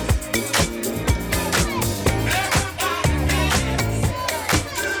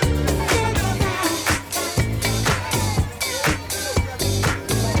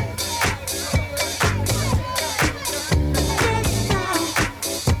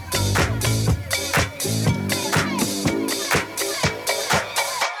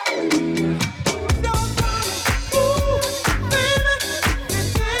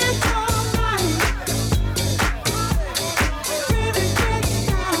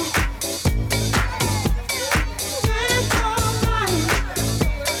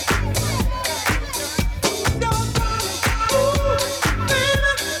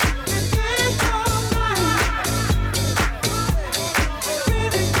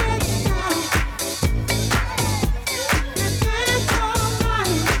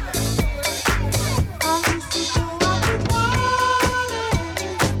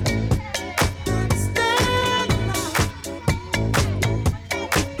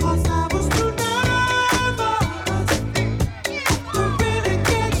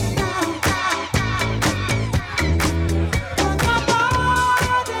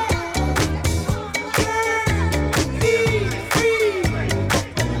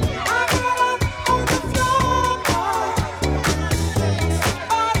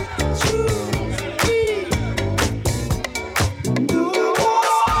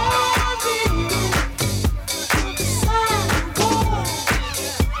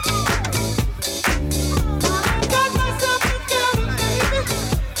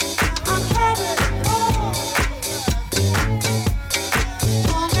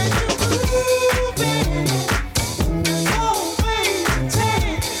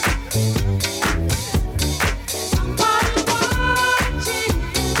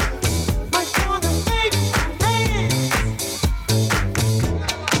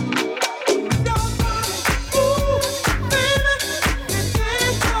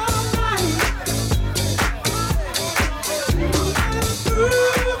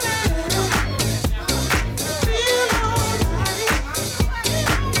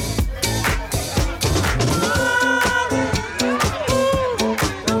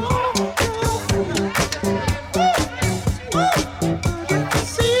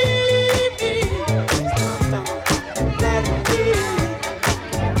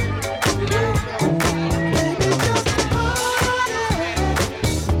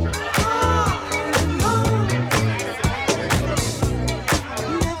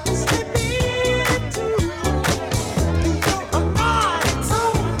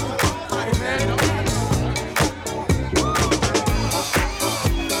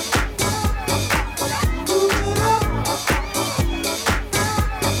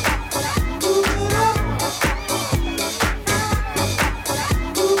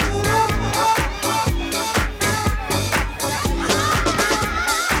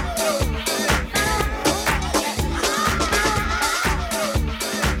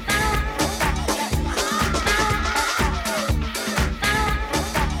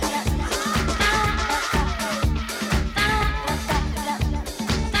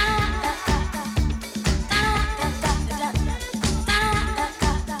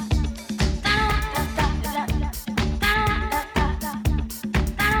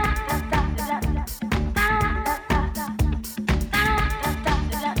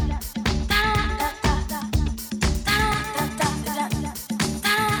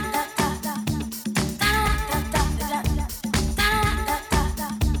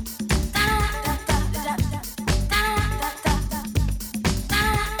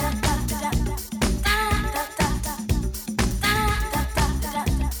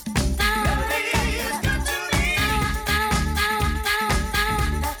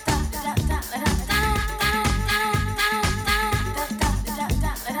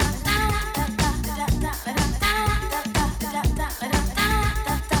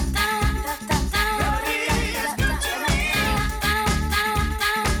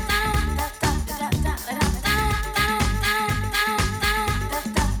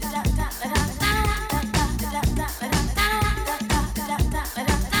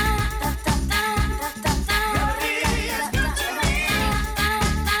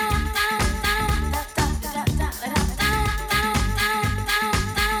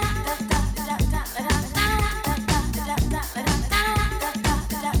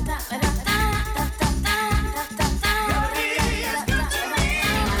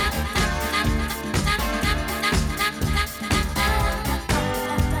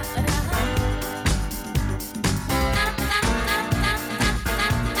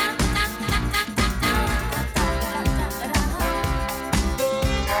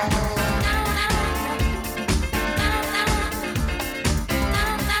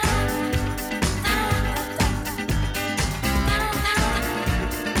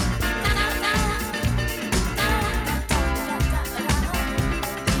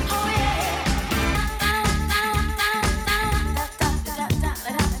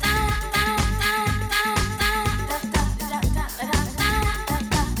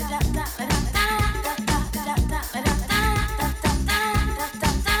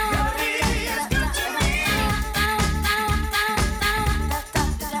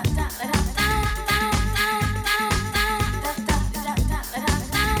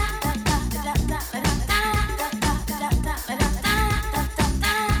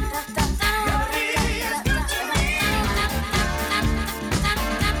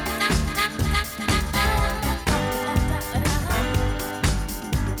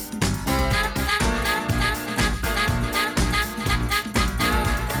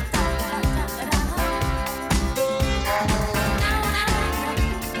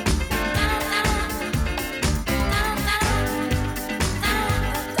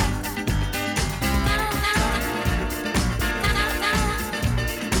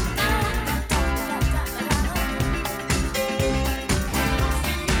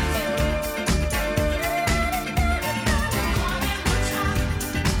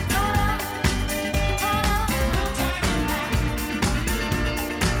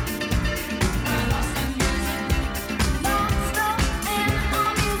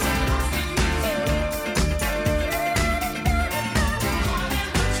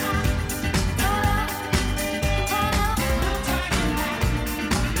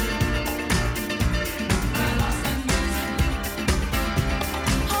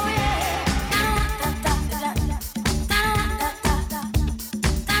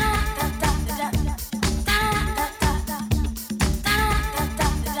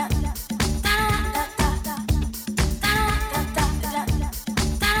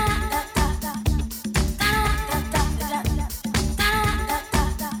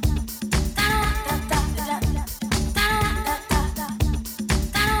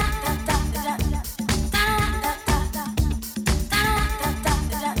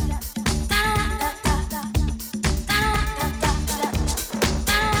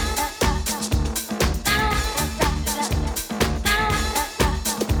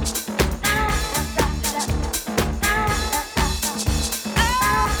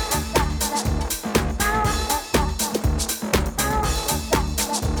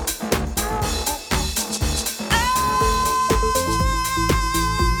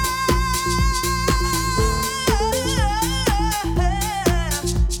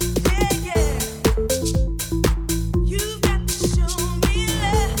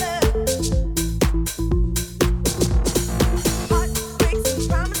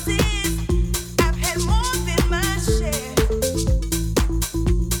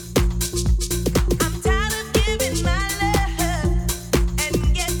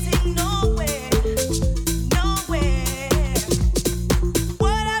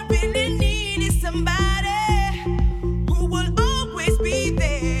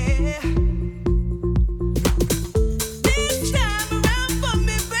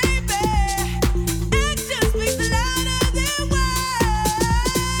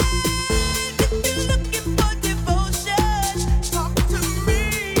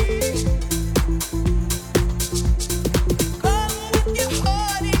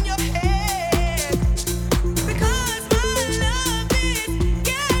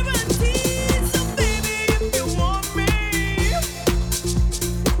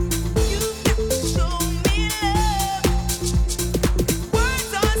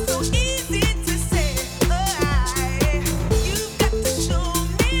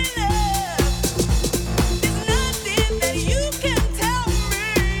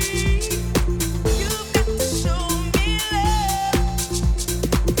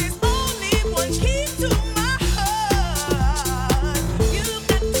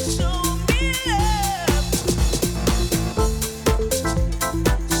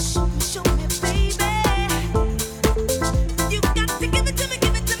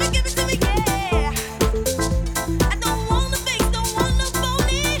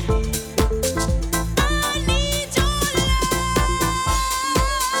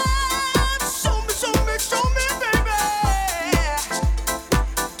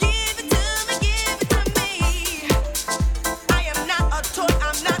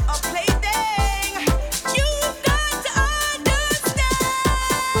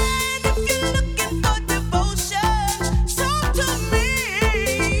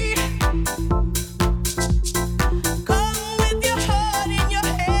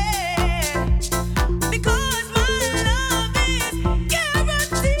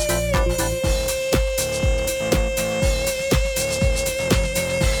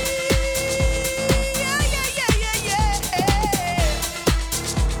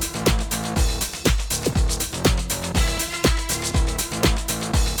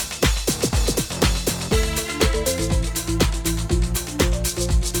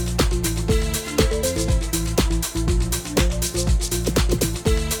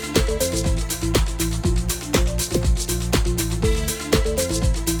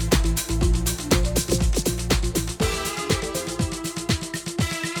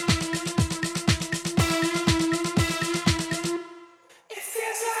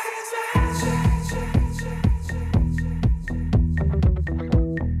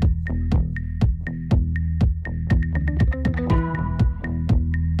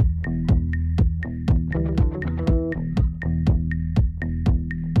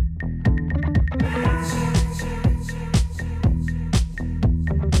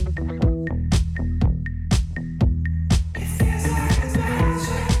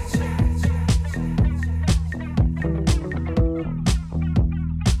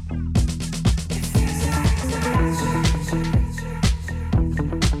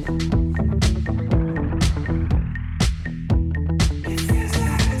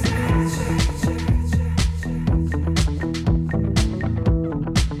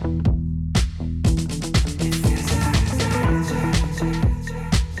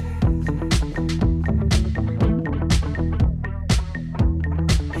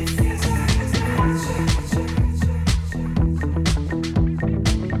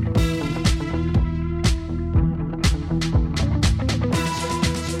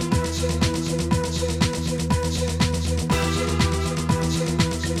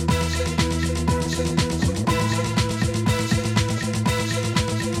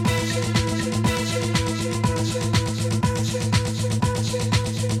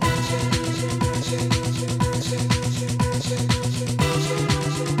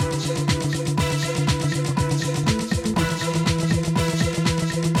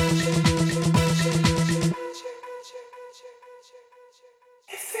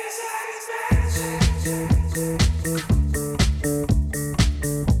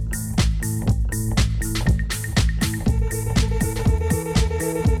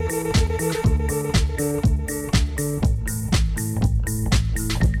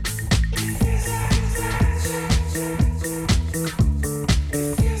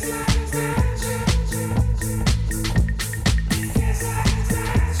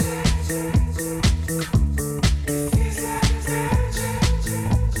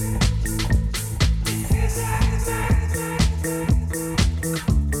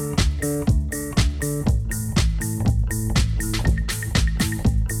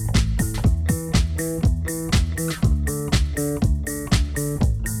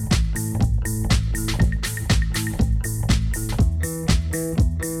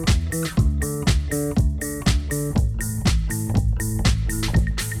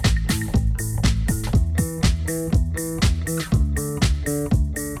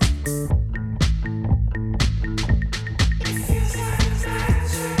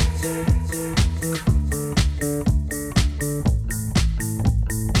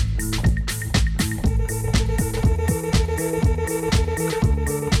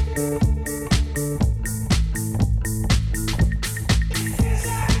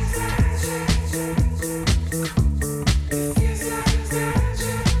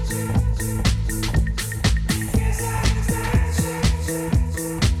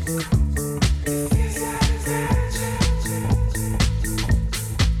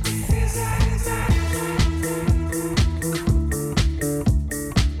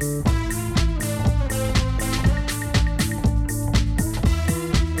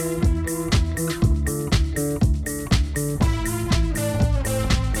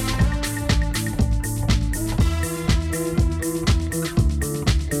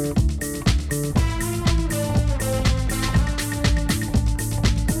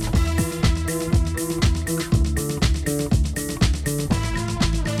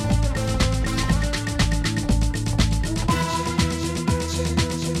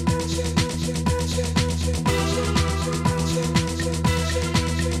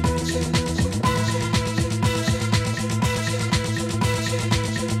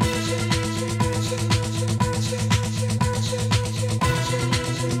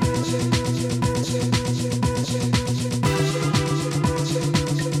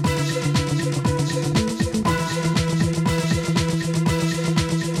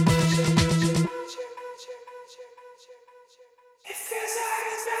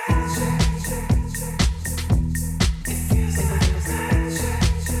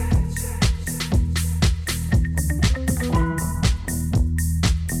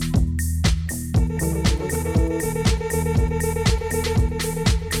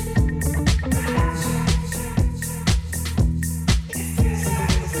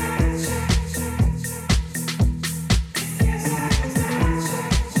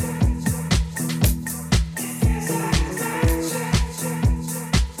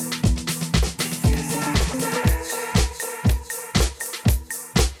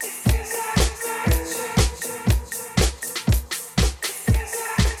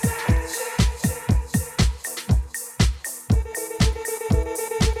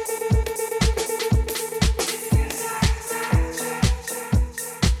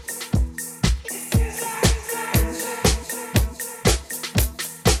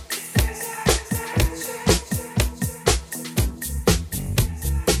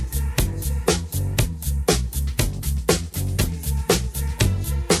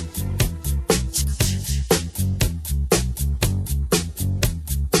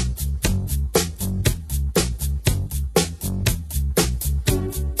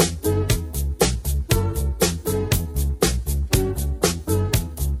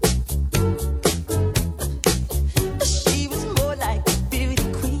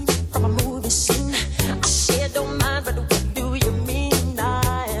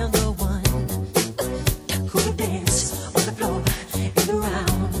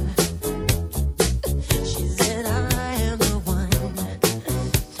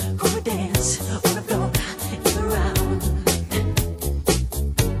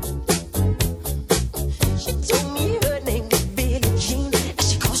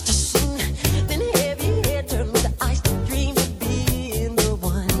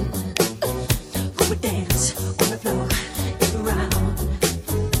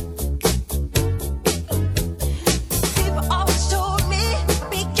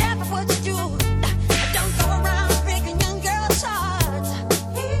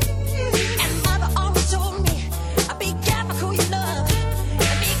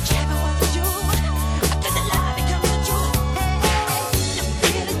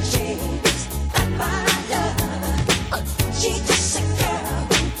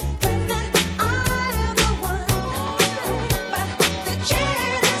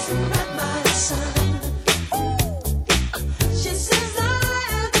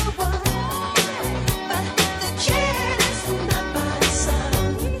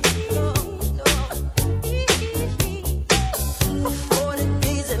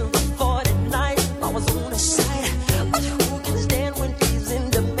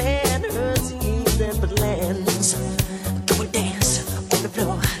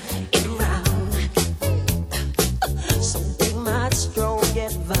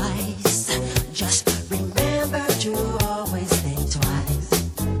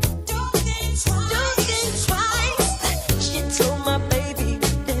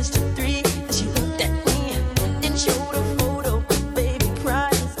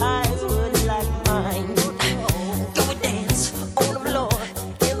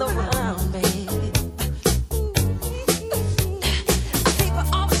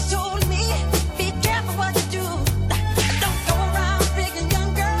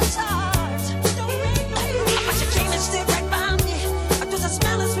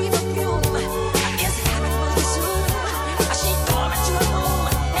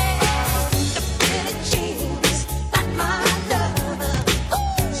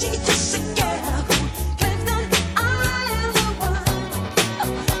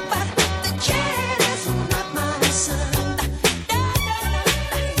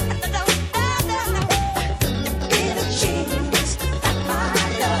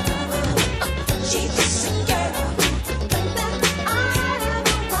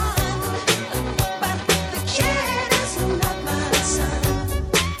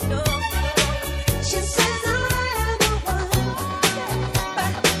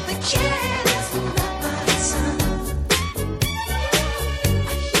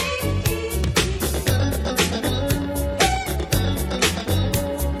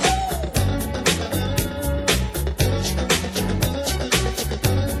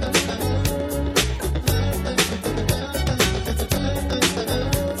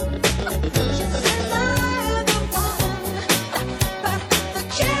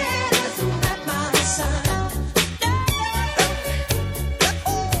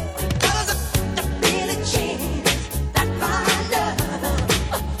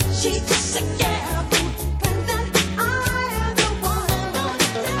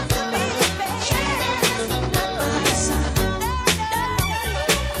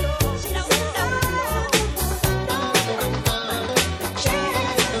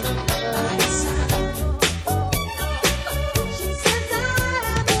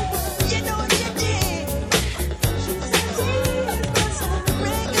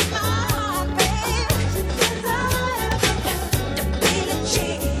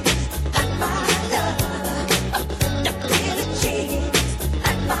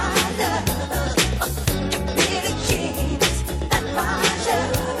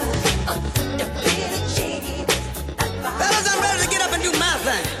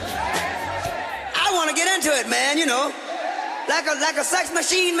Like a sex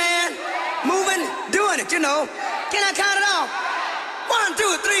machine, man. Moving, doing it, you know. Can I count it off? 1,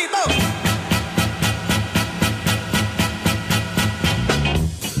 2, 3, 4.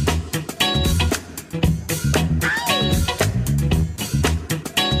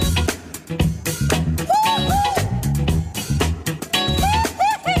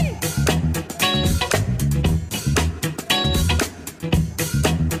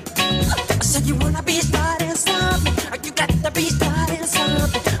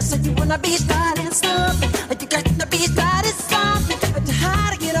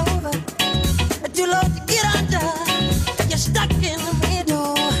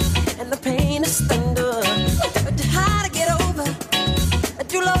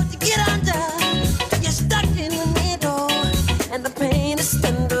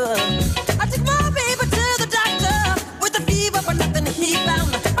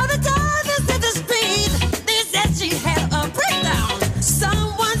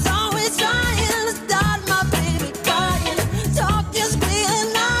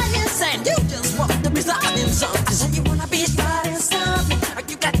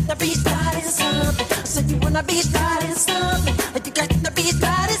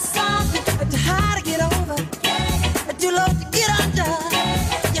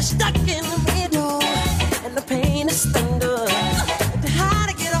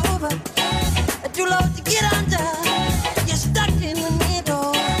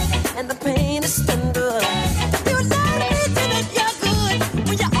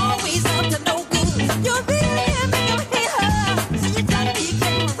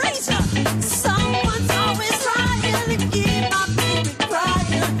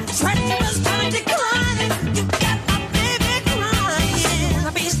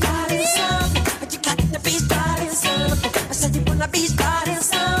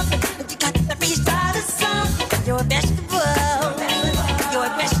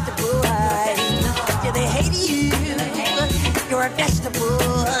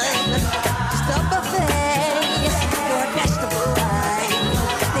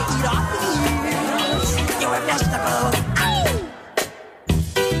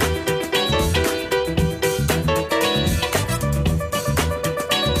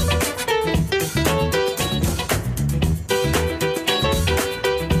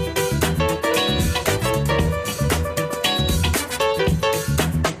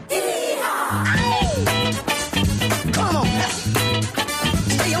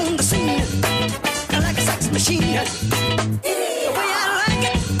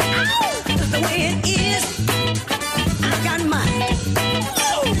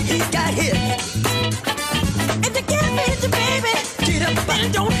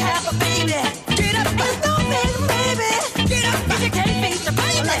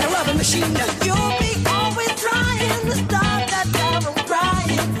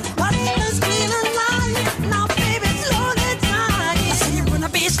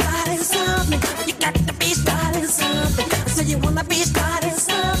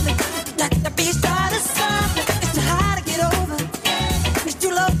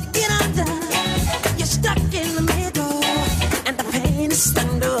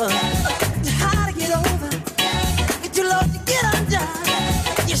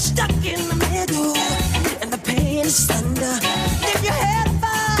 You're stuck in the middle.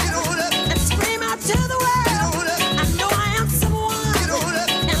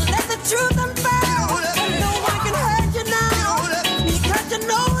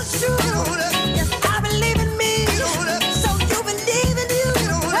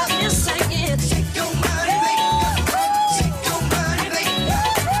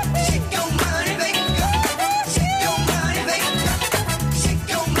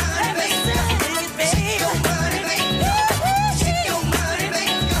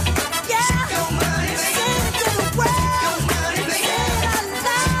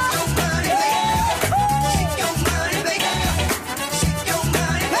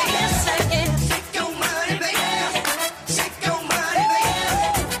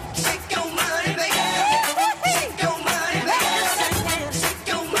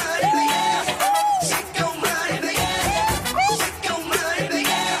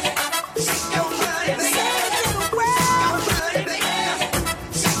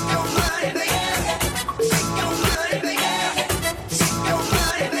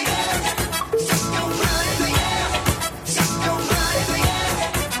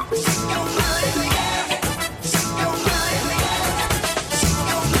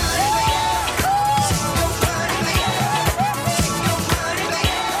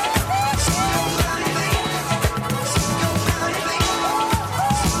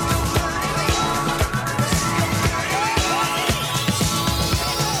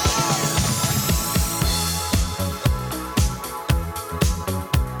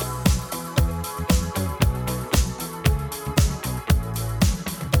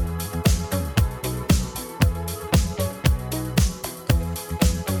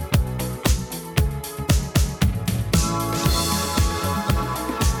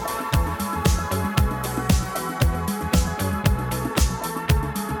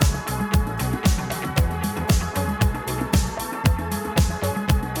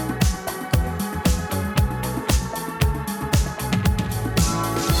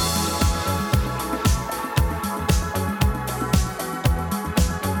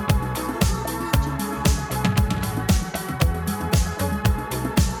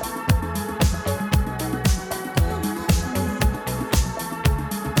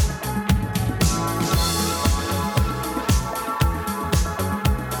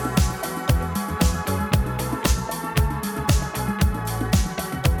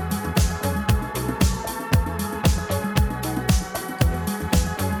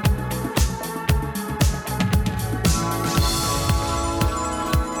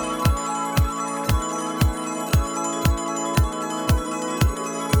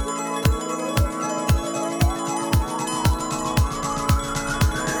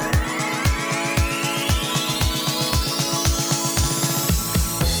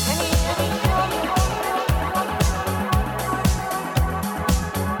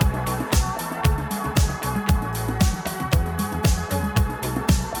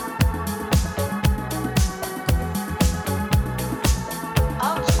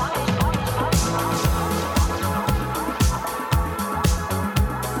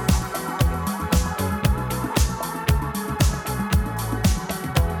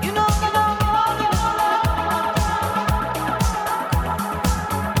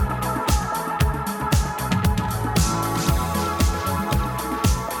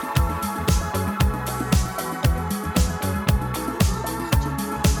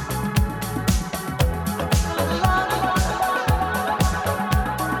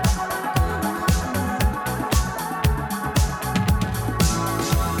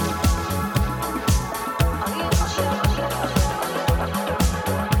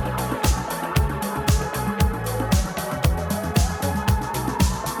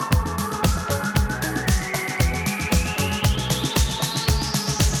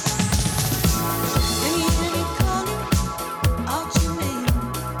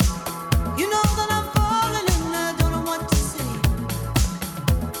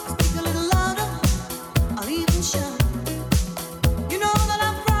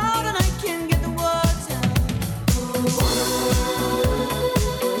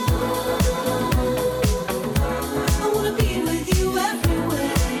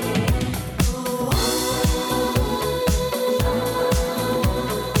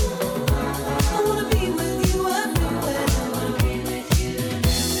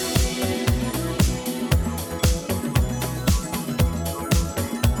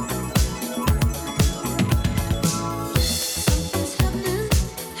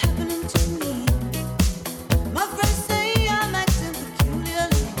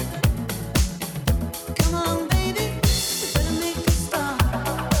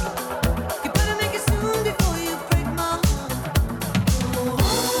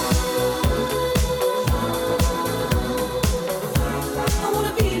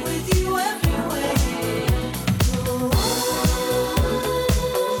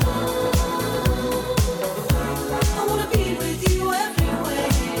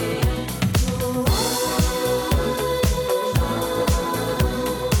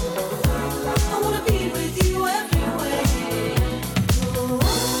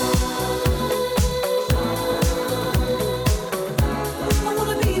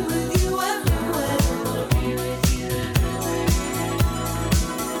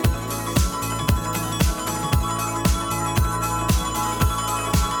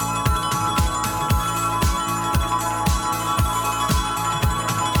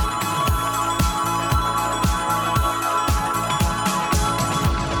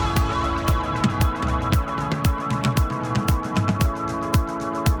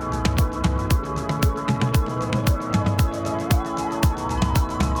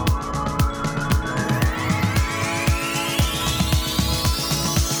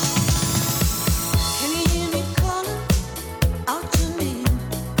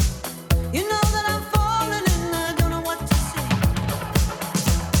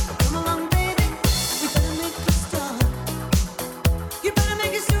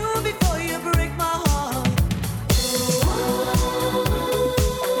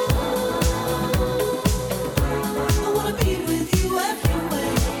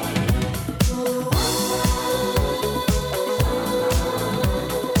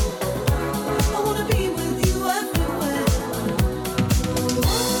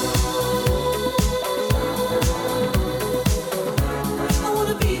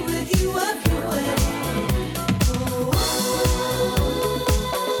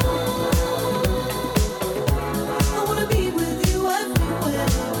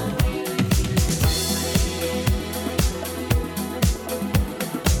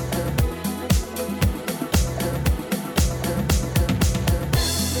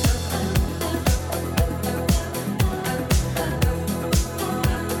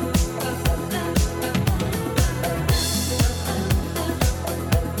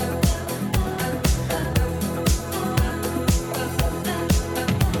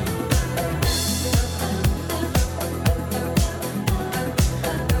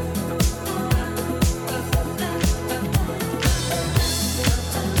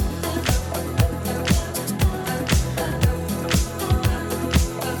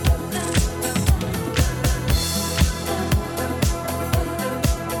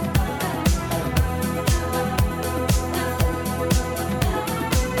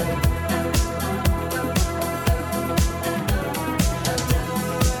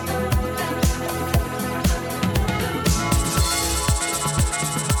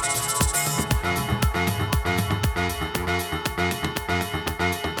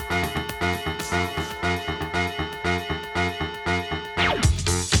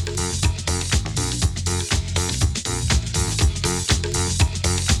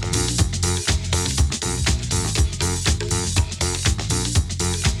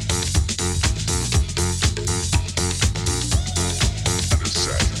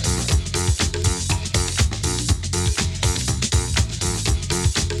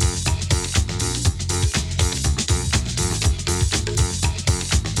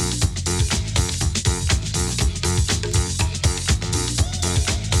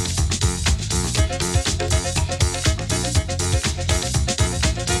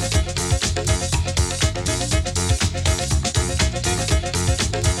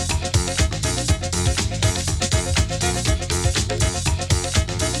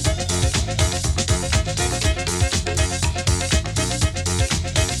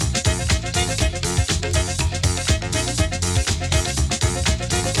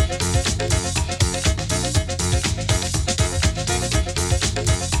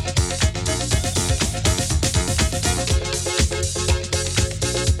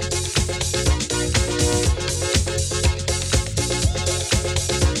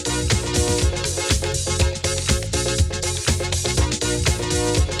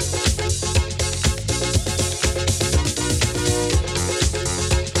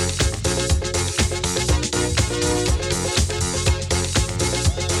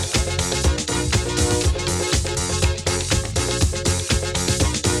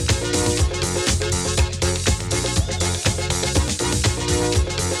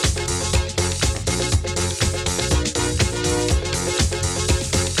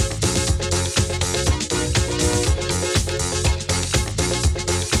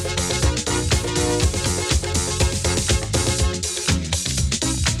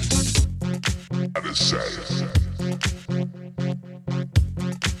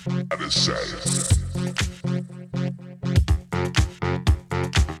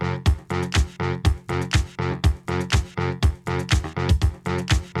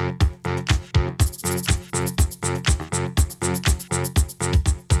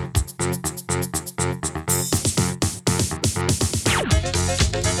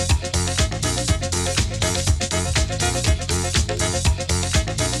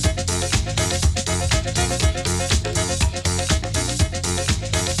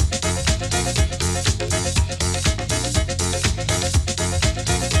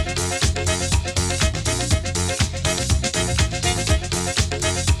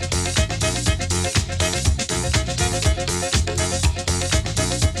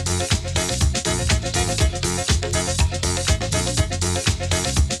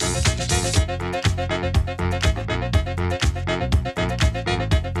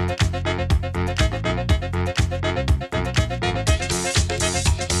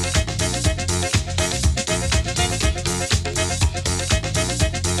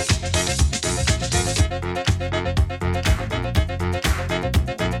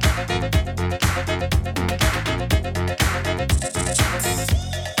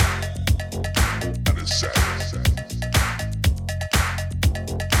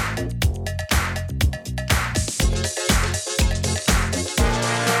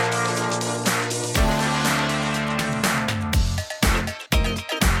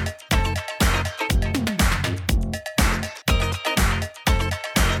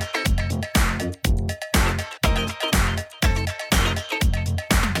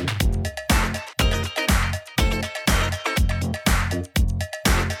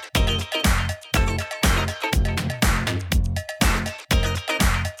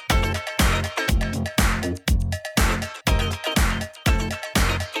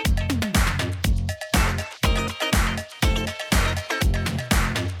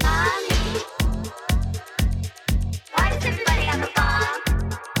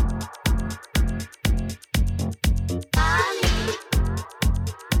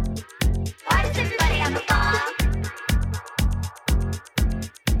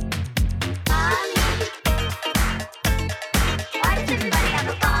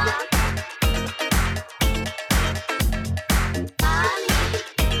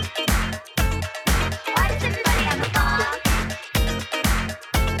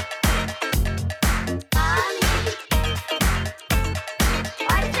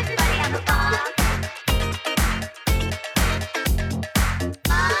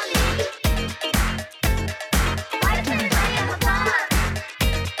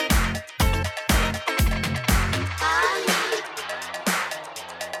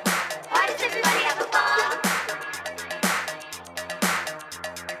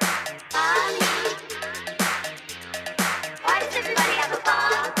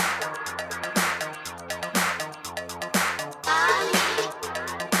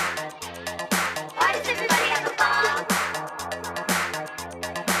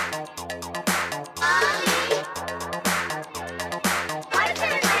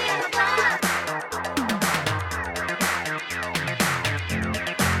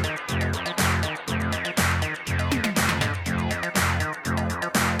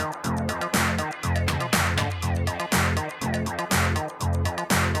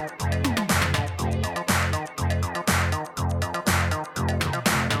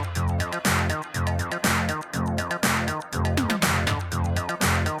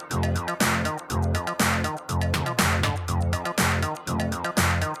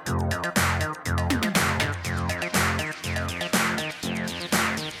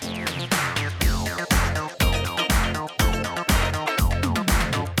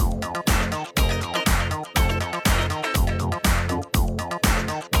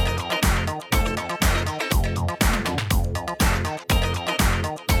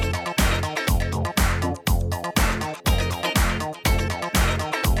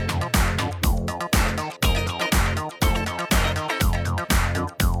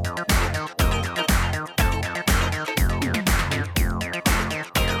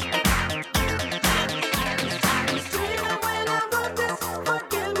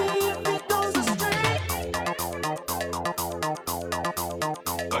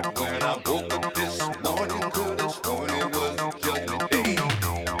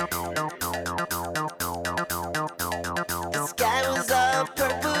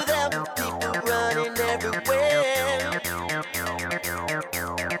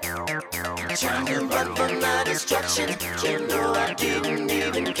 Trying to run from my destruction. You know I didn't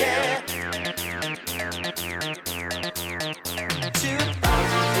even care.